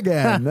try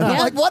again." And I'm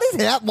like, what is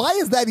that? Why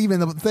is that even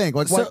the thing?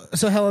 Like,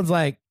 So Helen's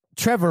like,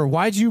 "Trevor,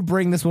 why'd you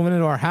bring this woman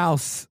into our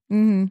house?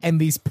 And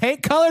these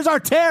paint colors are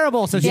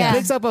terrible." So she Yeah.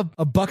 picks up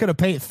a bucket of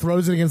paint,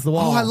 throws it against the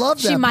wall. oh, I love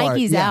that. She part.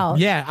 Mikey's Yeah. out.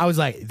 Yeah, I was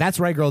like, "That's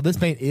right, girl. This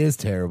paint is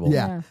terrible."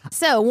 Yeah.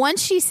 So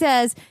once she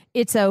says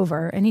it's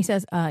over, and he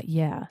says,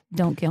 "Yeah,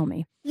 don't kill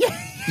me."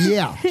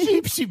 Yeah.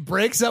 She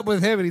breaks up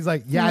with him, and he's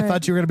like, "Yeah, I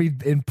thought you were gonna be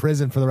in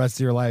prison for the rest of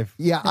your life."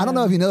 Yeah, I don't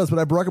know if you know this, but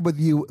I broke up with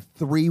you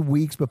 3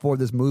 weeks before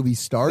this movie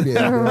started.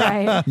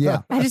 Right. Yeah.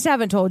 I just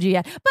haven't told you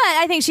yet. But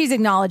I think she's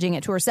acknowledging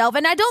it to herself.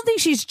 And I don't think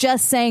she's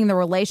just saying the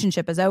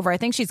relationship is over. I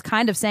think she's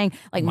kind of saying,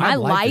 like, my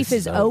life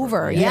is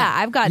over. Yeah,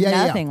 I've got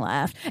nothing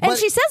left. And But-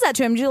 she says that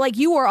to him. She's like,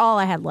 you were all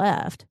I had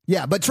left.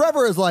 Yeah, but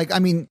Trevor is like, I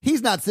mean,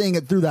 he's not seeing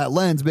it through that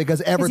lens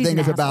because everything an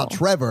is about asshole.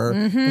 Trevor.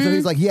 And so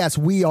he's like, yes,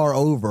 we are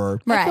over.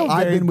 Right.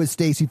 I've been with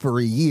Stacy for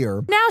a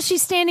year. Now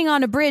she's standing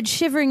on a bridge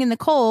shivering in the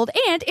cold,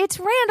 and it's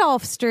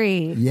Randolph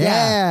Street.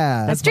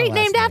 Yeah. A That's street my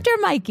last named name. after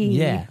Mikey.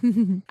 Yeah.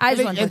 I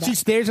just want to And she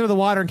stares into the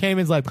water, and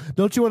Cayman's like,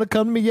 "Don't you want to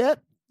come to me yet?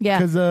 Yeah.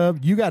 Because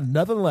you got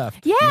nothing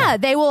left." Yeah,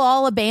 they will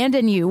all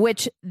abandon you,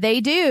 which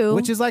they do.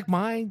 Which is like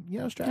my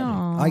strategy.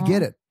 Aw. I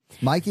get it.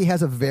 Mikey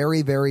has a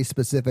very, very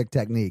specific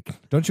technique.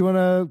 Don't you want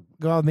to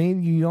go out with me?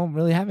 You don't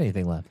really have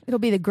anything left. It'll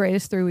be the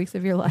greatest 3 weeks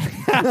of your life.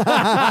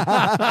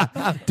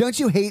 Don't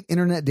you hate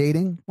internet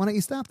dating? Why don't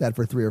you stop that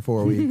for 3 or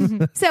 4 weeks?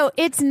 So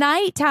it's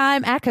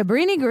nighttime at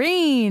Cabrini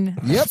Green.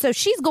 Yep. So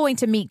she's going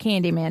to meet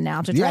Candyman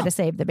now to try Yeah. to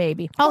save the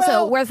baby. Also,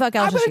 Well, where the fuck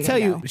else I'm is going she to tell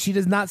gonna you, go? she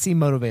does not seem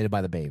motivated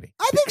by the baby.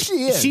 I think she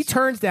is. She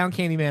turns down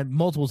Candyman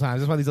multiple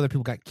times. That's why these other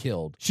people got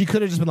killed. She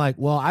could have just been like,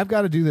 "Well, I've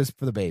got to do this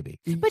for the baby."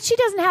 But she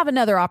doesn't have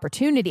another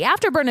opportunity.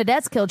 After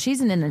Bernadette's killed,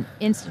 she's in an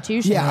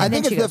institution. Yeah, I and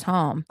think then she it's goes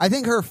home. I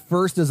think her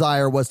first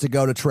desire was to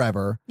go to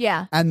Trevor.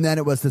 Yeah. And then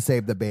it was to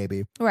save the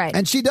baby. Right.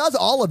 And she does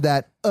all of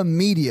that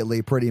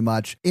immediately, pretty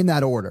much, in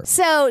that order.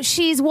 So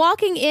she's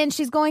walking in,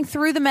 she's going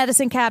through the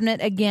medicine cabinet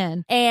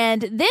again.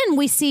 And then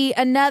we see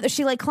another,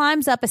 she like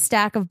climbs up a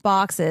stack of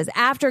boxes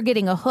after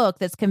getting a hook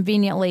that's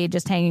conveniently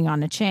just hanging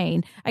on a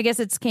chain. I guess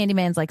it's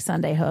Candyman's like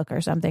Sunday hook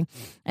or something.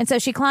 And so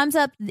she climbs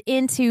up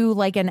into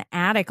like an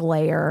attic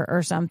layer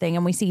or something,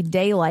 and we see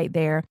daylight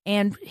there.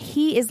 And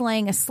he is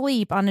laying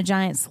asleep on a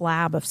giant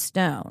slab of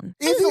stone.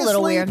 Is he a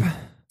little asleep? weird.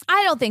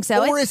 I don't think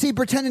so. Or is he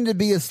pretending to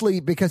be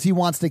asleep because he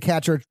wants to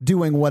catch her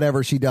doing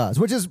whatever she does,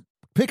 which is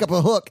pick up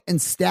a hook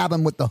and stab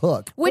him with the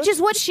hook. Which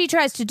is what she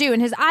tries to do,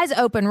 and his eyes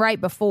open right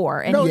before.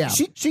 And No, Yeah.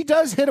 she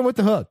does hit him with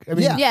the hook. I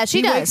mean, Yeah, she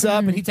he does. wakes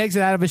up and he takes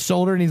it out of his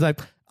shoulder and he's like,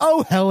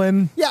 "Oh,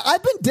 Helen." Yeah,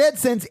 I've been dead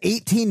since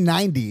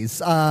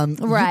 1890s.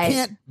 Right. You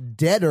can't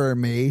deader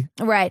me.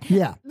 Right.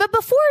 Yeah. But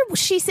before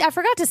I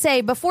forgot to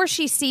say, before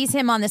she sees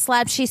him on the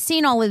slab, she's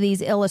seen all of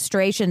these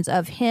illustrations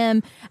of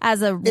him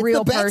as a It's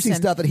real the Betsy person.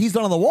 stuff that he's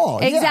done on the wall.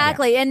 Yeah.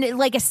 Exactly. And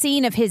like a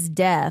scene of his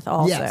death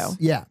also. Yes.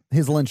 Yeah.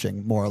 His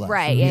lynching, more or less.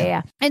 Right,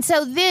 yeah. And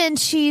so then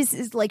she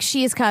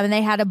is coming.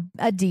 They had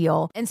a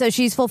deal. And so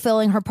she's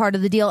fulfilling her part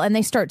of the deal, and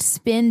they start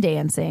spin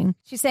dancing.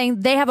 She's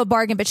saying they have a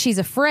bargain, but she's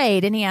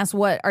afraid. And he asks,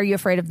 "What are you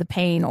afraid of, the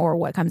pain or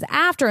what comes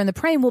after?" And the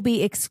pain will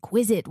be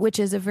exquisite, which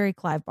is a very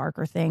Clive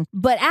Barker thing.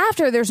 But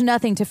after, there's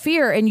nothing to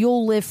fear, and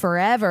you'll live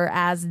forever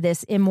as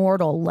this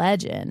immortal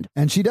legend.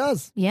 And she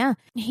does. Yeah.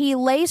 He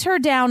lays her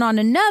down on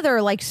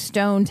another like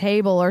stone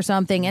table or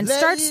something and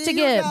starts to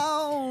get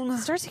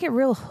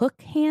real hook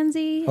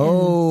handsy.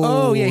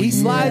 Oh, yeah, he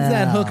slides yeah.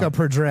 that hook up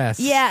her dress.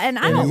 Yeah, and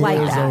I don't It like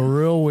was that. a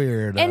real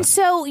weird. And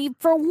so,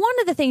 for one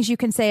of the things you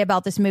can say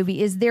about this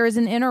movie is there is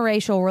an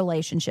interracial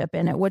relationship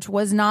in it, which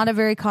was not a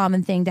very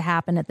common thing to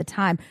happen at the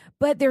time.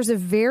 But there's a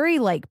very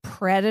like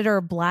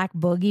predator, black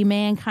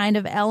boogeyman kind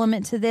of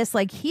element to this.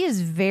 Like he is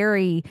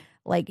very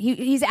like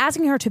he's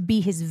asking her to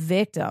be his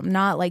victim,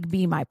 not like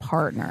be my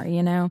partner.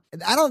 You know?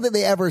 I don't think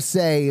they ever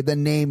say the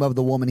name of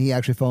the woman he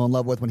actually fell in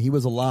love with when he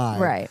was alive.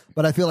 Right.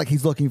 But I feel like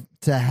he's looking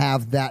to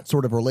have that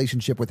sort of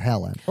relationship with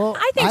Helen. Well,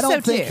 I think I don't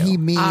so think too. he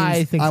means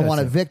I think so want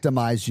to too.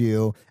 victimize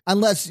you,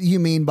 unless you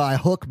mean by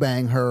hook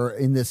bang her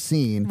in this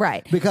scene.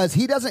 Right. Because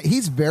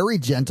he's very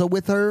gentle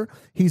with her.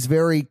 He's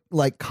very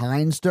like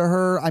kind to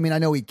her. I mean, I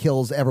know he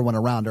kills everyone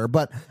around her,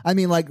 but I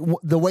mean like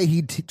the way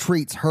he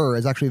treats her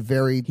is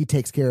actually he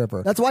takes care of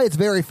her. That's why it's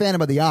very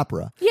Phantom of the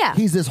Opera. Yeah.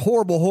 He's this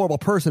horrible, horrible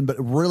person, but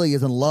really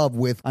is in love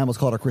with, I almost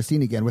called her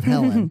Christine again, with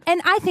Helen.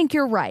 And I think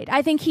you're right.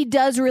 I think he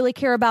does really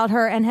care about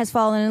her and has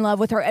fallen in love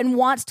with her and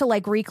wants to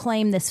like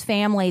reclaim this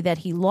family that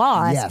he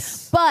lost.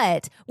 Yes.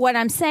 But what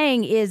I'm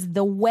saying is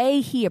the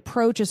way he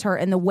approaches her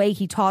and the way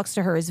he talks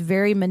to her is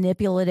very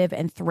manipulative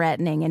and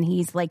threatening. And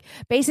he's like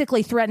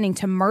basically threatening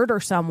to murder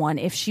someone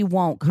if she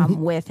won't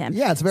come with him.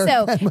 Yeah, it's very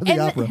Phantom of the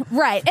Opera.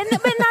 Right. And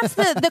that's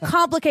the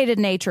complicated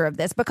nature of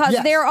this, because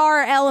Yes. there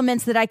are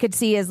elements that I could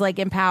see as like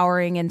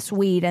empowering and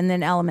sweet, and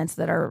then elements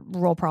that are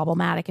real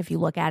problematic if you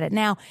look at it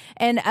now.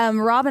 And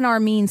Robin R.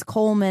 Means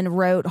Coleman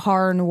wrote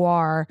Horror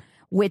Noir,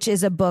 which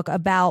is a book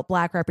about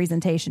black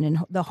representation in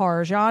the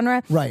horror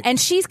genre. Right. And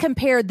she's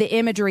compared the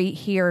imagery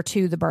here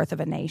to The Birth of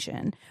a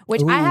Nation,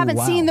 which I Ooh, haven't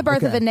wow. seen The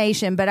Birth of Okay. a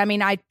Nation, but I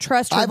mean, I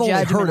trust her I've only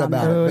judgment heard on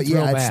about that. it, but It's yeah,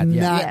 real it's bad,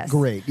 yeah. not Yes.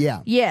 great.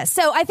 Yeah. Yeah,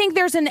 so I think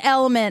there's an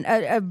element,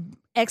 a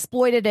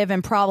exploitative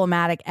and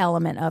problematic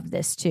element of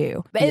this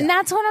too. And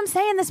that's what I'm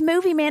saying. This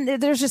movie, man,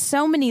 there's just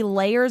so many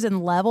layers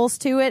and levels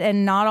to it,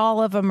 and not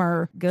all of them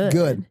are good.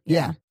 Good,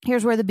 yeah.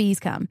 Here's where the bees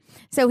come.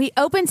 So he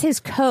opens his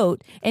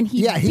coat and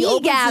he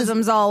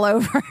beegasms all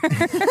over.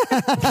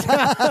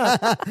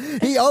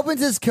 He opens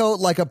his coat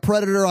like a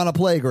predator on a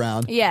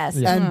playground. Yes.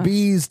 And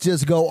bees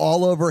just go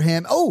all over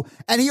him. Oh,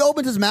 and he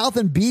opens his mouth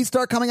and bees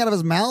start coming out of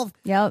his mouth.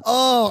 Yep.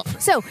 Oh,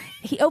 So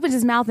he opens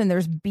his mouth and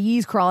there's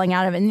bees crawling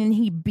out of it, and then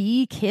he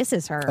bee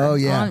kisses her. Oh,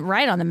 yeah.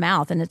 right on the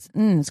mouth, and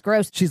it's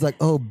gross. she's like,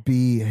 oh,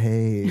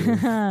 behave.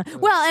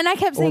 Well, and I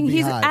kept saying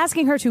he's beehive.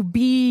 asking her to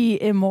be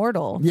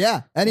immortal.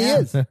 Yeah, and he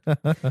is.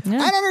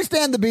 I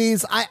understand the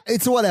bees.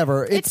 It's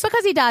whatever. It's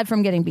because he died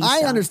from getting bee I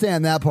stung.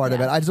 understand that part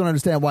of it. I just don't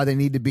understand why they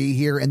need to be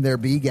here in their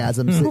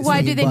beegasms.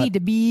 Why do they need to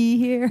be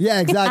here? Yeah,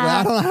 exactly.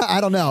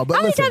 I don't know. But How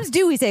many listen, times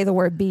do we say the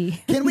word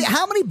bee? can we?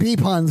 How many bee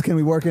puns can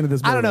we work into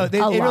this movie? I don't know.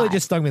 It really lot.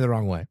 just stung me the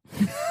wrong way.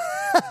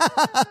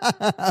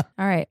 All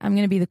right, I'm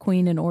going to be the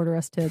queen and order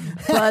us to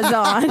buzz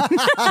on.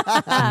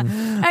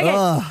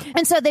 Okay.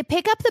 And so they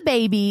pick up the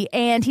baby,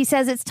 and he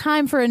says it's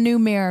time for a new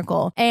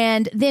miracle.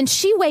 And then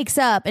she wakes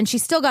up, and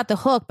she's still got the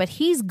hook, but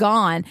he's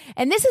gone.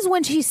 And this is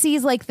when she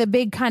sees like the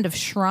big kind of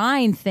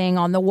shrine thing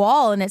on the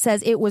wall, and it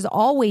says, "It was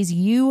always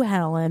you,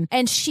 Helen."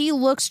 And she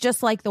looks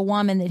just like the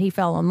woman that he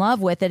fell in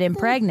love with that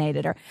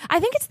impregnated her. I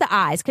think it's the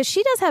eyes, because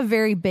she does have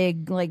very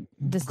big, like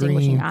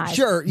distinguishing Green. eyes.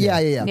 Sure. Yeah.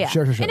 Yeah.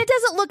 Sure. And it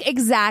doesn't look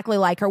exactly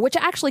like her, which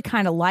I actually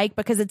kind of like,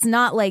 because it's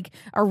not like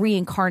a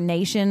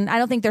reincarnation. I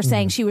don't think they're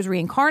saying she was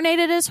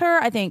reincarnated as her.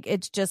 I think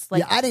it's just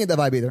like. Yeah, I didn't get that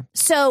vibe either.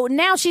 So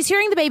now she's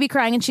hearing the baby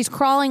crying, and she's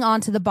crawling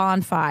onto the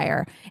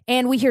bonfire.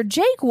 And we hear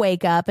Jake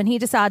wake up, and he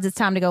decides it's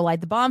time to go light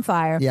the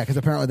bonfire. Yeah, because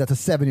apparently that's a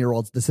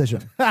 7-year-old's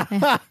decision.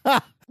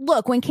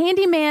 look, when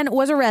Candyman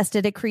was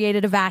arrested, it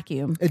created a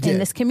vacuum It did. in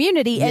this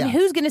community. And Yeah.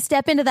 who's going to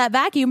step into that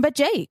vacuum but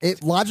Jake?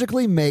 It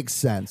logically makes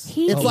sense.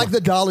 He- It's like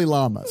the Dalai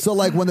Lama. So,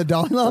 like, when the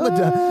Dalai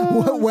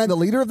Lama, when the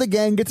leader of the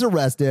gang gets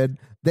arrested,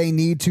 they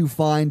need to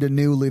find a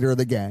new leader of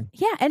the gang.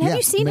 Yeah, and have Yeah,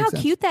 you seen how makes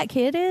sense. cute that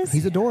kid is?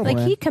 He's adorable, Like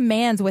man. he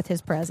commands with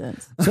his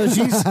presence. So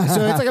so it's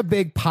like a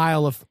big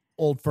pile of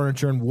old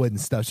furniture and wood and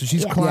stuff. So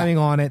she's Yeah. climbing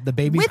on it. The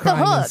baby's With the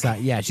crying hook.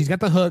 inside. Yeah, she's got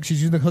the hook.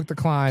 She's using the hook to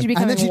climb. She's And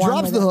then becoming she warm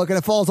drops with the it. hook and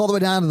it falls all the way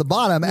down to the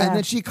bottom. Yeah. And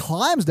then she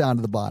climbs down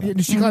to the bottom.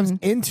 And she climbs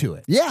into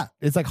it. Yeah.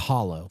 It's like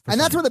hollow.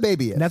 And that's where the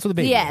baby is. And that's where the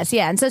baby Yes, is.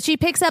 yeah. And so she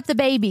picks up the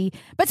baby.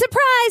 But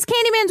surprise,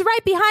 Candyman's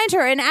right behind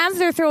her. And as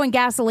they're throwing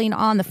gasoline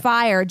on the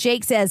fire,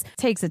 Jake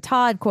takes a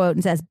Todd quote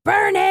and says,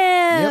 "Burn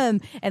him!"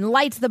 and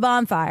lights the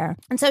bonfire.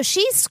 And so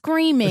she's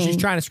screaming. So she's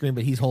trying to scream,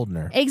 but he's holding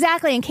her.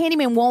 Exactly. And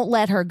Candyman won't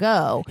let her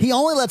go. He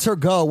only lets her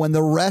go when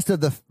the rest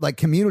of the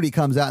community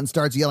comes out and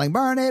starts yelling,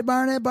 "Burn it,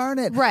 burn it, burn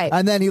it." Right.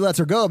 And then he lets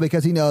her go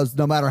because he knows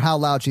no matter how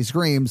loud she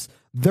screams,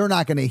 they're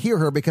not going to hear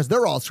her because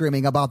they're all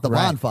screaming about the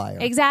bonfire.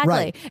 Exactly.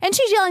 Right. And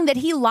she's yelling that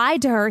he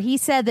lied to her. He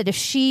said that if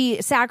she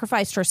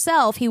sacrificed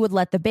herself, he would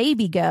let the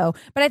baby go.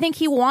 But I think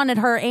he wanted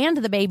her and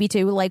the baby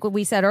to, like what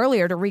we said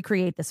earlier, to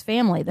recreate this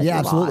family that Yeah, he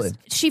absolutely. lost.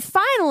 She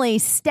finally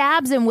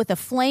stabs him with a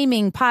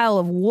flaming pile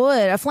of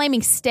wood, a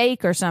flaming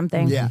stake or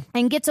something, Yeah.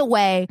 and gets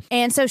away.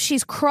 And so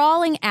she's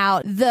crawling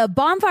out. The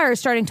bonfire is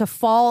starting to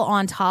fall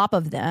on top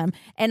of them,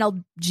 and a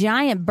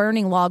giant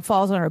burning log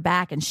falls on her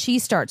back, and she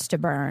starts to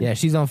burn. Yeah,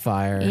 she's on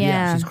fire.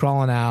 Yeah. She's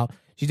crawling out.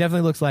 She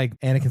definitely looks like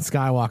Anakin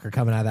Skywalker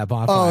coming out of that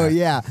bonfire. Oh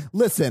yeah,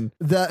 listen,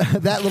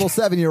 that little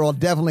 7-year-old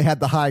definitely had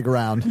the high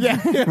ground.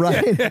 Yeah,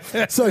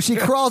 right. So she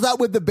crawls out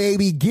with the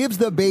baby, gives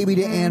the baby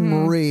to Anne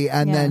Marie,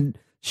 and Yeah. then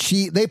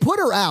they put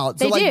her out.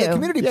 So They like do. the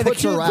community Yeah,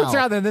 puts her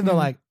out. and then they're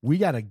like, we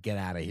got to get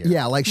out of here.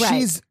 Yeah, like Right.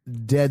 she's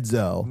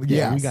dead-zo. Yeah,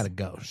 Yes. we got to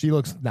go. She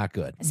looks not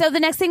good. So the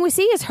next thing we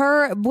see is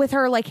her with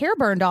her like hair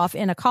burned off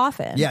in a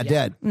coffin. Yeah,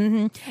 dead.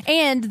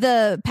 And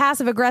the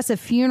passive aggressive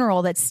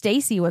funeral that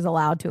Stacy was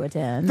allowed to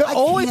attend. The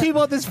only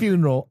people at this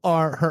funeral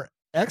are her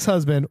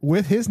ex-husband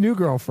with his new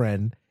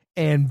girlfriend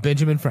and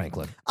Benjamin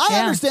Franklin. I Yeah.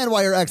 understand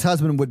why your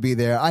ex-husband would be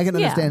there. I can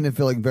Yeah. understand him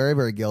feeling very,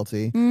 very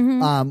guilty.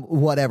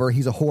 Whatever.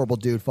 He's a horrible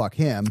dude. Fuck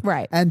him.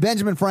 Right. And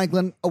Benjamin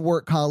Franklin, a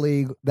work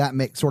colleague, that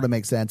sort of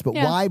makes sense. But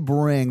Yeah. why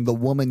bring the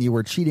woman you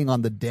were cheating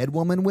on the dead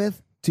woman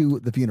with to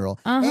the funeral?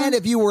 And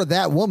if you were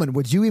that woman,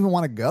 would you even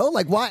want to go?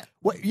 Like, why?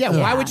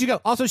 Why would you go?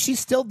 Also,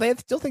 they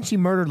still think she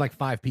murdered like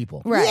 5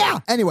 people. Right. Yeah.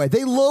 Anyway,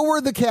 they lower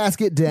the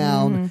casket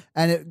down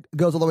and it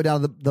goes all the way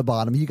down to the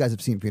bottom. You guys have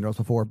seen funerals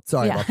before.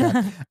 Sorry Yeah. about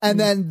that. And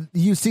then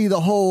you see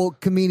the whole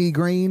Cabrini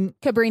Green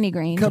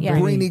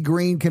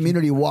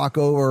community walk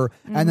over,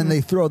 and then they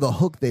throw the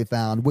hook they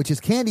found, which is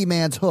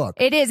Candyman's hook.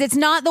 It is. It's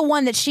not the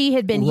one that she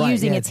had been Right,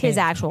 using. yeah, it's his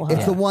actual hook.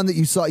 It's the one that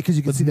you saw because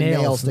you can With see the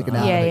nails nails sticking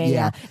out. Yeah, of yeah, it.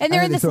 yeah. And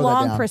they're then in they this throw that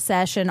long down.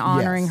 procession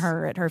honoring Yes.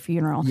 her at her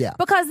funeral. Yeah.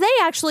 Because they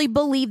actually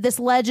believe this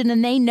legend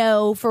and they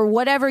know for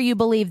whatever you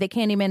believe that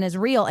Candyman is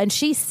real. And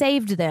she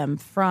saved them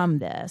from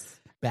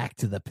this. Back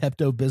to the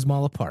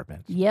Pepto-Bismol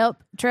apartment. Yep.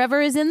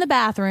 Trevor is in the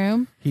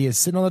bathroom. He is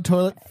sitting on the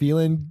toilet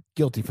feeling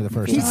guilty for the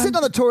first He's time. sitting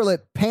on the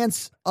toilet,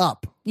 pants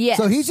up. Yes.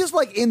 So he's just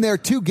like in there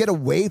to get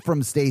away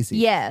from Stacy.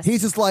 Yes.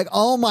 He's just like,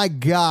 oh my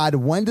God,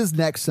 when does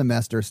next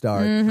semester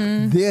start?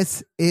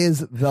 This is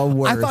the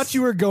worst. I thought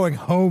you were going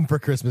home for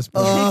Christmas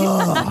break.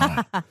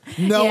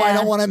 No, Yeah. I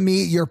don't want to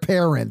meet your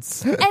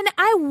parents. And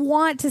I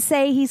want to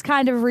say he's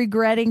kind of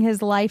regretting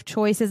his life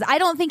choices. I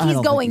don't think I he's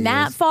don't think going he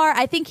that is. far.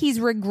 I think he's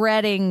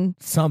regretting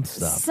Some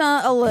stuff.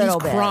 a little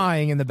He's bit.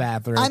 crying in the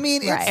bathroom. I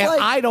mean, it's Right. and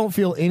like. I don't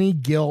feel any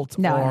guilt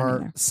No, I don't or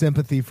either.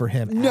 sympathy for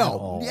him at No,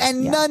 all.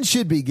 and none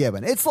should be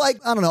given. It's like,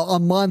 I don't know, a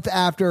month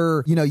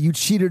after, you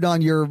cheated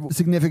on your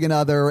significant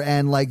other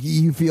and like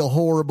you feel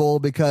horrible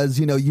because,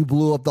 you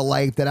blew up the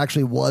life that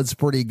actually was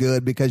pretty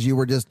good because you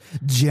were just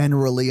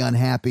generally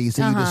unhappy.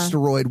 So you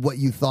destroyed what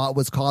you thought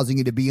was causing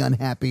you to be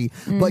unhappy,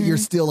 but you're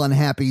still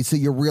unhappy. So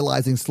you're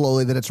realizing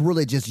slowly that it's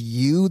really just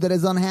you that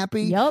is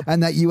unhappy Yep.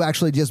 and that you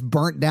actually just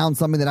burnt down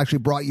something that actually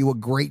brought you a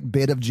great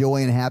bit of joy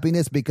and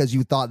happiness because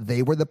you thought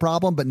they were the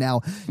problem. But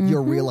now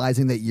you're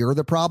realizing that you're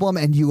the problem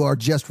and you are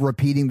just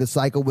repeating the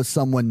cycle with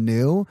someone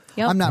new.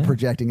 Yep. I'm not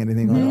projecting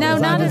anything on No,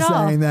 this. not I'm at just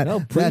all. saying that No,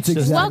 preach that's to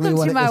exactly Welcome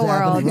what to my is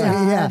happening.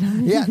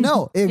 world, Yeah,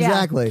 no, Yeah.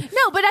 exactly.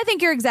 No, but I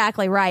think you're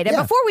exactly right. And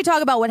Yeah. before we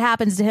talk about what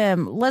happens to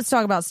him, let's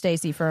talk about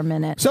Stacy for a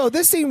minute. So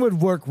this scene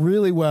would work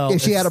really well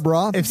If she had a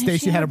bra? If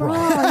Stacey had a bra.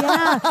 Oh,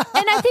 yeah.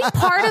 And I think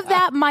part of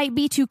that might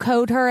be to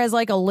code her as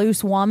like a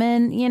loose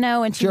woman,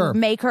 and to Sure.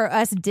 make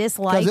us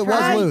dislike 'Cause it her.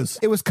 was loose.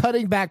 It was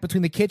cutting back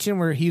between the kitchen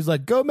where he's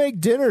like, "Go make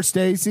dinner,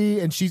 Stacy,"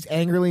 and she's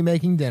angrily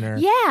making dinner.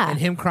 Yeah. and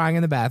him crying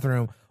in the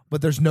bathroom.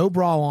 But there's no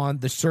bra on.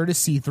 The shirt is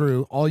see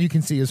through. All you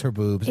can see is her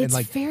boobs, and It's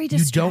like very you don't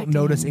distracting.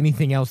 notice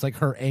anything else, like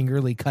her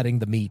angerly cutting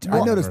the meat. or I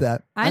noticed whatever.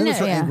 that. I noticed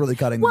her angrily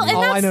cutting Well, the and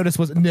meat. All I that's- noticed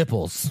was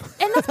nipples.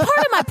 And that's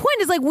part of my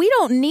point is like, we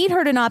don't need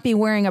her to not be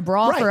wearing a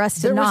bra for us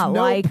to There was not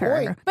no like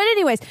point. her. But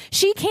anyways,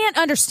 she can't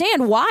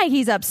understand why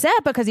he's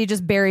upset because he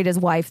just buried his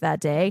wife that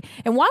day.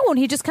 And why won't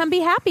he just come be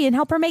happy and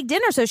help her make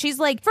dinner? So she's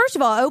like, first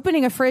of all,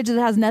 opening a fridge that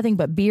has nothing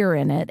but beer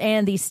in it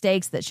and these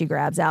steaks that she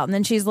grabs out. And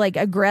then she's like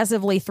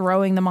aggressively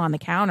throwing them on the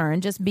counter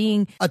and just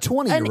being A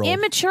 20-year-old. an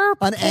immature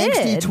An kid.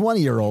 angsty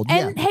 20-year-old.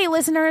 And hey,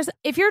 listeners,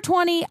 if you're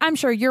 20, I'm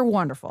sure you're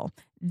wonderful.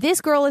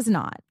 This girl is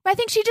not. I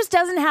think she just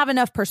doesn't have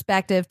enough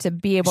perspective to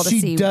be able to see.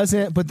 She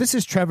doesn't, but this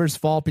is Trevor's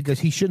fault because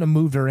he shouldn't have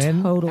moved her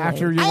in Totally.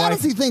 after your I wife.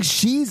 honestly think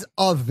she's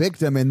a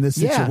victim in this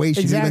Yeah,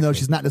 situation, even though exactly.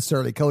 she's not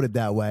necessarily coded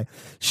that way.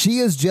 She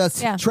is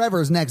just Yeah.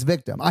 Trevor's next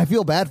victim. I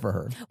feel bad for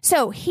her.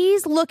 So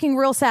he's looking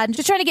real sad and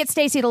just trying to get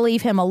Stacy to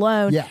leave him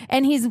alone. Yeah.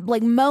 And he's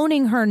like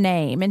moaning her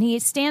name. And he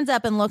stands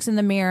up and looks in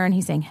the mirror and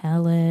he's saying,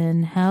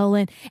 Helen,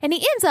 Helen. And he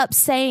ends up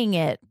saying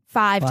it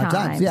five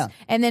times, yeah.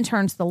 and then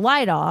turns the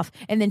light off.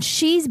 And then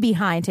she's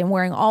behind him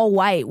wearing all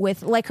white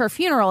with like her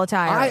funeral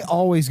attire. I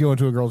always go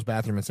into a girl's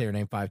bathroom and say her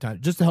name 5 times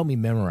just to help me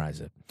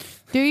memorize it.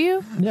 Do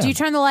you? Yeah. Do you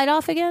turn the light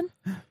off again?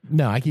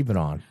 No, I keep it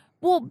on.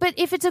 Well, but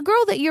if it's a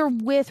girl that you're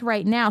with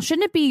right now,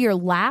 shouldn't it be your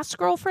last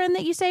girlfriend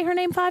that you say her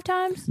name 5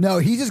 times? No,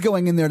 he's just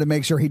going in there to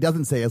make sure he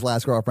doesn't say his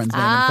last girlfriend's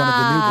name in front of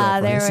the new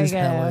girlfriend. there This we is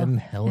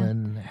go.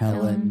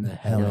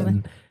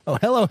 Helen. Oh,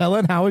 hello,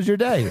 Helen. How was your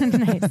day?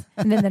 Nice.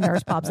 And then the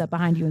nurse pops up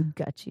behind you and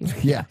guts you.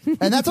 Yeah.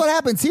 And that's what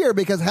happens here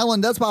because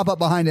Helen does pop up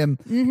behind him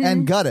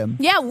and gut him.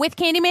 Yeah, with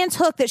Candyman's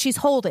hook that she's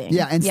holding.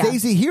 Yeah, and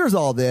Stacy hears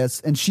all this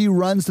and she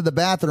runs to the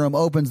bathroom,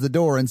 opens the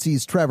door, and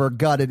sees Trevor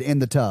gutted in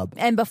the tub.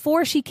 And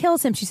before she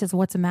kills him, she says,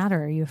 "What's the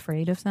matter? Are you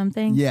afraid of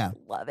something?" Yeah.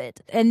 Love it.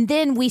 And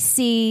then we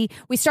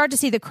start to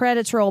see the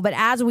credits roll, but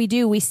as we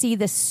do, we see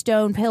this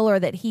stone pillar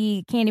that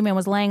Candyman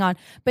was laying on.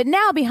 But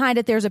now behind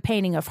it, there's a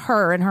painting of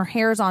her and her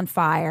hair's on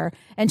fire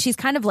and she's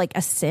kind of like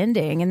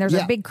ascending and there's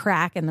a big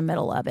crack in the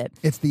middle of it.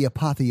 It's the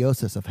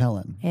apotheosis of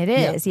Helen. It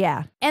is,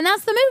 yeah. And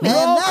that's the movie.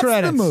 And Roll that's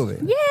credits. the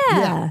movie.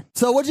 Yeah.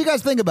 So what do you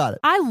guys think about it?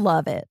 I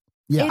love it.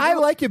 Yeah. I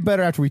like it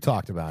better after we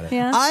talked about it.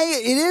 Yeah.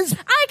 It is.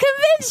 I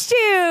convinced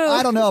you. I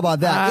don't know about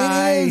that. It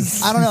Nice.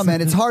 is. I don't know,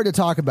 man. It's hard to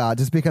talk about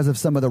just because of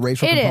some of the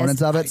racial It is.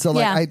 components of it. So,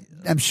 like,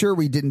 Yeah. I'm sure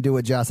we didn't do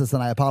it justice,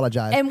 and I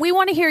apologize. And we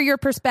want to hear your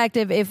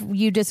perspective. If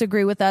you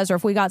disagree with us or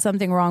if we got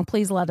something wrong,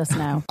 please let us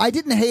know. I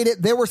didn't hate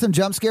it. There were some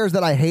jump scares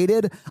that I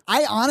hated.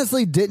 I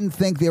honestly didn't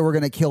think they were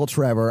going to kill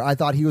Trevor. I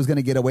thought he was going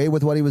to get away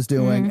with what he was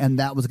doing, and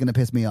that was going to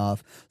piss me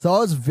off. So I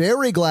was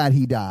very glad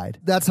he died.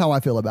 That's how I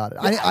feel about it.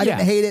 I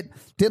didn't hate it,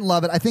 didn't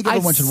love it. I think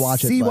everyone should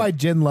watch it. See but- why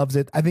Jen loves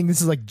it. I think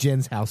this is like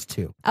Jen's house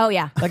too. Oh,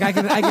 yeah. Like I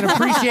can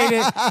appreciate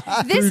it.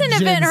 This through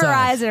and Event Jen's eyes.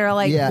 Horizon are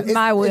like Yeah.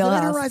 my Is wheelhouse.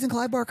 Event Horizon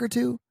Clive Barker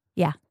too?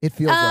 Yeah. It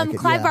feels like it.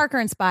 Clive yeah. Barker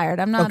inspired.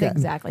 I'm not Okay.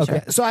 exactly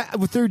Okay, sure. so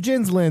through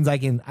Jen's lens, I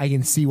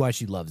can see why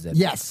she loves it.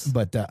 Yes.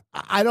 but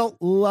I don't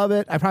love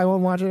it. I probably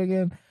won't watch it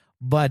again.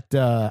 But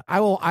I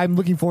will. I'm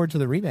looking forward to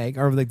the remake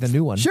or like the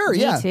new one. Sure,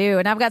 Me yeah. too.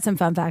 And I've got some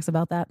fun facts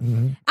about that.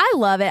 Mm-hmm. I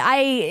love it.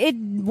 It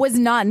was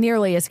not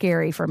nearly as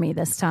scary for me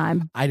this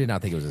time, I did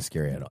not think it was as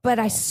scary at all. but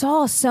I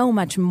saw so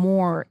much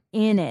more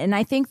in it. And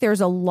I think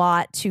there's a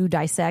lot to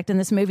dissect in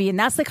this movie. And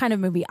that's the kind of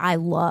movie I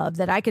love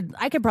that I could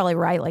probably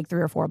write like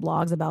 3 or 4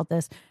 blogs about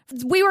this.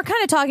 We were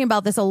kind of talking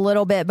about this a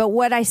little bit, but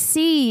what I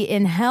see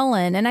in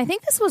Helen, and I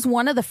think this was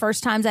one of the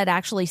first times I'd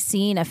actually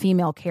seen a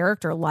female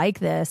character like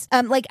this.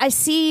 Like I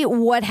see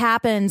what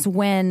happens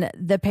when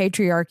the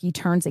patriarchy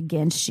turns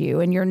against you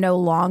and you're no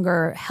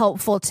longer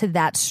helpful to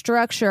that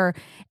structure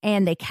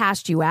and they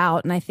cast you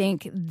out. And I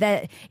think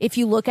that if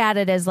you look at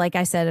it as, like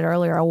I said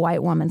earlier, a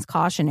white woman's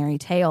cautionary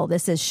tale,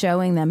 this is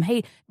showing them,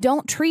 hey,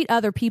 don't treat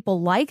other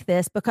people like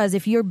this, because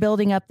if you're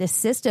building up this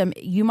system,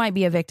 you might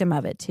be a victim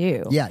of it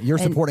too. Yeah, you're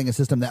supporting a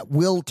system that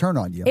will turn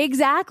on you.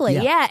 Exactly.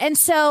 Yeah. And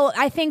so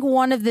I think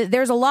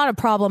there's a lot of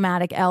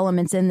problematic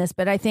elements in this,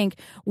 but I think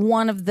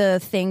one of the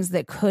things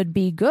that could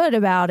be good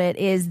about it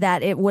is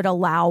that it would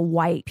allow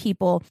white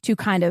people to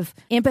kind of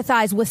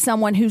empathize with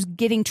someone who's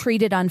getting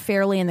treated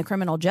unfairly in the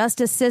criminal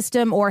justice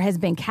system or has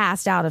been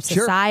cast out of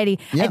society.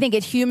 Yeah. I think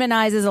it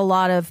humanizes a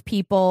lot of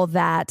people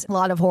that a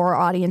lot of horror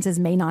audiences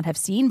may not have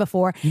seen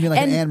before. You mean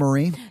like an Anne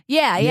Marie?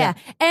 Yeah.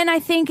 And I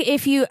think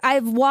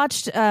I've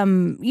watched,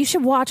 you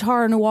should watch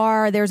Horror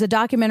Noir. There's a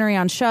documentary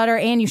on Shudder,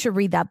 and you should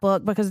read that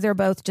book because they're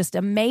both just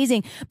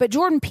amazing. But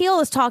Jordan Peele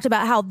has talked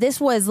about how this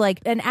was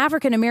like an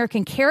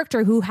African-American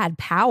character who had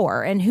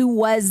power and who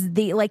was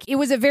it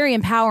was a very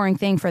empowering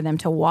thing for them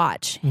to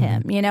watch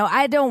him. You know,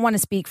 I don't want to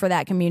speak for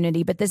that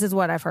community, but this is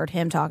what I've heard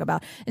him talk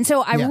about. And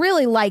so I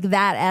really like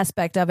that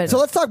aspect of it. So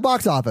let's talk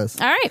box office.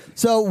 All right.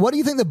 So what do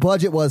you think the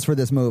budget was for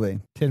this movie?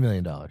 $10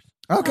 million.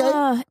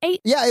 Okay.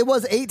 8. Yeah, it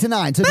was 8 to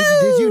 9. So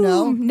did you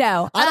know?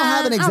 No. I don't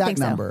have an I don't exact think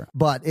so. number,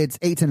 but it's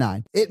 8 to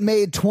 9. It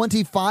made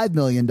 $25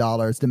 million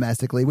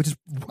domestically, which is,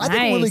 I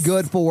think, really Nice.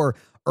 good for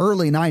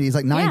early 90s,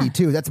 like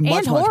 92. That's much,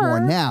 And much horror. more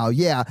now.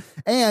 Yeah.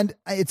 And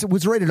it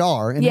was rated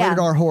R, and rated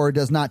R horror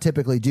does not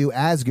typically do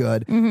as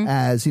good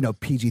as,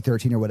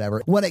 PG-13 or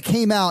whatever. When it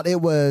came out, it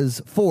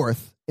was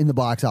 4th in the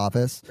box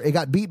office. It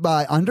got beat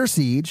by Under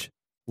Siege,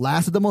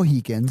 Last of the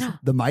Mohicans,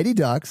 The Mighty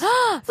Ducks,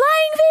 Flying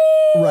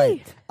V!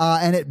 Right.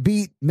 And it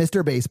beat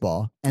Mr.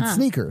 Baseball and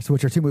Sneakers,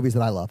 which are two movies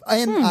that I love.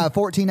 And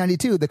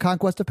 1492, The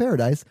Conquest of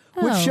Paradise,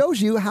 which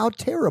shows you how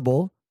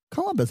terrible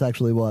Columbus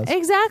actually was.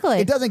 Exactly.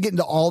 It doesn't get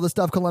into all the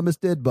stuff Columbus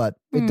did, but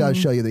it does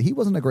show you that he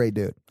wasn't a great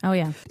dude. Oh,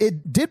 yeah.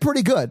 It did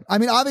pretty good. I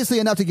mean, obviously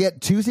enough to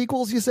get 2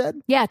 sequels, you said?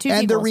 Yeah, 2 sequels.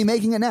 And they're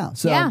remaking it now.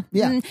 So, yeah.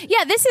 Yeah,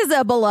 this is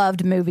a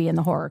beloved movie in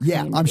the horror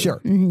community. Yeah, I'm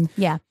sure.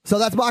 Yeah. So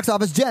that's box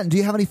office. Jen, do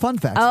you have any fun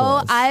facts for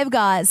us? I've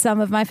got some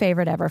of my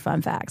favorite ever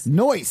fun facts.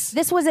 Noise.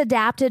 This was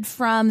adapted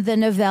from the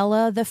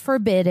novella The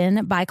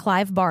Forbidden by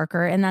Clive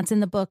Barker, and that's in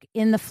the book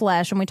In the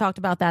Flesh, and we talked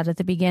about that at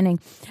the beginning.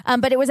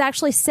 But it was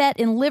actually set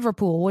in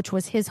Liverpool, which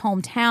was his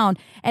hometown,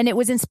 and it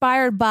was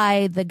inspired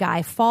by the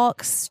Guy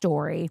Fawkes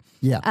story.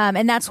 Yeah.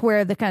 And that's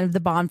where the kind of the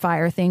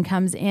bonfire thing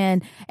comes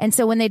in. And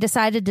so when they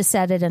decided to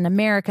set it in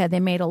America, they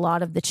made a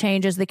lot of the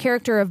changes. The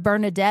character of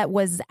Bernadette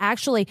was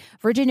actually,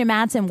 Virginia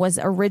Madsen was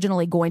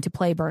originally going to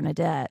play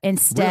Bernadette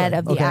instead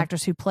of the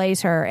actress who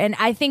plays her. And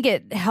I think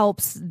it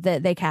helps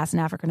that they cast an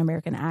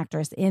African-American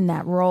actress in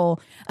that role.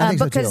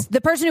 Because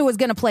the person who was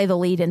going to play the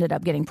lead ended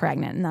up getting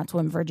pregnant. And that's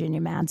when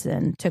Virginia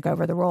Madsen took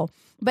over the role.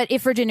 But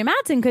if Virginia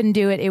Madsen couldn't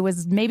do it, it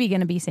was maybe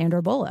going to be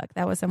Sandra Bullock.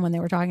 That was someone they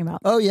were talking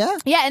about. Oh, yeah?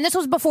 Yeah, and this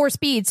was before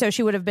Speed, so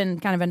she would have been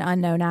kind of an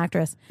unknown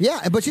actress.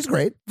 Yeah, but she's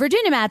great.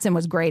 Virginia Madsen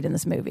was great in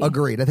this movie.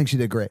 Agreed. I think she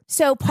did great.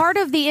 So part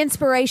of the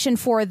inspiration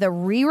for the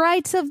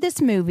rewrites of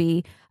this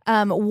movie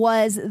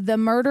was the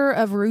murder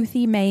of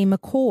Ruthie Mae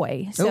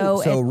McCoy.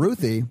 So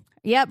Ruthie...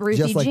 Yep, Ruthie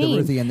just like Jean. the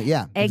Ruthie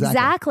and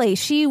exactly.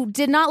 She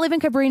did not live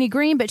in Cabrini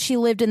Green, but she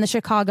lived in the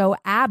Chicago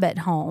Abbott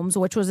Homes,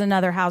 which was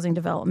another housing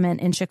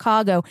development in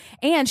Chicago.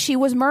 And she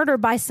was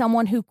murdered by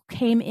someone who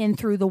came in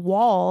through the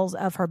walls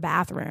of her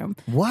bathroom.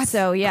 What?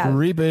 So yeah,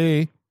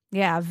 creepy.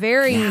 Yeah,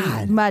 very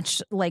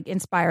much like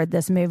inspired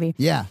this movie.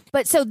 Yeah.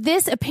 But so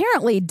this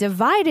apparently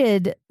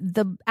divided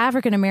the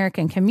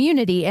African-American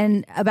community,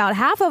 and about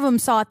half of them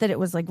thought that it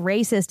was like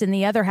racist, and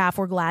the other half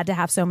were glad to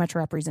have so much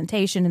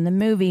representation in the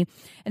movie.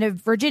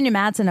 And Virginia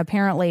Madsen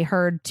apparently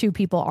heard 2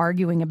 people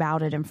arguing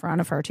about it in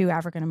front of her, 2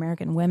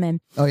 African-American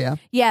women. Oh, yeah?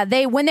 Yeah,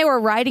 when they were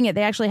writing it,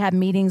 they actually had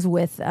meetings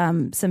with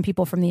some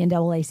people from the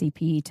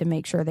NAACP to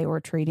make sure they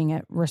were treating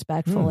it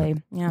respectfully.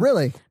 Yeah.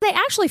 Really? They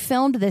actually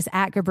filmed this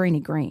at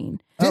Cabrini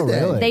Green. Did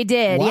they? Really? They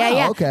did. Wow,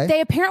 yeah. okay. They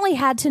apparently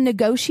had to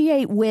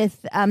negotiate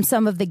with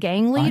some of the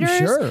gang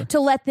leaders to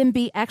let them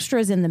be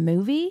extras in the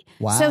movie.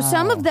 Wow. So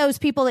some of those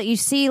people that you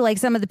see, like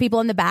some of the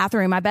people in the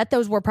bathroom, I bet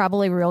those were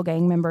probably real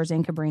gang members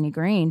in Cabrini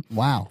Green.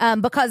 Wow.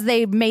 Because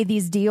they made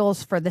these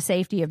deals for the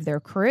safety of their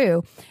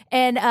crew.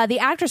 And the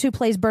actress who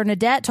plays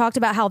Bernadette talked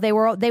about how they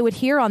would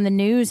hear on the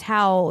news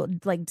how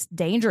like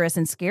dangerous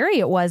and scary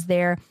it was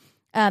there.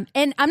 And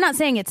I'm not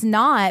saying it's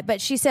not,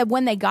 but she said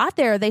when they got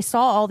there, they saw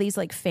all these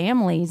like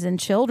families and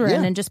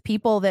children and just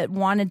people that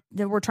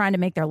were trying to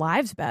make their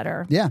lives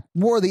better. Yeah.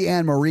 More of the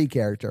Anne Marie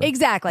character.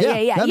 Exactly.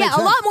 Yeah. A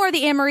lot more of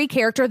the Anne Marie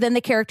character than the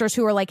characters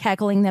who are like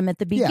heckling them at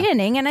the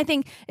beginning. And I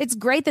think it's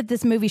great that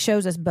this movie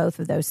shows us both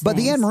of those things. But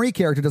the Anne Marie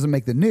character doesn't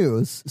make the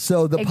news.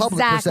 So the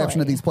public perception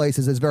of these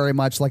places is very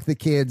much like the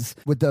kids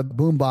with the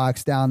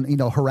boombox down,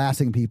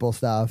 harassing people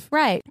stuff.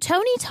 Right.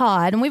 Tony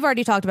Todd, and we've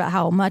already talked about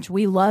how much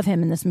we love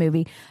him in this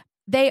movie.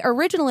 They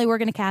originally were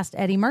going to cast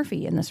Eddie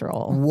Murphy in this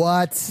role.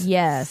 What?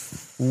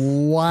 Yes.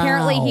 Wow.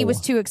 Apparently he was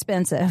too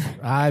expensive.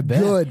 I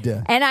bet.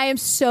 Good. And I am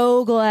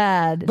so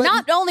glad. But,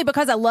 not only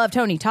because I love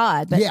Tony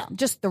Todd, but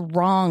just the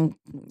wrong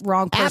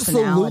personality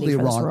Absolutely for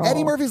this wrong. role.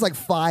 Eddie Murphy's like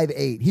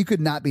 5'8". He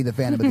could not be the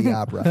Phantom of the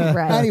Opera.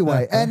 Right.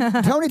 Anyway,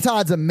 and Tony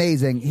Todd's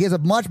amazing. He has a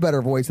much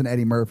better voice than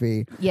Eddie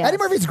Murphy. Yes. Eddie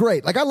Murphy's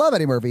great. Like, I love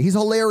Eddie Murphy. He's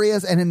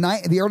hilarious. And in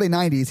the early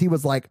 90s, he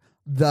was like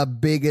the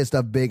biggest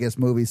of biggest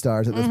movie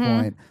stars at this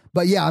point.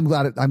 But yeah, I'm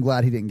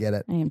glad he didn't get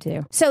it. I am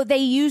too. So they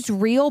used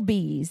real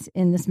bees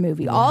in this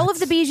movie. What? All of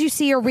the bees you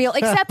see are real,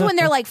 except when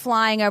they're like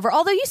flying over.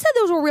 Although you said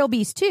those were real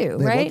bees too,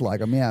 They right? look like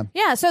them, yeah.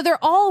 Yeah, so they're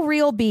all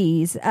real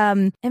bees.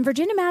 And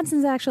Virginia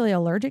Madsen's actually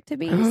allergic to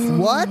bees.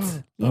 What?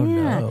 Yeah. Oh,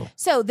 no.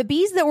 So the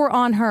bees that were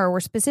on her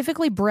were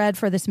specifically bred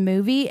for this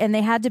movie, and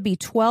they had to be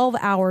 12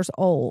 hours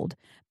old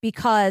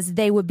because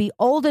they would be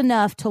old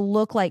enough to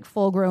look like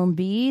full-grown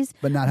bees.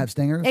 But not have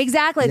stingers?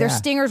 Exactly. Their Yeah.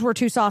 stingers were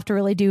too soft to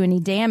really do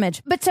any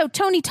damage. But so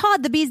Tony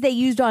Todd, the bees they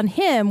used on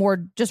him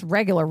were just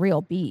regular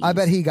real bees. I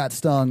bet he got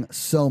stung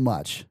so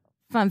much.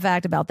 Fun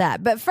fact about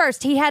that. But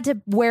first, he had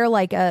to wear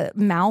like a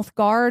mouth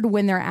guard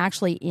when they're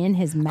actually in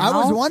his mouth. I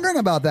was wondering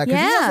about that because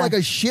he has Yeah. like a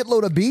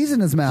shitload of bees in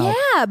his mouth.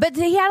 Yeah, but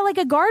he had like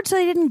a guard so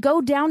they didn't go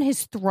down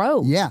his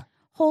throat. Yeah.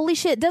 Holy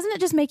shit. Doesn't it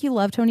just make you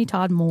love Tony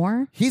Todd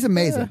more? He's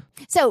amazing.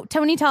 So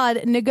Tony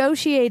Todd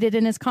negotiated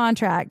in his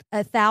contract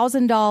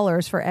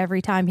 $1,000 for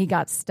every time he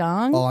got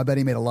stung. Oh, I bet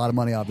he made a lot of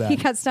money off that. He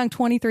got stung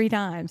 23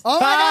 times. Oh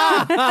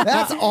my God.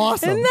 That's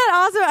awesome. Isn't that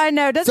awesome? I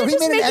know. Doesn't So it he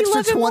just made make an you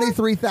extra love him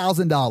more?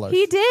 $23,000.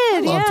 He did. I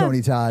love yeah.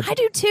 Tony Todd. I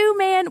do too,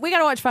 man. We got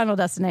to watch Final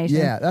Destination.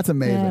 Yeah, that's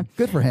amazing. Yeah.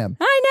 Good for him.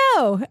 I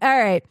know. All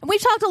right. We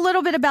talked a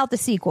little bit about the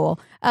sequel.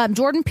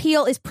 Jordan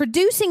Peele is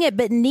producing it,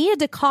 but Nia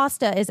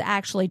DaCosta is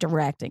actually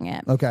directing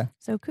it. Okay.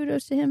 So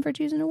kudos to him for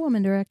choosing a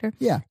woman director.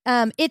 Yeah.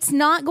 It's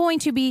not going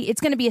to be,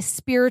 it's going to be a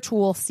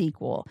spiritual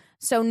sequel.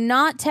 So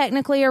not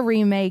technically a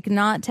remake,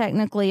 not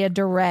technically a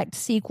direct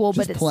sequel,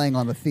 Just but it's playing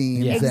on the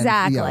themes. Yeah. and,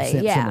 exactly.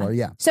 similar,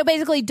 yeah. So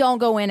basically, don't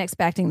go in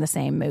expecting the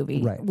same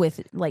movie Right.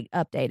 with like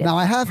updated. Now,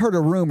 I have heard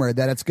a rumor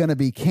that it's going to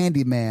be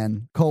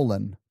Candyman,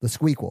 the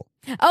squeakquel.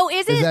 Oh,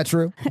 is it? Is that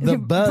true? The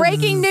buzz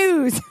Breaking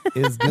news.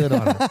 is good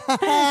on it.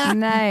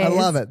 Nice. I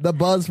love it. The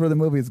buzz for the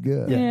movie is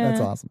good. Yeah.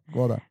 That's awesome.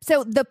 Well done.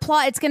 So the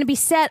plot, it's going to be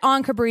set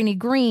on Cabrini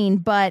Green,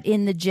 but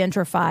in the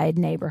gentrified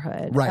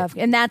neighborhood. Right.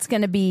 And that's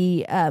going to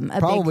be a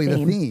Probably big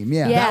the theme,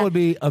 yeah. Yeah. That would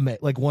be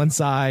like one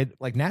side,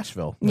 like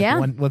Nashville. Like Yeah.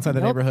 One side of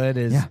the Nope. neighborhood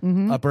is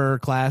upper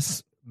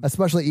class.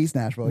 Especially East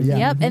Nashville. Yeah.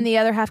 Yep. And the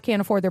other half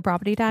can't afford their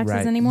property taxes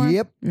Right. anymore.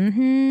 Yep.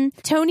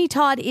 Tony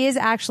Todd is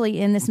actually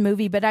in this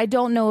movie, but I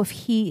don't know if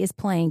he is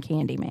playing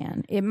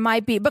Candyman. It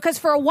might be because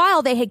for a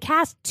while they had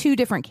cast 2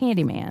 different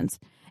Candymans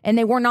and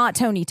they were not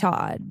Tony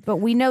Todd, but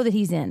we know that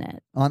he's in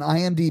it. On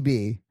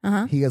IMDb,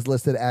 he is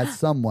listed as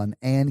someone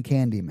and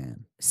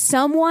Candyman.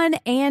 Someone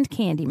and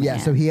Candyman. Yeah,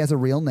 so he has a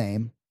real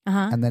name,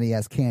 and then he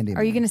has Candyman.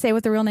 Are you going to say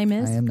what the real name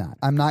is? I am not.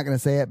 I'm not going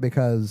to say it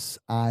because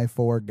I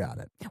forgot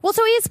it. Well,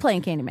 so he is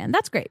playing Candyman.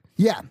 That's great.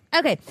 Yeah.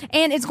 Okay.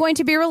 And it's going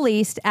to be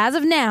released as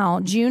of now,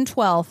 June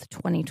 12th,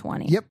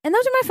 2020. Yep. And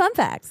those are my fun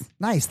facts.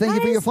 Nice. Thank you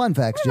for Guys, your fun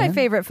facts, One of Jen.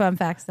 my favorite fun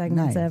fact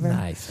segments Nice. ever.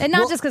 Nice. And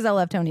not Well- just because I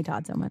love Tony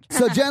Todd so much.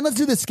 So, Jen, let's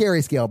do the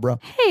scary scale, bro.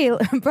 Hey,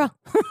 bro.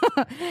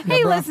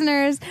 Hey, bro.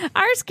 listeners.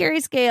 Our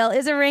scary scale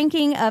is a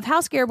ranking of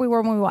how scared we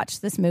were when we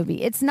watched this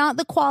movie. It's not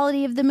the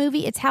quality of the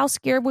movie, it's how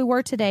scared we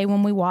were today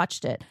when we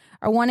watched it.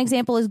 Our 1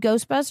 example is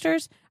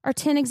Ghostbusters. Our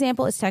 10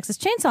 example is Texas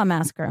Chainsaw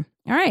Massacre.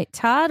 All right,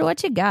 Todd,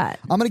 what you got?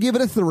 I'm going to give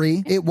it a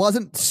 3. It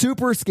wasn't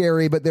super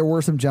scary, but there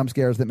were some jump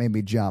scares that made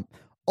me jump.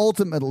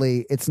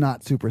 Ultimately, it's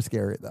not super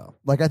scary, though.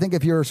 Like, I think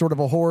if you're sort of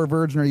a horror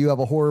virgin or you have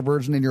a horror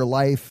virgin in your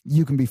life,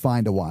 you can be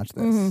fine to watch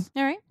this.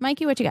 All right,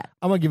 Mikey, what you got?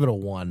 I'm gonna give it a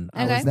 1.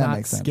 I Okay. was That not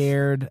makes sense.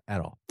 scared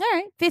at all. All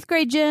right. 5th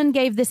grade Jen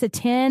gave this a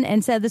 10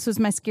 and said this was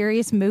my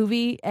scariest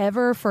movie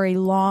ever for a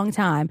long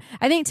time.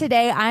 I think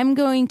today I'm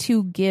going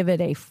to give it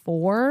a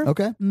 4.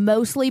 Okay.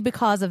 Mostly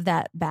because of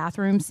that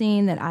bathroom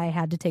scene that I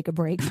had to take a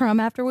break from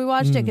after we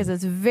watched it because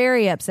it's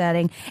very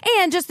upsetting.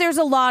 And just there's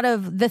a lot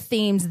of the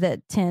themes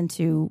that tend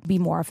to be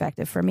more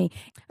effective for me.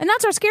 And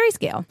that's our scary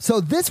scale.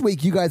 So this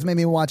week, you guys made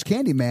me watch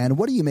Candyman.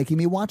 What are you making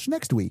me watch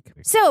next week?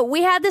 So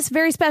we had this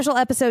very special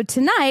episode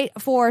tonight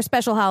for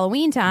special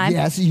Halloween time.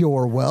 Yes,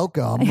 you're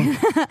welcome.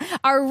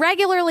 Our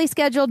regularly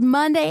scheduled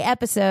Monday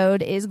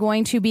episode is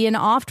going to be an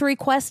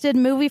oft-requested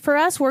movie for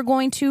us. We're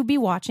going to be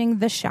watching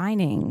The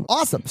Shining.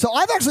 Awesome. So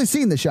I've actually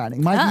seen The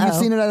Shining. Mikey, you've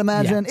seen it, I'd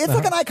imagine. Yeah. It's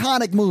like an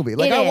iconic movie.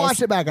 Like It I is.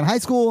 watched it back in high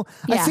school.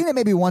 Yeah. I've seen it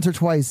maybe once or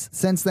twice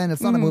since then.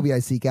 It's not a movie I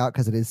seek out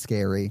because it is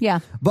scary. Yeah.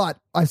 But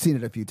I've seen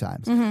it a few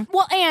times.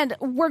 Well, and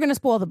we're going to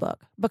spoil the book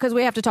because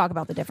we have to talk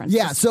about the differences.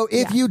 Yeah, so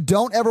if you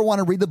don't ever want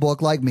to read the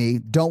book like me,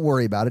 don't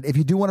worry about it. If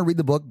you do want to read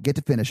the book, get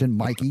to finishing.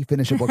 Mikey,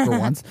 finish a book for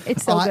once.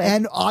 It's so good.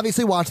 And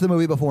obviously watch the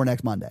movie before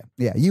next Monday.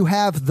 Yeah, you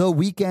have the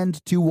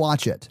weekend to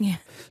watch it. Yeah.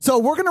 So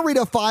we're going to read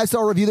a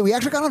 5-star review that we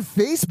actually got on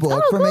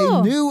Facebook Oh, from cool.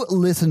 a new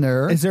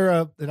listener. Is there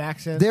an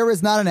accent? There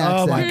is not an accent.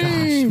 Oh my gosh.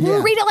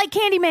 Yeah. Read it like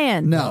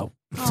Candyman. No.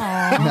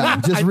 No,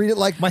 just read it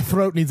like My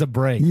throat needs a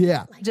break.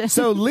 yeah.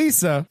 So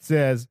Lisa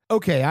says,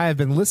 okay, I have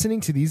been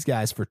listening to these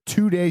guys for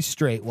 2 days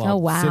straight while Oh,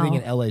 wow. sitting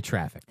in LA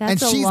traffic. That's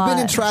And a she's lot. been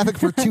in traffic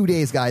for 2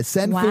 days, guys.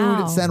 Send Wow.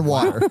 food, send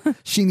water.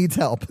 She needs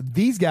help.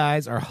 These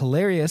guys are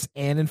hilarious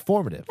and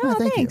informative. Oh,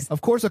 thank you. thanks. Of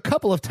course, a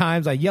couple of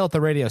times I yell at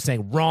the radio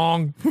saying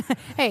wrong.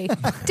 Hey,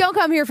 don't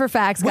come here for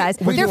facts, guys.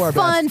 we do They're our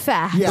fun best.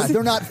 facts. Yeah,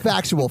 they're not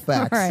factual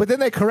facts. Right. But then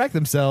they correct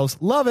themselves.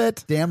 Love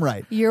it. Damn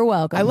right. You're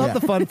welcome. I love Yeah.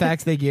 the fun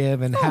facts they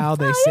give and how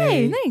they oh,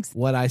 say yay, thanks.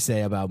 what I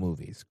say about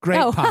movies. Great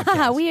Oh,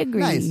 podcast. we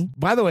agree. Nice.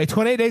 By the way,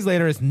 28 Days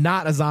Later is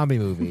not a zombie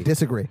movie.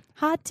 Disagree.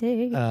 Hot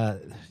take.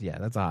 Yeah,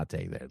 that's a hot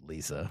take there,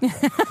 Lisa.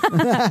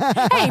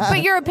 Hey,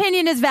 but your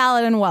opinion is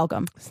valid and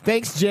welcome.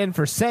 Thanks, Jen,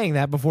 for saying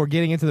that before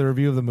getting into the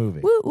review of the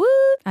movie. Woo woo.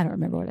 I don't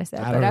remember what I said,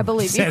 don't but know I what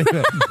believe said you.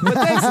 either. But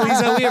thanks,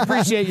 Lisa. We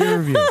appreciate your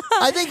review.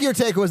 I think your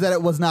take was that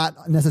it was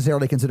not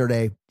necessarily considered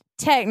a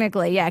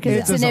Technically, yeah, because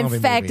It's it's a an zombie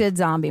infected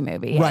zombie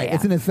movie. Yeah, right. yeah.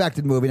 It's an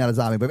infected movie, not a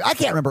zombie movie. I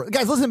can't remember,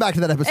 guys. Listen back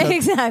to that episode.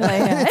 Exactly.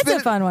 Yeah. It's a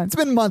fun one. It's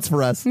been months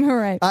for us,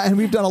 Right. and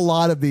we've done a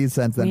lot of these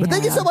since then. We But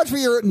thank you have. so much for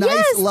your nice,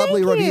 Yes,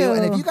 lovely thank review. you.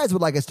 And if you guys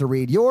would like us to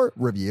read your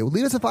review,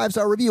 leave us a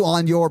 5-star review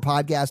on your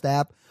podcast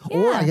app,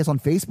 or Yeah. I guess on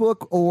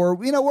Facebook, or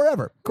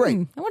wherever.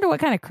 Great. I wonder what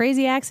kind of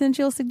crazy accent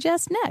you'll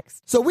suggest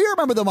next. So we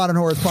remember the Modern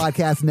Horrors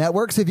Podcast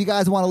Network. So if you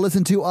guys want to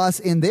listen to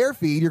us in their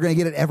feed, you're going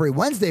to get it every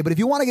Wednesday. But if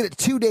you want to get it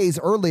 2 days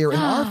earlier in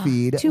our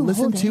feed, 2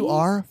 listen whole to days?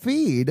 our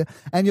feed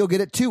and you'll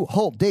get it 2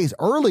 whole days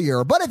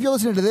earlier. But if you're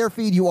listening to their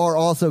feed, you are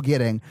also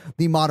getting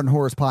the Modern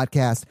Horrors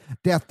Podcast,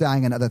 Death,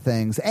 Dying, and Other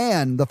Things,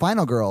 and the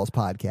Final Girls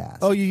Podcast.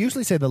 Oh, you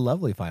usually say the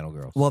lovely Final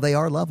Girls. Well, they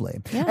are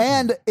lovely.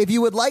 And if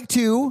you would like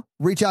to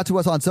reach out to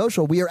us on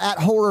social, we are at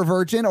Horror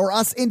Virgin, or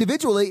us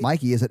individually.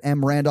 Mikey is at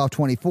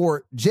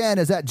mrandolph24. Jen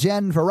is at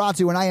Jen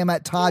Ferrazzu, and I am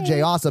at Todd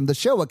J. Awesome. The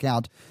show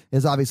account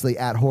is obviously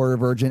at Horror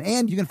Virgin,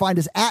 and you can find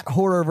us at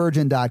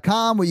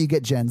horrorvirgin.com, where you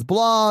get Jen's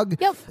blog.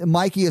 Yep.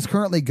 Mikey is is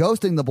currently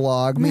ghosting the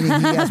blog, meaning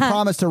he has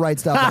promised to write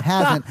stuff but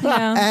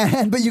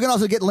hasn't. But you can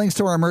also get links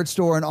to our merch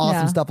store and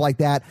awesome stuff like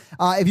that.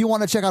 If you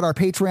want to check out our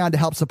Patreon to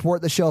help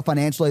support the show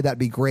financially, that'd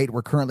be great.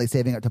 We're currently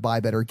saving up to buy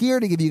better gear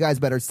to give you guys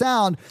better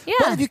sound.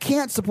 But if you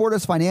can't support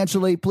us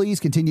financially, please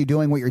continue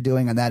doing what you're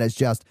doing, and that is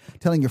just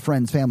telling your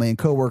friends, family, and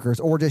coworkers,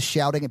 or just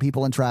shouting at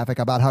people in traffic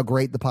about how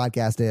great the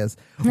podcast is.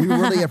 We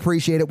really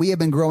appreciate it. We have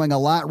been growing a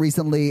lot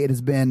recently. It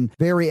has been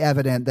very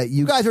evident that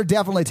you guys are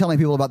definitely telling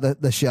people about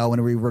the show,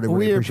 and we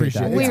really appreciate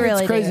that. We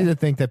really it's crazy do. to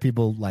think that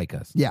people like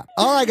us. Yeah.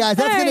 All right, guys.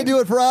 That's going to do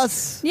it for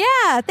us.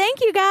 Yeah.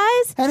 Thank you,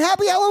 guys. And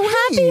happy Halloween.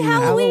 Happy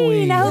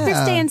Halloween. I hope you're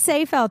Yeah. staying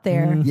safe out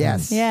there.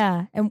 Yes.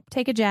 Yeah. And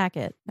take a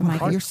jacket.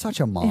 Oh, you're such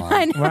a mom.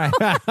 I know. Right.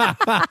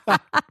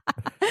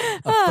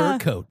 A fur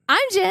coat. I'm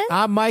Jen.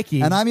 I'm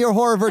Mikey. And I'm your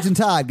horror virgin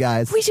Todd,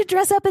 guys. We should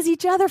dress up as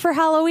each other for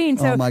Halloween.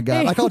 So, Oh, my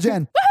God. I call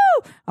Jen.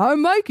 Woo!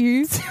 I'm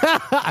Mikey.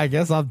 I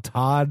guess I'm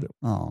Todd.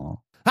 Oh.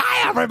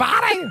 Hi, everybody.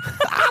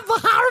 I'm the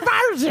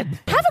horror version.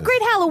 Have a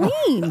great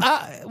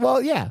Halloween.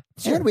 Well, yeah.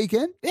 Sure. And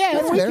weekend. Yeah,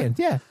 That's it's fair. weekend.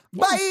 Yeah.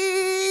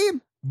 Bye.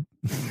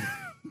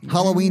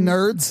 Halloween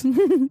nerds.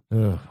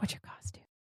 Ugh. What's your